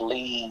Hand That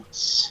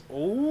Bleeds.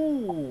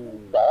 Ooh.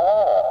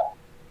 Oh,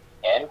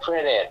 end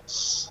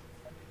credits.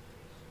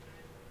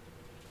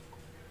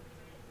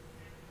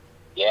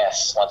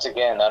 Yes, once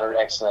again, another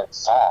excellent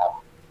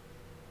song.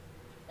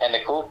 And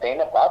the cool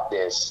thing about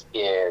this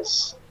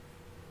is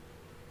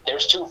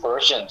there's two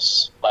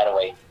versions, by the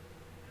way.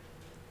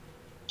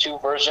 Two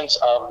versions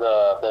of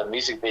the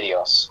music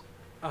videos.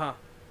 Uh huh.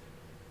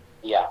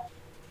 Yeah,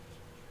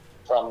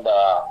 from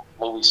the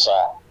movie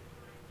song.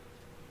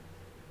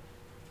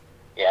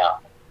 Yeah.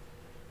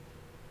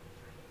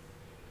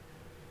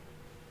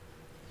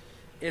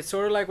 It's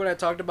sort of like what I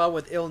talked about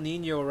with El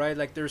Nino, right?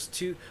 Like there's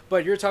two,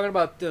 but you're talking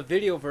about the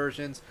video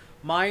versions.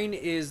 Mine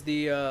is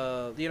the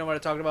what I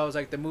talked about was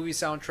like the movie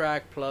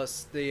soundtrack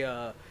plus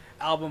the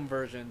album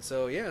version.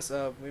 So yes,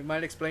 we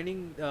might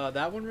explaining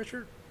that one,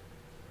 Richard.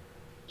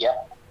 Yeah.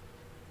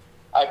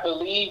 I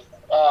believe,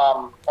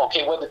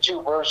 okay, with the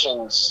two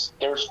versions,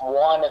 there's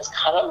one that's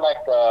kind of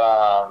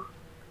like,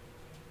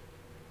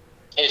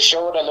 it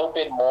showed a little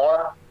bit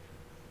more.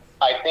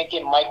 I think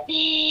it might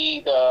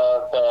be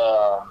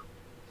the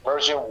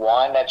version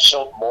one that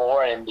showed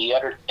more, and the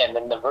other, and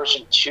then the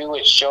version two,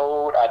 it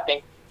showed, I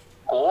think,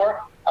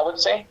 gore, I would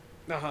say.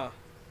 Uh huh.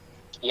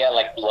 Yeah,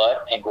 like blood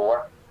and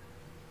gore.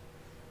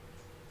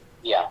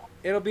 Yeah.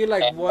 It'll be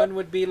like And one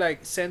would be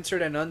like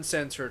censored and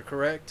uncensored,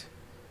 correct?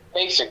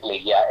 basically,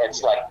 yeah, Yeah.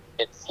 it's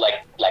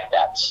like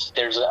that.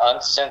 There's an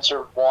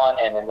uncensored one,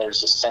 and then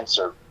there's a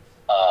censored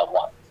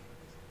one.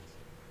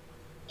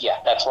 Yeah,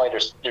 that's why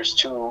there's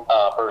two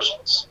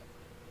versions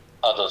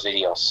of those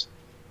videos.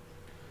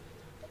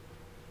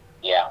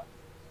 Yeah,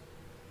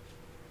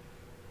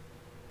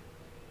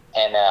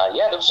 and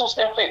yeah, this was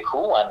definitely a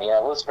cool one. Yeah,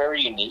 it was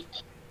very unique.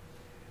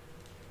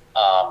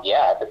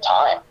 Yeah, at the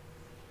time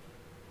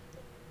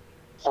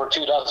for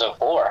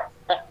 2004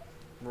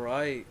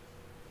 Right.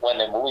 when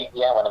the movie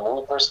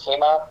first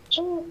came out,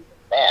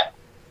 man,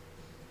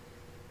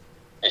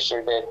 it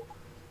sure did.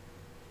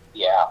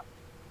 Yeah,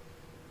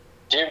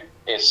 dude,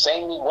 it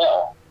sang me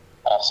well.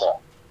 Also,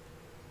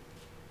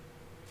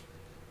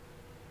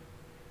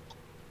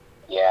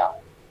 yeah,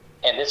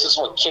 and this is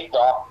what kicked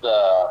off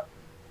the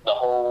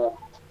whole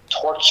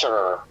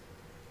torture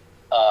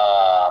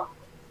uh,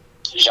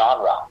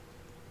 genre.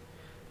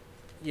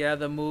 Yeah,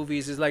 the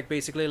movies is like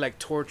basically like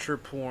torture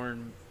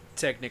porn,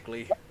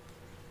 technically.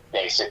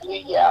 Basically,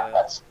 yeah, Yeah.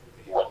 that's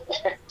what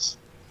it is.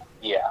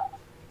 Yeah,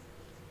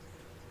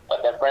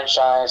 but that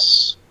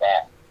franchise,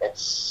 man,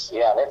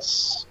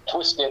 it's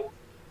twisted,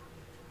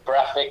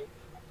 graphic,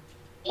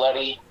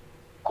 bloody,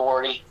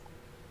 gory,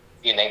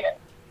 you name it.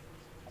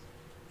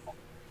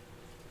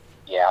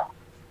 Yeah,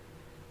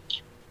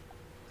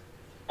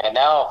 and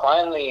now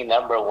finally,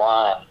 number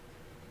one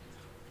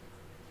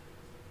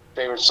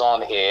favorite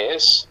song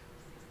is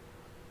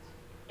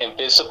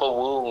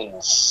 "Invisible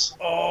Wounds."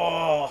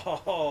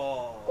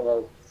 Oh.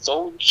 A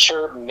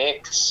Soulture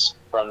mix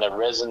from the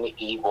Resident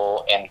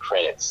Evil end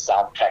credits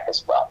soundtrack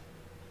as well.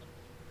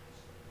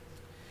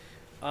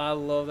 I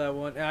love that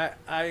one. I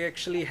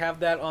actually have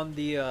that on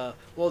the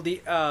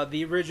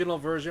the original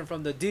version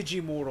from the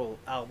Digimortal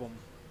album.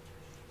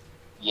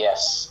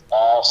 Yes,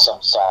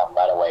 awesome song,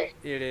 by the way.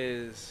 It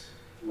is.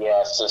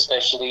 Yes,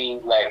 especially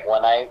like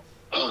when I,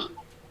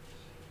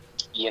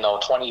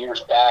 20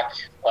 years back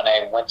when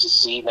I went to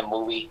see the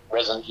movie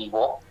Resident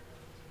Evil.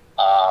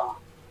 Um,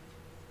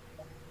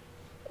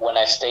 when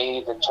I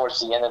stayed towards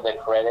the end of the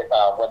credit,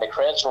 when the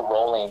credits were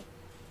rolling,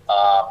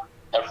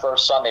 the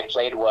first song they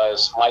played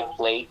was Mike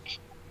Blake,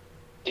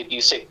 the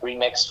music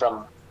remix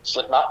from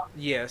Slipknot.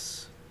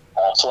 Yes.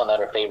 Also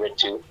another favorite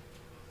too.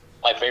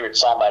 My favorite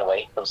song, by the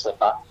way, from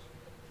Slipknot.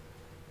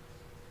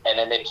 And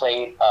then they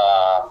played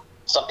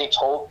Something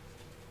Told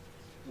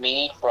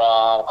Me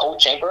from Cold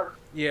Chamber.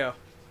 Yeah.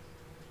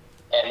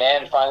 And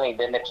then finally,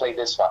 then they played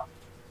this one.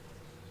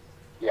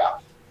 Yeah.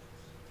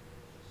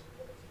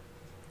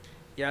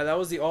 Yeah, that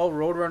was the all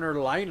Roadrunner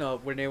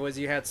lineup when it was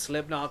you had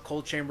Slipknot,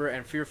 Cold Chamber,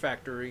 and Fear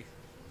Factory.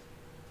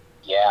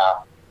 Yeah.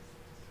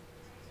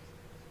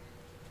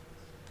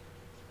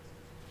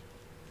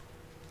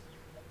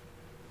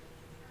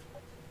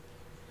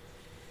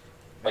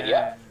 But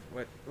yeah.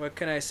 Man, what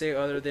can I say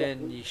other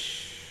than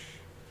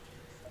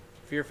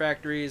Fear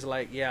Factory is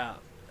like yeah.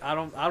 I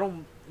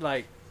don't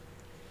like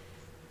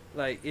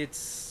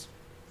it's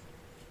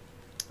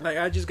like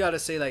I just gotta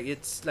say like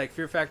it's like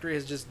Fear Factory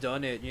has just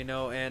done it,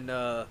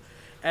 and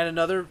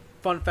another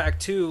fun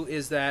fact too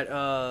is that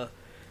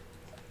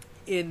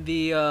in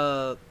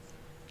the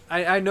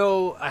I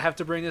know I have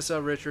to bring this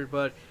up, Richard,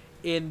 but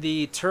in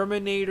the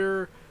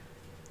Terminator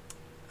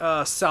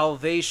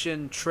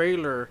Salvation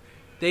trailer,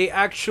 they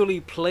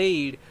actually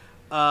played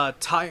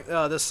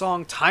the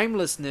song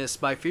 "Timelessness"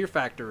 by Fear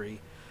Factory,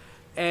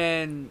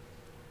 and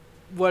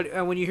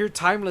when you hear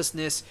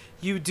 "Timelessness,"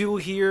 you do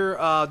hear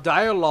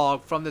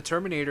dialogue from the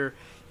Terminator.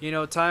 You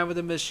know, time of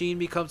the machine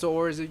becomes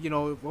ours. You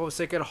know, what was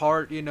sick at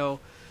heart. And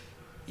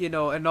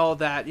all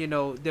that. You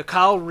know, the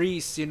Kyle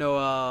Reese.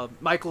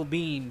 Michael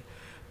Bean.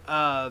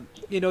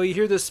 You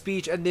hear the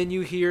speech and then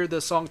you hear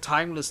the song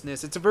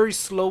 "Timelessness." It's a very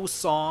slow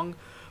song,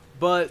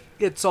 but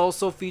it's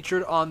also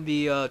featured on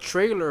the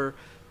trailer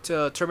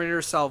to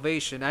Terminator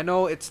Salvation. I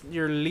know it's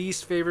your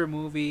least favorite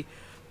movie,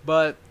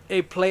 but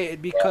it play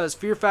Yeah, because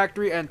Fear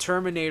Factory and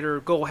Terminator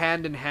go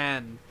hand in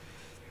hand.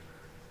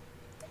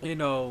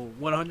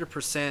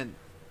 100%.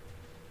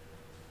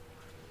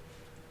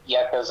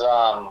 yeah, because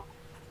I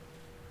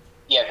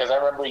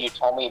remember you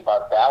told me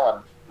about that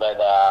one, but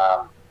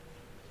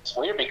it's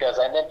weird because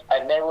I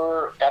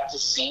never got to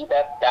see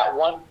that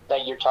one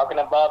that you're talking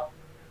about,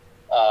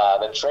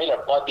 the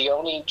trailer. But the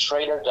only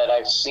trailer that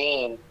I've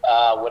seen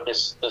where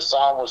the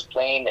song was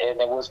playing, and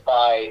it was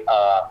by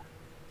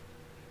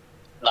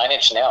Nine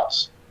Inch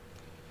Nails,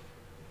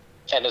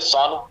 and the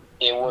song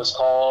it was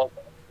called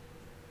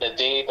 "The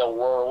Day the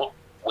World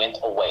Went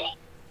Away."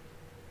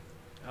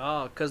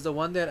 Oh, because the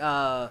one that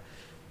I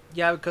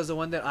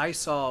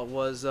saw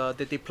was that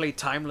they played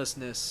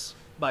 "Timelessness"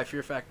 by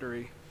Fear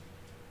Factory.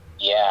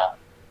 Yeah,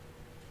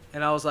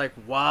 And I was like,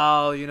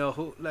 wow,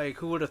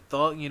 who would have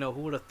thought,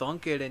 who would have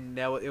thunk it, and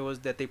it was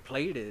that they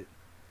played it.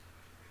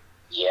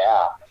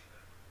 yeah,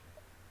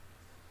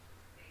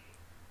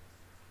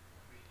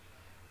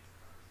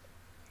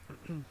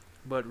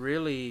 But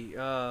really,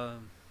 wow,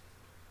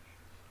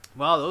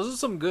 those are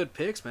some good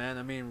picks, man.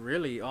 I mean,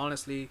 really,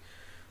 honestly,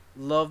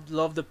 love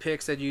the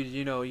picks that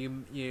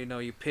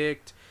you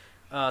picked,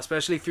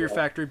 especially Fear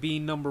Factory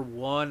being number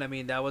one. I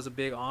mean, that was a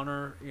big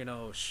honor.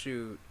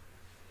 Shoot.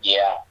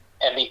 yeah.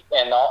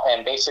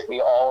 And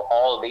basically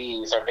all of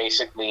these are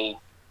basically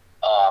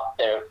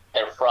they're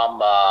from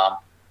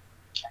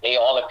they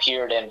all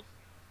appeared in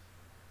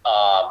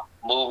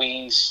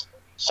movies,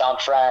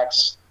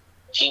 soundtracks,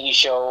 TV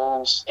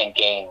shows, and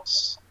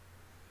games.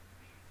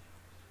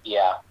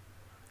 Yeah,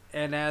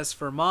 And as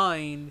for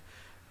mine,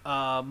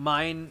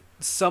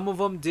 some of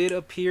them did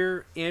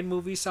appear in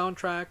movie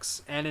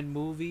soundtracks and in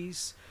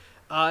movies.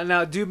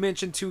 Now, I do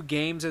mention two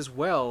games as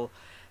well,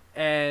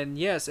 and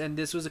yes, and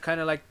this was kind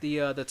of like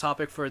the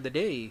topic for the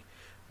day,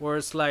 where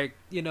it's like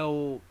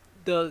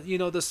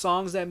the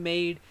songs that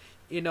made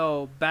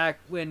back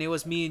when it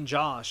was me and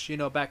Josh,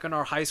 back in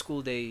our high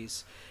school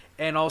days,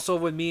 and also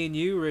with me and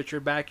you,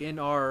 Richard, back in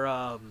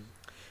our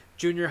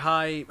junior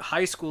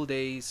high school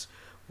days,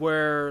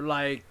 where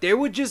like they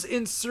would just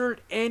insert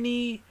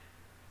any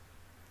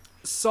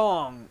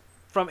song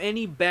from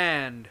any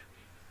band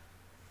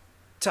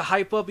to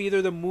hype up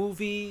either the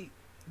movie,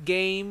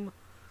 game,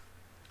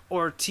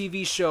 or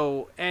TV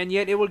show, and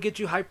yet it will get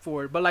you hyped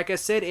for it. But like I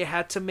said, it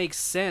had to make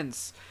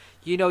sense.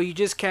 You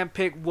just can't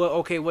pick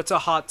what's a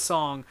hot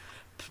song,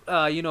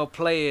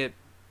 play it,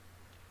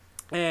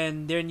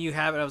 and then you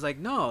have it. I was like,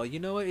 no,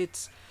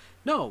 it's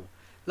no,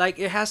 like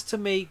it has to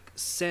make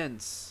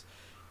sense.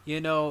 yeah,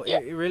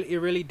 It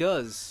really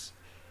does.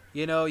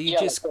 You yeah.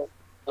 just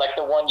Like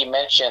the one you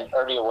mentioned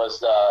earlier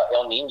was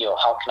El Nino.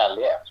 How can I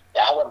live?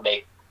 That would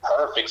make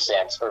perfect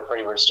sense for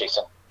Pretty Rich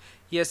Jason.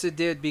 yes, it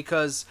did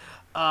because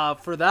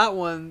for that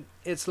one,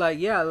 it's like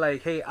yeah,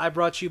 like hey, I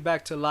brought you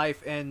back to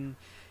life, and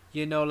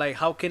like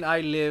how can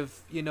I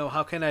live?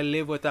 How can I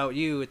live without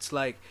you? It's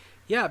like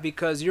yeah,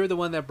 because you're the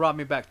one that brought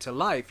me back to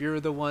life. You're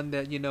the one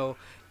that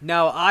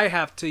now I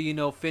have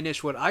to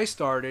finish what I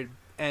started,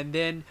 and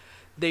then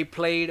they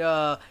played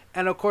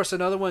and of course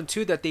another one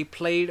too that they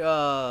played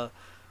of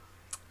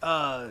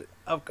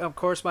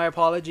course my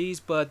apologies,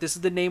 but this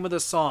is the name of the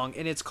song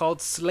and it's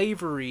called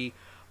Slavery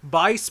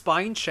by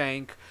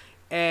Spineshank,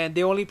 and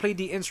they only played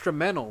the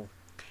instrumental.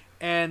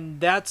 And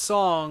that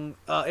song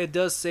it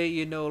does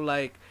say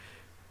like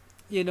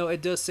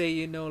it does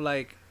say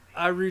like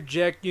I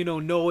reject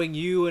knowing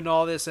you and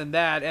all this and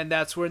that, and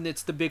that's when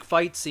it's the big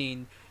fight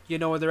scene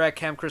where they're at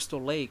Camp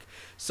Crystal Lake.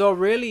 So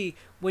really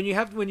when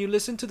you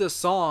listen to the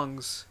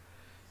songs,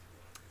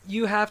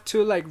 you have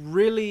to like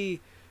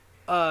really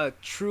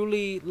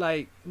truly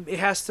like it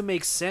has to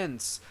make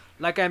sense.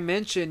 Like I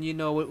mentioned,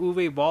 with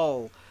Uwe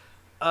Ball,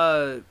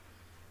 uh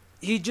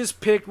he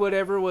just picked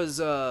whatever was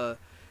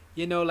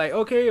like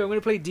okay, I'm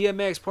gonna play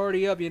DMX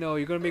party up,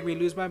 you're gonna make me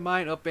lose my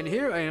mind up in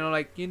here, and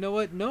like you know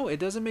what, no, it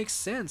doesn't make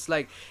sense.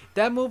 Like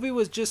that movie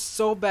was just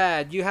so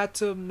bad, you had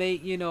to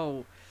make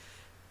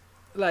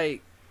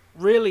like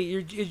really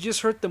you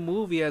just hurt the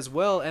movie as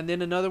well. And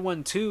then another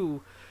one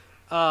too,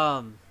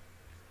 um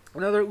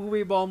another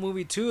Uwe Ball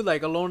movie too,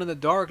 like Alone in the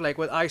Dark, like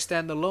with I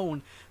Stand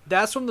Alone.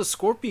 That's from the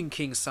Scorpion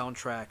King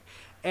soundtrack,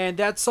 and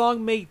that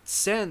song made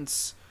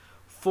sense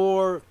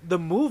for the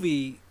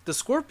movie The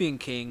Scorpion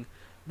King.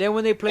 Then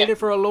when they Yeah, played it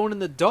for Alone in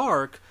the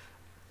Dark,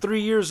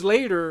 3 years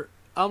later,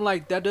 I'm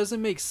like, that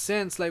doesn't make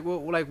sense.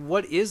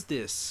 What is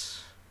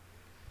this?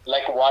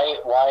 Like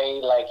why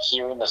like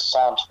hearing the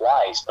song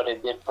twice but a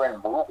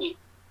different movie?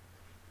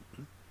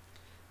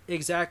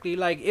 Exactly.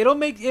 Like it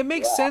makes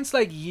Yeah, sense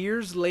like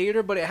years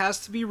later, but it has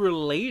to be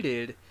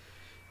related.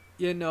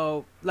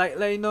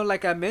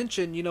 Like I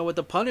mentioned, with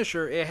the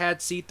Punisher, it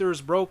had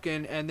Seether's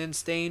broken and then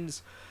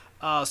Stains,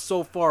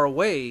 so far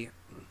away.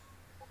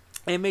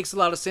 It makes a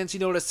lot of sense,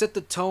 to set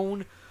the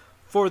tone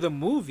for the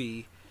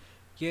movie.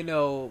 You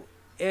know,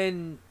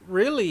 and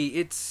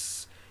really,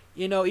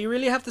 you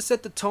really have to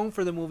set the tone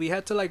for the movie. You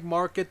had to like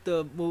market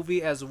the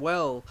movie as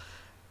well,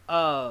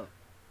 uh,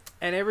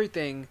 and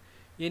everything.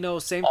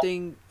 Same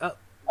thing.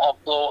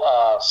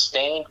 also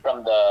Stain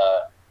from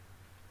the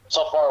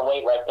So Far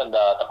Away, right from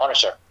the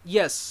Punisher.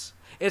 Yes,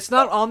 it's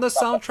not on the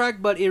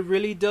soundtrack, but it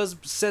really does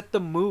set the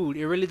mood.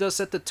 It really does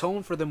set the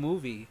tone for the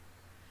movie.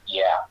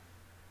 Yeah,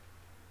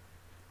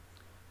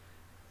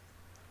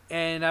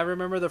 And I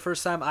remember the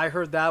first time I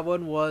heard that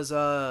one was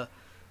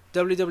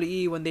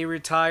WWE when they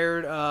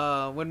retired.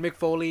 When Mick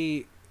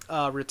Foley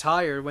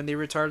retired, when they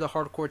retired the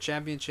Hardcore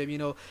Championship.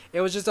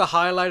 It was just a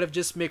highlight of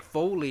just Mick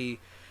Foley.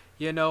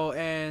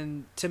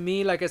 And to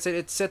me, like I said,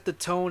 it set the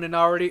tone, and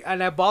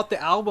I bought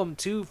the album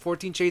too,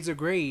 14 Shades of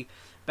Grey,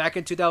 back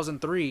in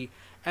 2003.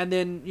 And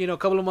then, a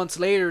couple of months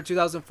later,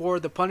 2004,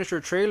 the Punisher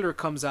trailer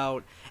comes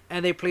out,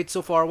 and they played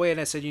So Far Away, and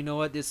I said, you know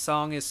what, this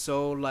song is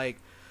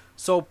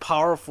so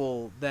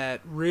powerful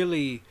that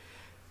really,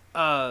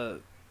 uh,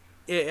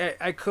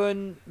 I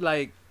couldn't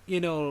I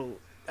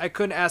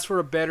couldn't ask for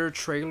a better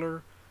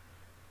trailer,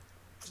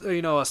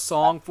 a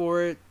song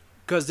for it,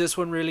 because this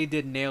one really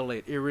did nail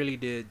it. It really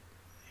did.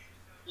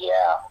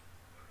 yeah.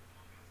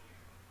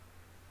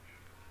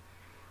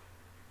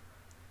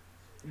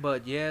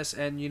 But yes,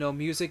 and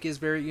music is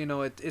very,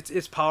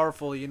 it's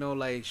powerful,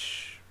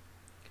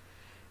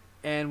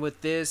 and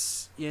with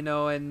this,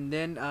 and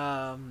then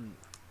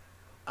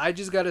I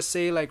just gotta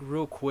say, like,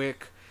 real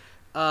quick,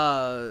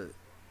 uh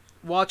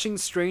watching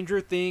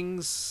Stranger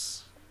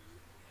Things.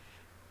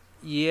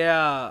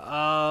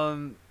 Yeah.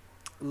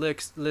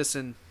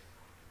 Listen,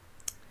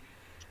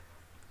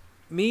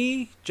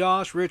 me,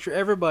 Josh, Richard,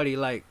 everybody,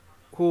 like,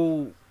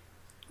 who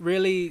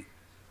really,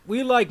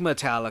 we like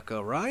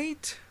Metallica,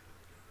 right?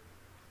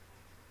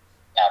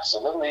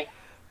 Absolutely.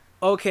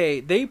 Okay,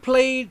 they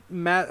played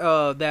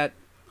that,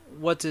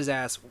 what's his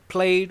ass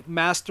played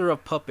Master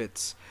of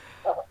Puppets.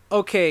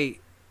 Okay,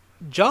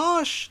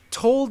 Josh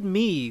told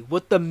me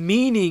what the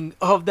meaning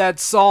of that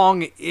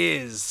song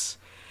is,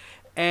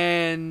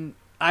 and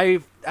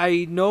I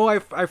know I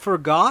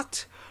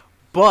forgot,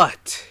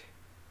 but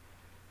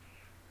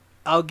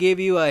I'll give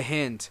you a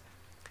hint.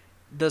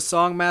 The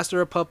song Master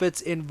of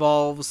Puppets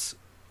involves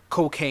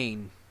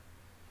cocaine.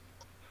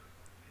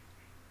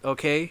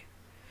 Okay?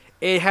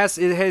 It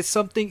has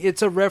something,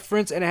 it's a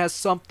reference, and it has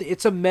something,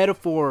 it's a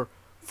metaphor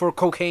for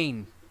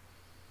cocaine.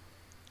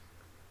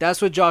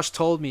 That's what Josh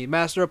told me.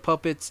 Master of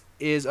Puppets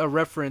is a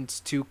reference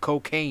to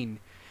cocaine.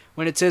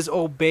 When it says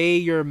obey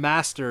your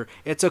master,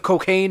 it's a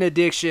cocaine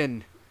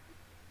addiction.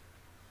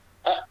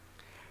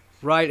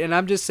 Right? And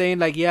I'm just saying,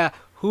 like, yeah,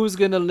 who's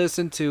gonna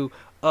listen to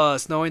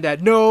us knowing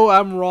that, no,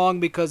 I'm wrong,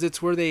 because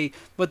it's where they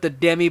put the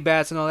demi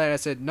bats and all that. I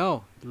said,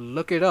 no,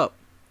 look it up.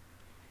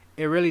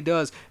 It really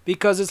does.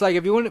 Because it's like,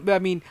 if you want, I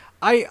mean,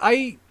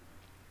 I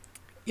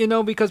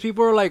because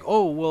people are like,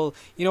 oh, well,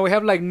 we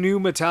have like new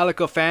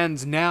Metallica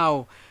fans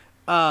now.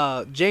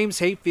 James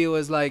Hatefield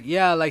is like,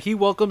 yeah, like, he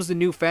welcomes the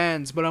new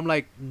fans, but I'm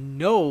like,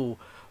 no,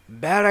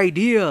 bad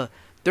idea.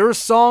 There are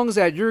songs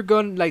that you're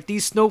gonna, like,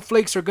 these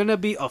snowflakes are gonna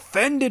be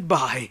offended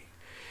by.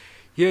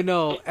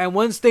 And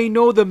once they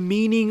know the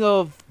meaning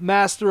of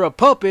Master of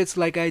Puppets,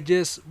 like I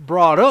just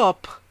brought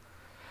up,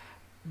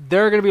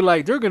 they're gonna be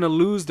like, they're gonna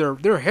lose their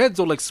heads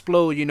will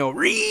explode.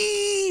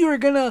 You're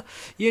gonna,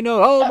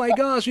 oh my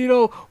gosh,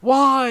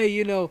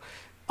 why,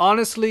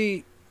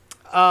 honestly,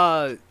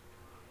 uh,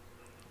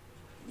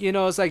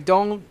 it's like,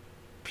 don't,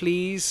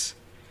 please,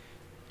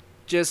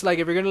 just like,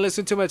 if you're gonna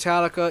listen to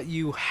Metallica,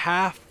 you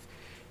have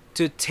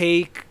to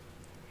take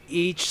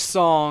each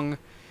song.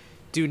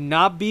 Do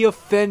not be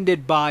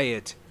offended by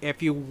it.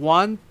 If you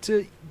want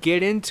to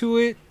get into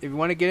it, if you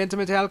want to get into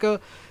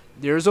Metallica,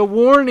 there's a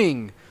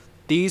warning.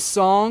 These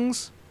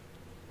songs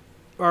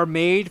are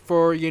made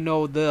for,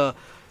 they're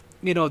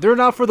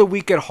not for the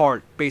weak at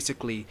heart,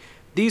 basically.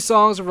 These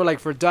songs are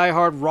for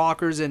diehard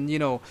rockers and,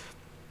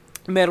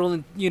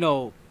 metal,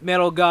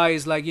 metal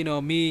guys like,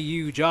 me,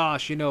 you,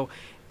 Josh,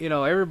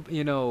 whoever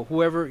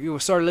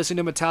started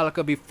listening to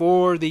Metallica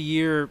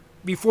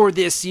before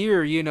this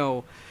year,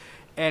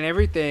 and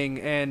everything.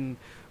 And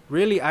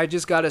really, I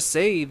just gotta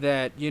say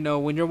that,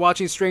 when you're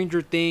watching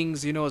Stranger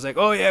Things, it's like,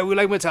 oh yeah, we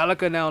like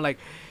Metallica now. Like,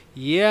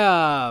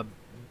 yeah,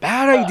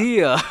 bad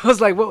idea. I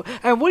was like, well,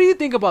 and what do you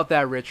think about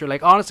that, Richard?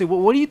 Like, honestly,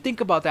 what do you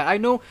think about that? I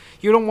know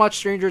you don't watch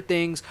Stranger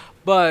Things,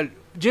 but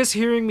just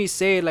hearing me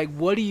say it, like,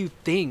 what do you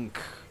think?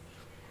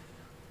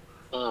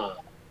 Mm.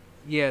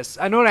 Yes,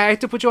 I know I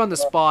hate to put you on the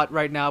spot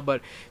right now,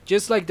 but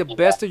just like the Yeah.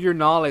 best of your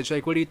knowledge,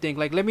 like what do you think?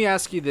 Like, let me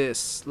ask you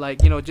this,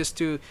 like just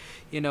to,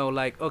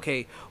 like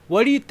okay,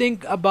 what do you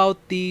think about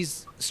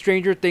these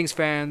Stranger Things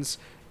fans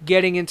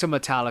getting into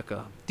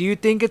Metallica? Do you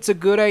think it's a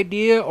good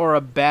idea or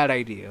a bad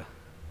idea?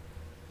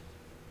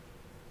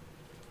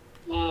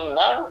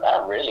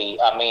 Not really.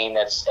 I mean,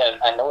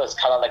 I know it's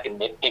kind of like a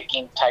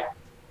nitpicking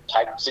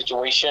type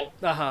situation.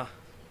 Uh huh.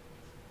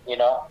 You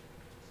know,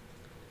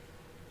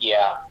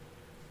 yeah.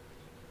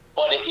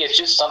 But it's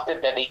just something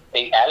that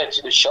they added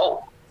to the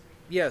show.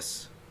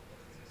 Yes.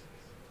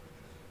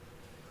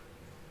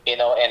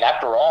 And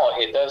after all,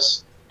 it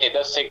does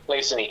take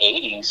place in the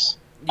 '80s.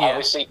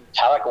 Yes. Obviously,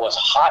 Metallica was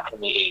hot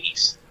in the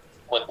 '80s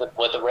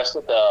with the rest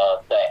of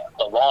the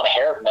long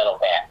hair metal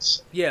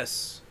bands.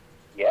 Yes.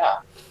 Yeah,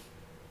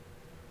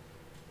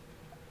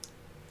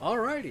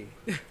 Alrighty.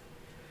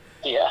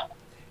 yeah,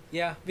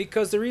 Yeah,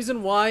 because the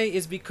reason why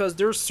is because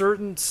there's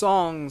certain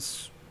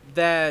songs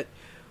that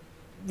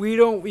we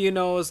don't,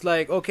 it's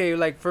like okay,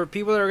 like for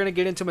people that are gonna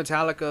get into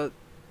Metallica,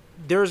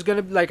 there's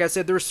gonna, like I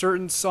said, there's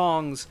certain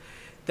songs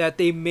that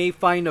they may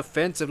find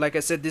offensive. Like I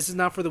said, this is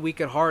not for the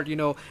weak at heart,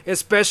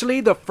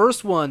 especially the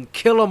first one,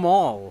 Kill 'Em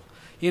All,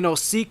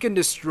 Seek and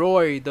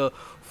Destroy, the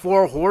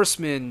Four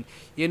Horsemen,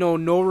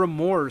 No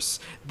Remorse.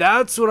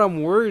 That's what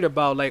I'm worried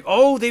about. Like,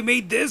 oh, they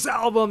made this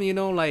album,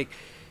 like,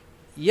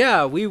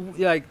 yeah, we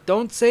like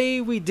don't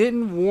say we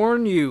didn't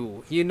warn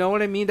you. You know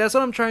what I mean? That's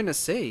what I'm trying to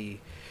say.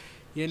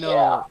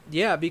 yeah,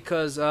 Yeah,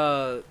 because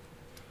yeah,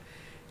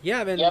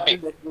 yeah. man,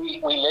 Because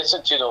we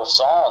listen to those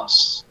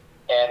songs,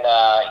 and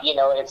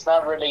it's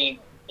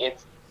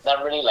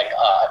not really like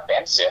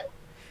offensive.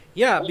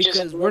 yeah, We just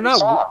because enjoy the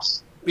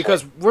songs.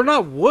 we're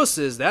not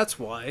wusses. That's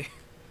why.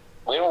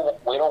 We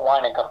don't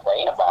whine and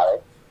complain about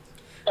it.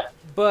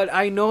 But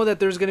I know that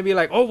there's gonna be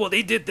like, oh well,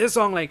 they did this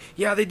song, like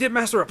yeah, they did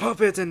Master of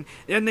Puppets, and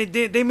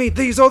they made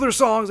these other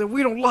songs, and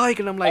we don't like,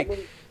 and I'm I like,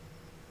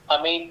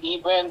 mean,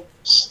 even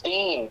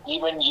Sting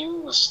even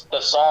used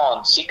the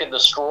song "Seek and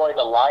Destroy,"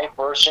 the live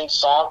version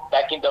song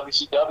back in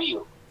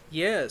WCW.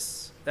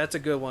 yes, that's a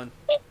good one.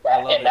 And I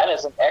that, love and it. that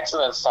is an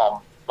excellent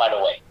song, by the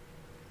way.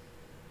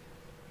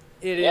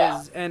 It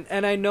Yeah, is,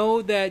 and I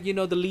know that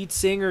the lead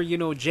singer,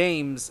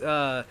 James,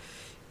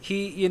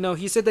 he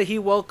he said that he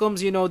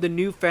welcomes the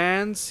new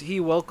fans, he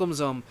welcomes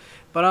them,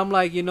 but I'm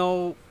like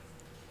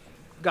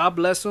God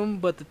bless him,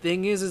 but the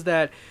thing is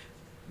that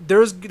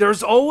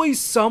there's always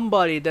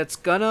somebody that's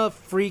gonna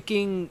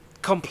freaking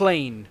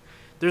complain.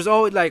 There's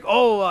always like,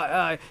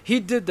 oh, he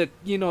did the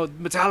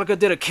Metallica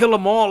did a Kill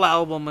 'Em All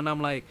album, and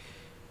I'm like,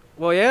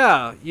 well,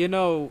 yeah,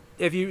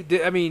 if you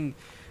did, I mean,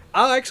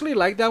 I actually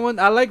like that one.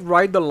 I like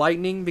Ride the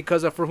Lightning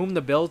because of For Whom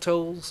the Bell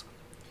Tolls.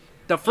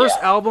 The first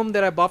yeah. album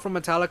that I bought from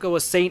Metallica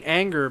was Saint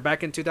Anger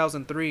back in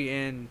 2003,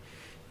 and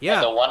And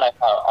yeah. the one I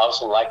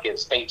also like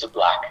is "Fade to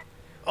Black."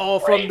 Oh,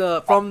 from Right.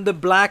 the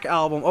Black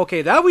album.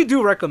 Okay, that we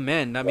do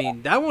recommend. I Yeah.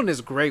 mean, that one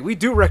is great. We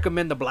do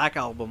recommend the Black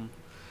album.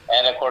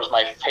 And of course,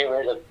 my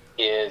favorite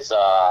is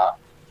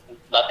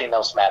 "Nothing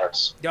Else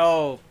Matters."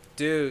 Yo,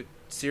 dude,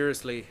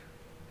 seriously.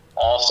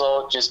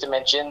 Also, just to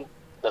mention,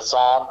 the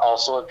song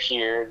also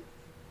appeared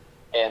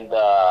in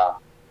the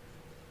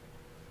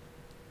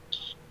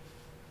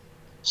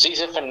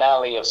season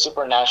finale of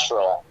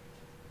Supernatural,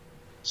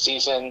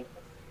 season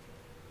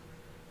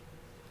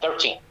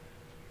 13.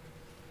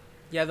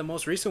 Yeah, the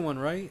most recent one,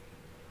 right?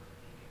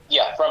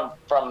 Yeah, from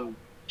a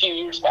few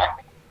years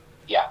back.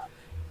 Yeah,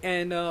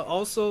 And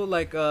also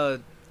like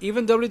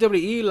even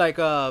WWE, like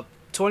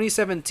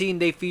 2017,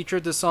 they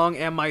featured the song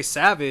 "Am I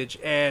Savage,"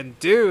 and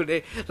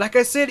dude, like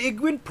I said, it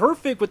went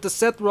perfect with the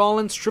Seth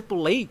Rollins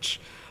Triple H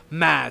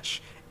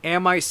match.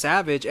 "Am I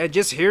Savage," and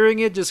just hearing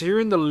it, just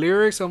hearing the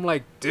lyrics, I'm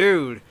like,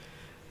 dude,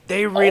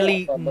 they Oh,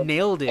 really and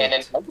nailed then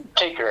it.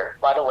 Undertaker.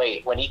 By the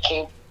way, when he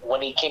came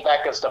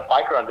back as the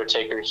biker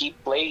Undertaker, he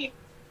played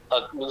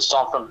a new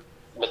song from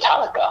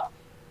Metallica.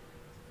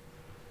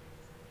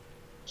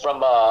 From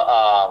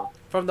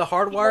From the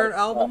he went, Hardwired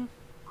album.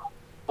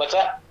 what's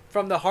that?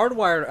 From the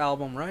Hardwired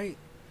album, right?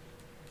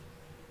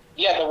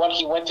 Yeah, the one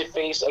he went to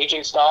face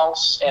AJ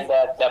Styles and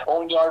that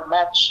Boneyard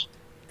match.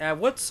 And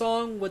what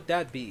song would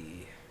that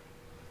be?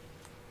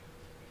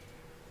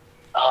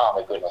 Oh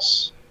my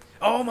goodness.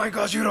 Oh my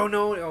gosh, you don't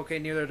know? Okay,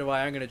 neither do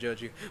I. I'm gonna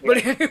judge you. Yeah, But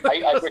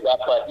anyway. I forgot,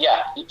 but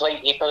yeah, he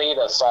played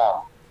a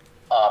song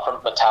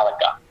from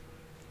Metallica.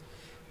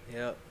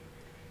 Yeah.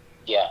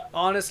 Yeah,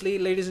 Honestly,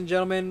 ladies and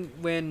gentlemen,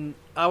 when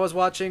I was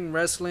watching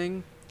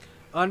wrestling,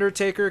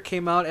 Undertaker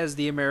came out as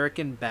the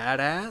American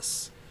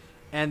Badass,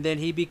 and then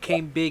he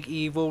became Big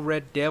Evil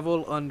Red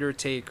Devil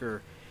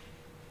Undertaker.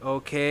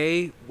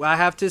 Okay, I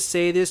have to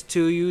say this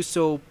to you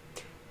so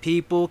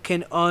people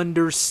can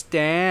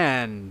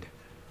understand.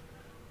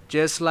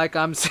 Just like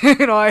I'm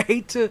saying, I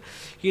hate to,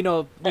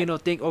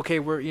 think okay,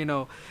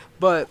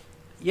 but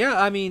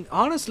yeah, I mean,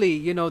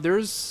 honestly,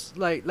 there's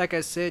like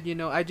I said,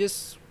 I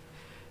just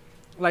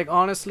like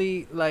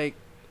honestly, like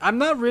I'm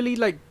not really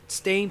like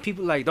staying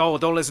people like, oh,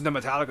 don't listen to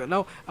Metallica.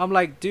 No, I'm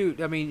like,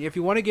 dude, I mean, if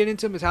you want to get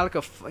into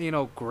Metallica,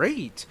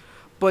 great,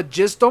 but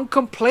just don't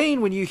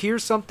complain when you hear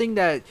something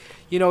that,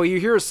 you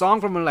hear a song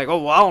from him like,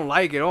 oh, I don't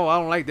like it, oh, I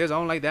don't like this, I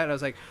don't like that. I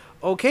was like,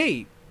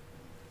 okay,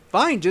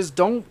 fine, just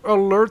don't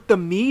alert the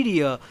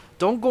media.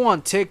 Don't go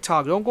on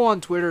TikTok, don't go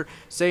on Twitter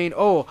saying,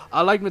 oh,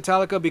 I like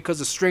Metallica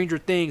because of Stranger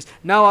Things,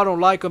 now I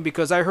don't like them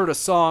because I heard a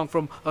song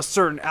from a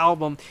certain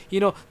album.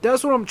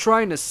 That's what I'm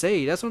trying to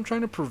say, that's what I'm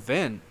trying to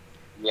prevent.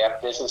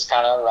 Yep, this is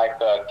kind of like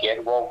a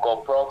get woke,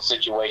 go broke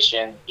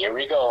situation. Here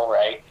we go,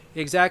 right?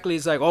 Exactly.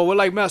 It's like, oh, we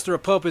like Master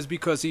of Puppets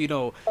because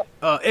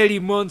Eddie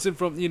Munson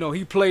from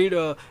he played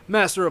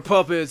Master of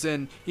Puppets,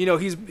 and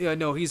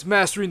he's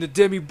mastering the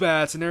demi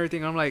bats and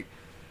everything. I'm like,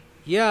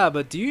 yeah,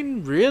 but do you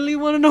really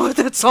want to know what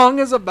that song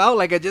is about?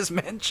 Like I just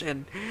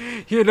mentioned,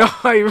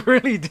 I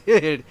really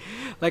did.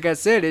 Like I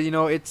said,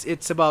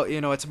 it's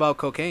about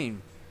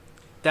cocaine.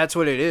 That's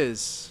what it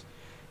is.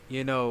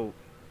 You know,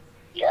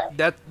 Yeah.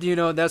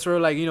 that's where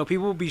like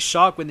people will be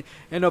shocked when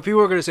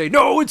people are gonna say,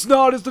 no, it's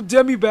not. It's the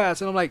demi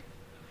bats, and I'm like,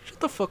 shut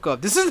the fuck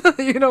up. This is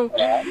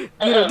Yeah.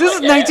 this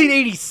is Yeah.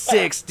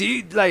 1986,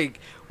 dude. Like,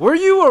 were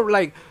you or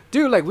like,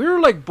 dude, like we were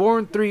like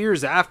born 3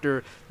 years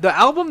after the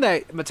album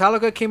that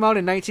Metallica came out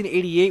in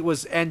 1988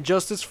 was "And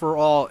Justice for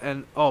All,"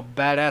 and oh,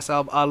 badass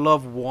album. I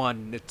love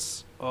one.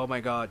 It's oh my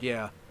god,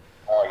 yeah.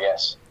 Oh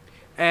yes.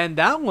 And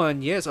that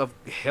one, yes, of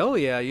hell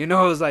yeah. It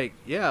was like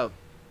yeah.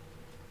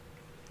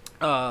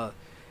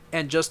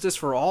 And Justice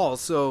for All.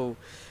 So,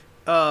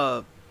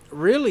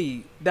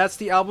 really, that's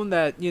the album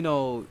that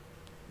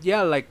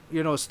yeah, like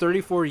it's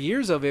 34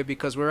 years of it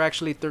because we're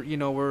actually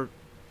we're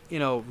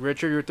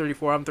Richard, you're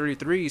 34, I'm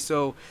 33.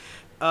 So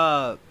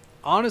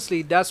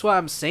honestly, that's what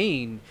I'm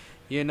saying.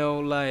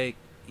 Like,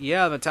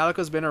 yeah,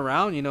 Metallica's been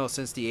around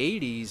since the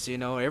 80s,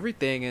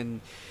 everything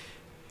and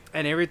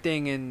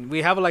everything, and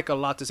we have like a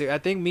lot to say. I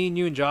think me and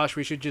you and Josh,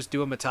 we should just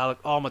do a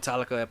all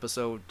Metallica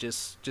episode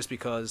just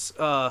because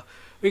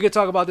we could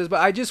talk about this, but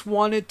I just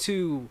wanted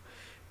to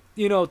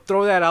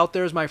throw that out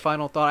there as my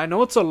final thought. I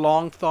know it's a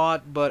long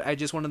thought, but I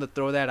just wanted to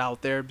throw that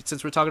out there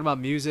since we're talking about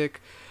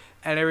music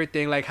and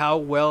everything, like how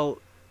well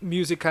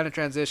music kind of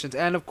transitions.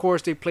 And of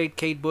course, they played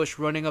Kate Bush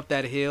running up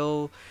that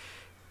hill,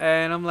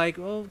 and I'm like,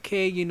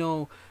 okay,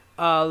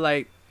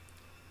 like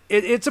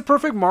it's a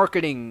perfect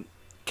marketing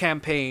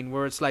campaign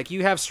where it's like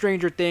you have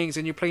Stranger Things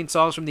and you're playing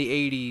songs from the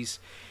 80s,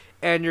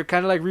 and you're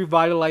kind of like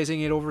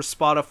revitalizing it over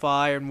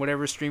Spotify and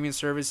whatever streaming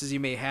services you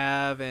may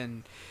have,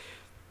 and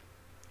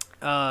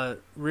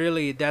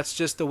really that's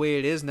just the way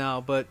it is now.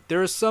 But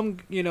there's some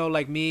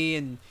like me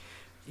and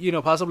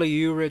possibly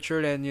you,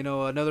 Richard, and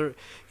another,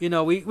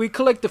 we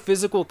collect the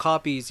physical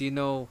copies.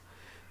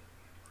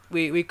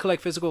 We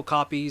collect physical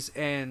copies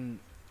and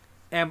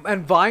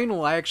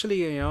vinyl. I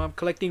actually I'm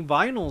collecting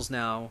vinyls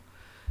now.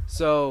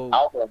 So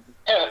Album.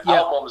 yeah,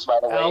 Albums, by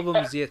the way.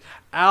 albums, yes,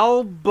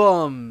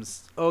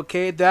 albums.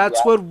 Okay, that's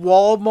Yeah. what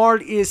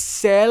Walmart is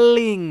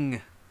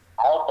selling.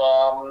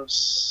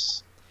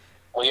 Albums.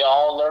 We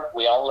all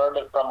learned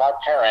it from our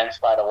parents,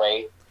 by the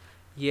way.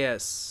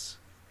 Yes.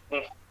 Hmm.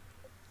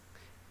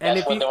 And That's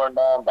if what you they were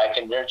known back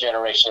in their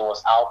generation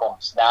was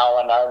albums. Now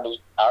in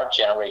our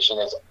generation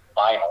is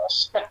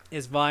vinyls.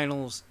 is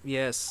vinyls,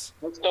 yes.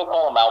 We still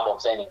call them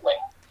albums anyway.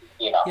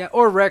 Yeah,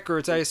 or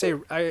records.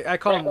 I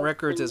call them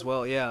records as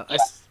well. Yeah, Yeah.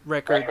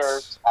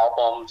 records,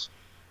 albums,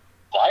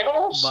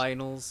 vinyls.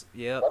 vinyls.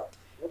 Yep.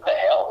 What the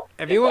hell?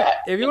 If is you want,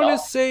 that? if you want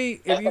to say,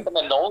 if That's you, like the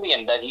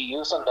linoleum that you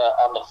use on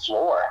the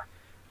floor.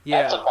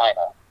 That's a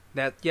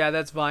yeah, vinyl.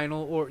 that's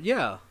vinyl, or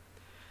yeah.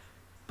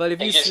 But if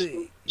They you just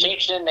say,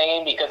 changed the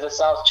name because it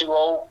sounds too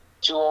old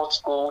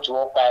school, too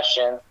old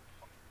fashioned.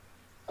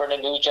 For the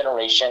new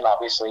generation,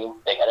 obviously,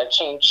 they gotta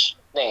change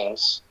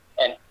names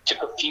and to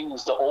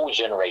confuse the old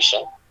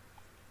generation.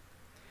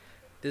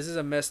 this is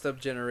a messed up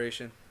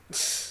generation.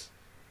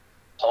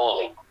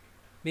 Totally.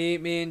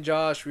 Me and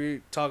Josh,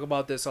 we talk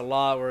about this a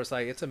lot. Where it's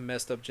like it's a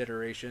messed up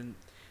generation.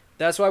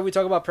 That's why we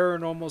talk about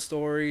paranormal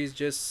stories,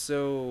 just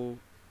so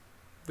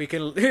we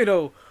can,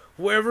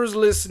 whoever's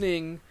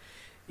listening,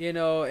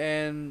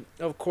 and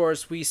of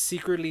course we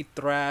secretly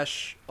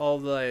thrash all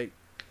the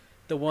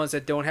ones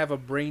that don't have a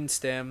brain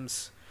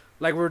stems,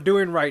 like we're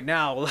doing right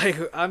now. Like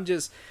I'm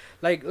just,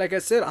 like I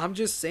said, I'm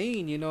just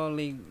saying,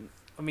 like,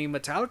 I mean,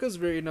 Metallica's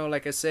very,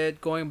 like I said,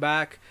 going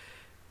back,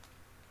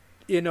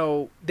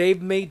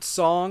 they've made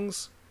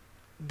songs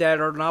that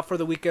are not for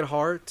the weak at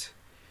heart.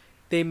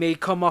 They may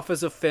come off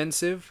as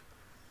offensive.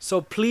 So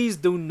please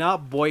do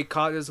not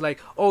boycott. It's like,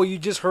 oh, you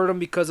just heard them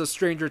because of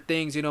Stranger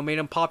Things, made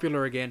them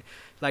popular again.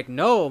 Like,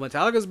 no,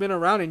 Metallica's been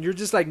around, and you're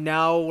just like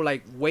now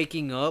like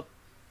waking up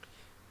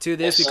to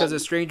this because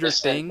of Stranger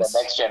Things. The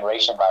next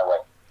generation, by the way.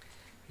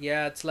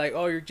 Yeah, it's like,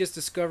 oh, you're just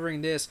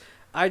discovering this.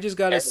 I just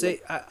gotta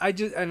say, I'm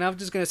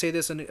just gonna say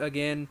this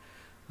again,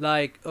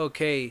 like,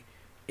 okay,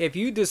 if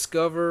you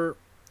discover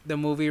the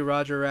movie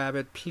Roger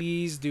Rabbit,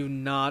 please do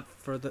not,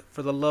 for the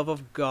love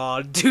of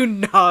God, do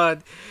not,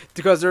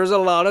 because there's a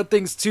lot of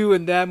things too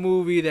in that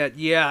movie that,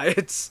 yeah,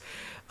 it's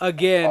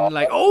again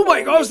like, oh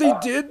my gosh, they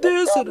did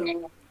this,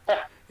 and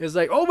it's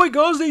like, oh my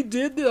gosh, they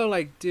did this. I'm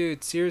like,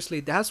 dude, seriously,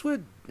 that's what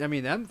I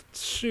mean. That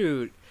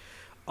shoot,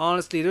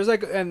 Honestly, there's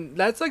like, and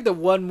that's like the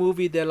one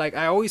movie that like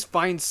I always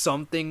find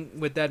something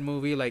with that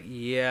movie. Like,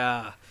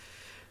 yeah,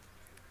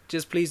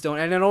 just please don't.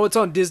 And I know it's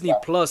on Disney Yeah,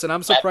 Plus, and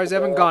I'm surprised they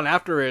haven't magical. gone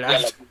after it. Yeah,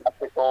 like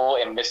magical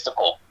and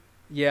mystical.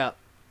 Yeah,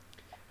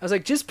 I was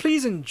like, just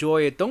please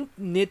enjoy it. Don't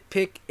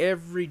nitpick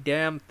every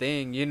damn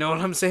thing. You know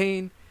what I'm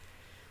saying?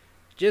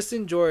 Just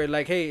enjoy it.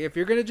 Like, hey, if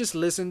you're gonna just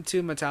listen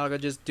to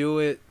Metallica, just do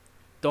it.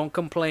 Don't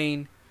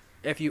complain.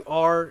 If you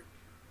are,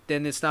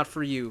 then it's not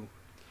for you.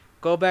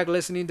 Go back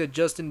listening to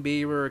Justin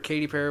Bieber or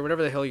Katy Perry,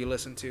 whatever the hell you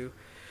listen to.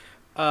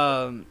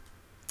 Um,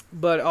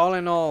 but all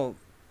in all,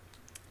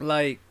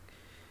 like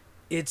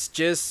it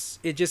just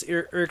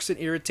irks and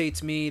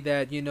irritates me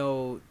that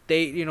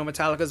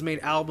Metallica's made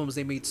albums,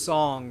 they made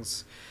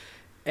songs,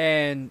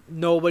 and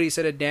nobody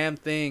said a damn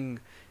thing.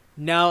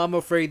 Now I'm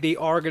afraid they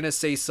are gonna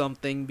say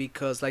something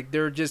because like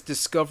they're just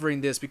discovering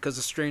this because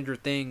of Stranger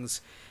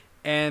Things,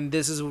 and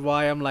this is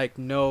why I'm like,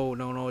 no,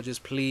 no, no,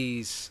 just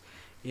please,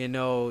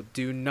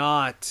 do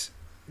not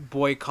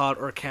boycott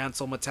or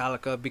cancel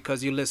Metallica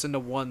because you listened to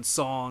one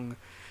song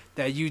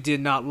that you did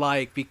not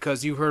like,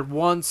 because you heard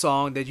one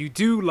song that you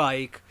do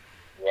like,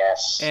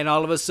 Yes. and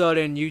all of a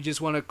sudden you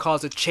just want to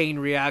cause a chain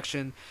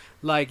reaction.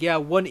 Like, yeah,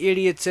 one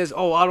idiot says,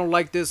 "Oh, I don't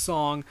like this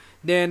song,"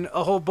 then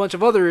a whole bunch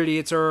of other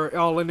idiots are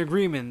all in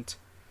agreement.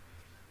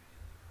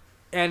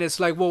 And it's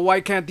like, well, why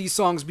can't these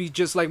songs be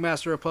just like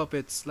Master of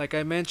Puppets? Like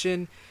I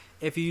mentioned,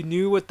 if you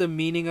knew what the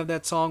meaning of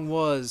that song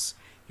was,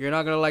 you're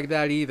not gonna like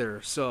that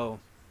either. So,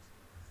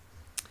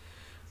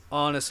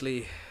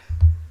 honestly,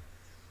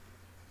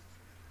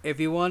 if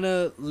you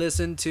wanna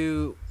listen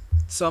to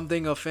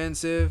something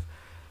offensive,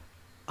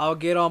 I'll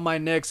get on my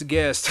next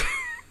guest.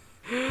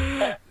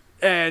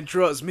 And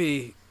trust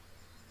me,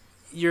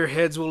 your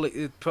heads will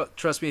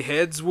trust me,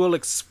 heads will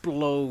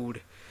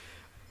explode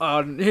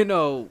on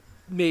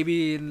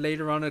maybe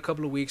later on in a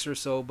couple of weeks or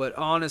so. But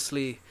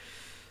honestly,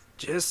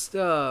 just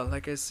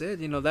like I said,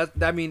 that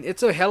I mean,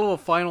 it's a hell of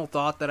a final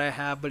thought that I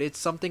have, but it's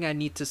something I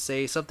need to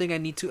say, something I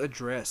need to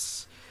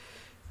address.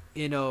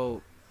 you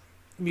know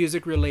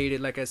Music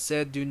related, like I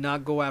said, do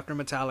not go after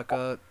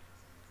Metallica.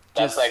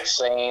 That's Just like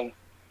saying,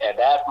 and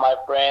that, my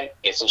friend,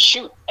 is a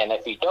shoot. And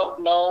if you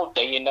don't know,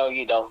 then you know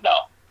you don't know.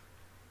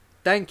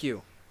 thank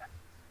you,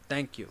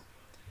 thank you.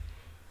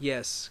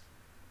 Yes.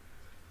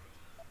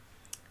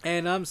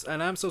 And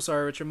I'm so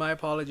sorry, Richard. My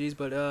apologies,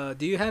 but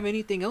do you have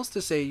anything else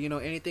to say?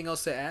 Anything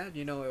else to add?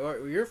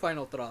 Or your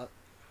final thought?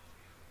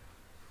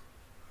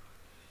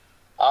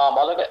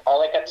 All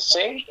I got to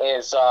say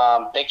is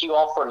thank you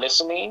all for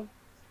listening,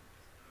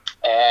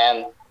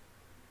 and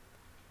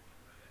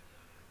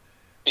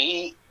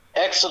be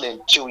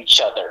excellent to each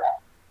other.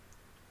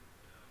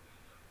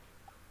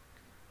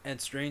 And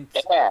strange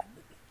And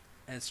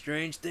and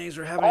strange things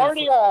are happening.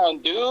 party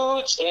on,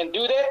 dudes and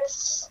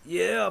dudettes.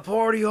 Yeah,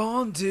 party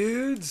on,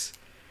 dudes.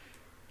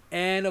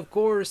 And of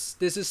course,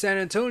 this is San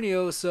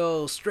Antonio,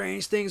 so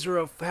strange things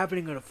are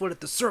happening on foot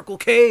at the Circle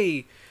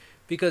K,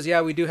 because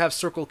yeah, we do have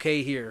Circle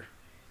K here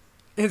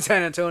in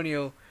San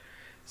Antonio.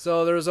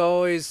 So there's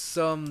always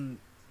some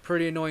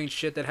pretty annoying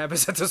shit that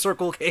happens at the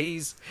Circle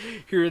K's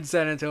here in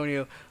San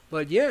Antonio.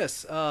 But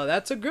yes,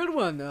 that's a good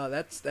one.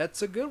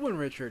 That's a good one,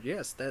 Richard.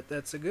 Yes,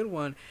 that's a good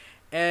one.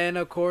 And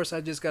of course, I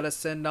just gotta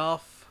send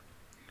off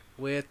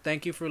with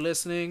thank you for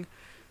listening.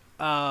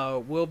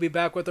 We'll be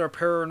back with our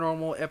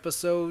paranormal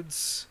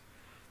episodes,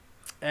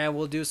 and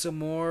we'll do some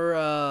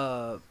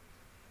more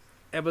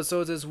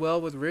episodes as well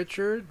with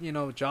Richard.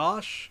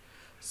 Josh.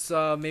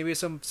 So maybe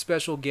some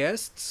special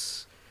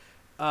guests.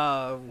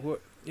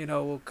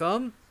 Will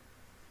come.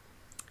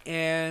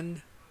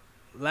 And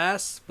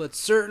last but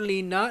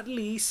certainly not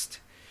least,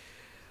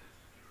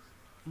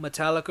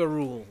 Metallica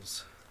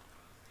rules.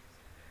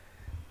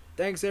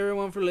 Thanks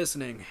everyone for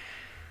listening.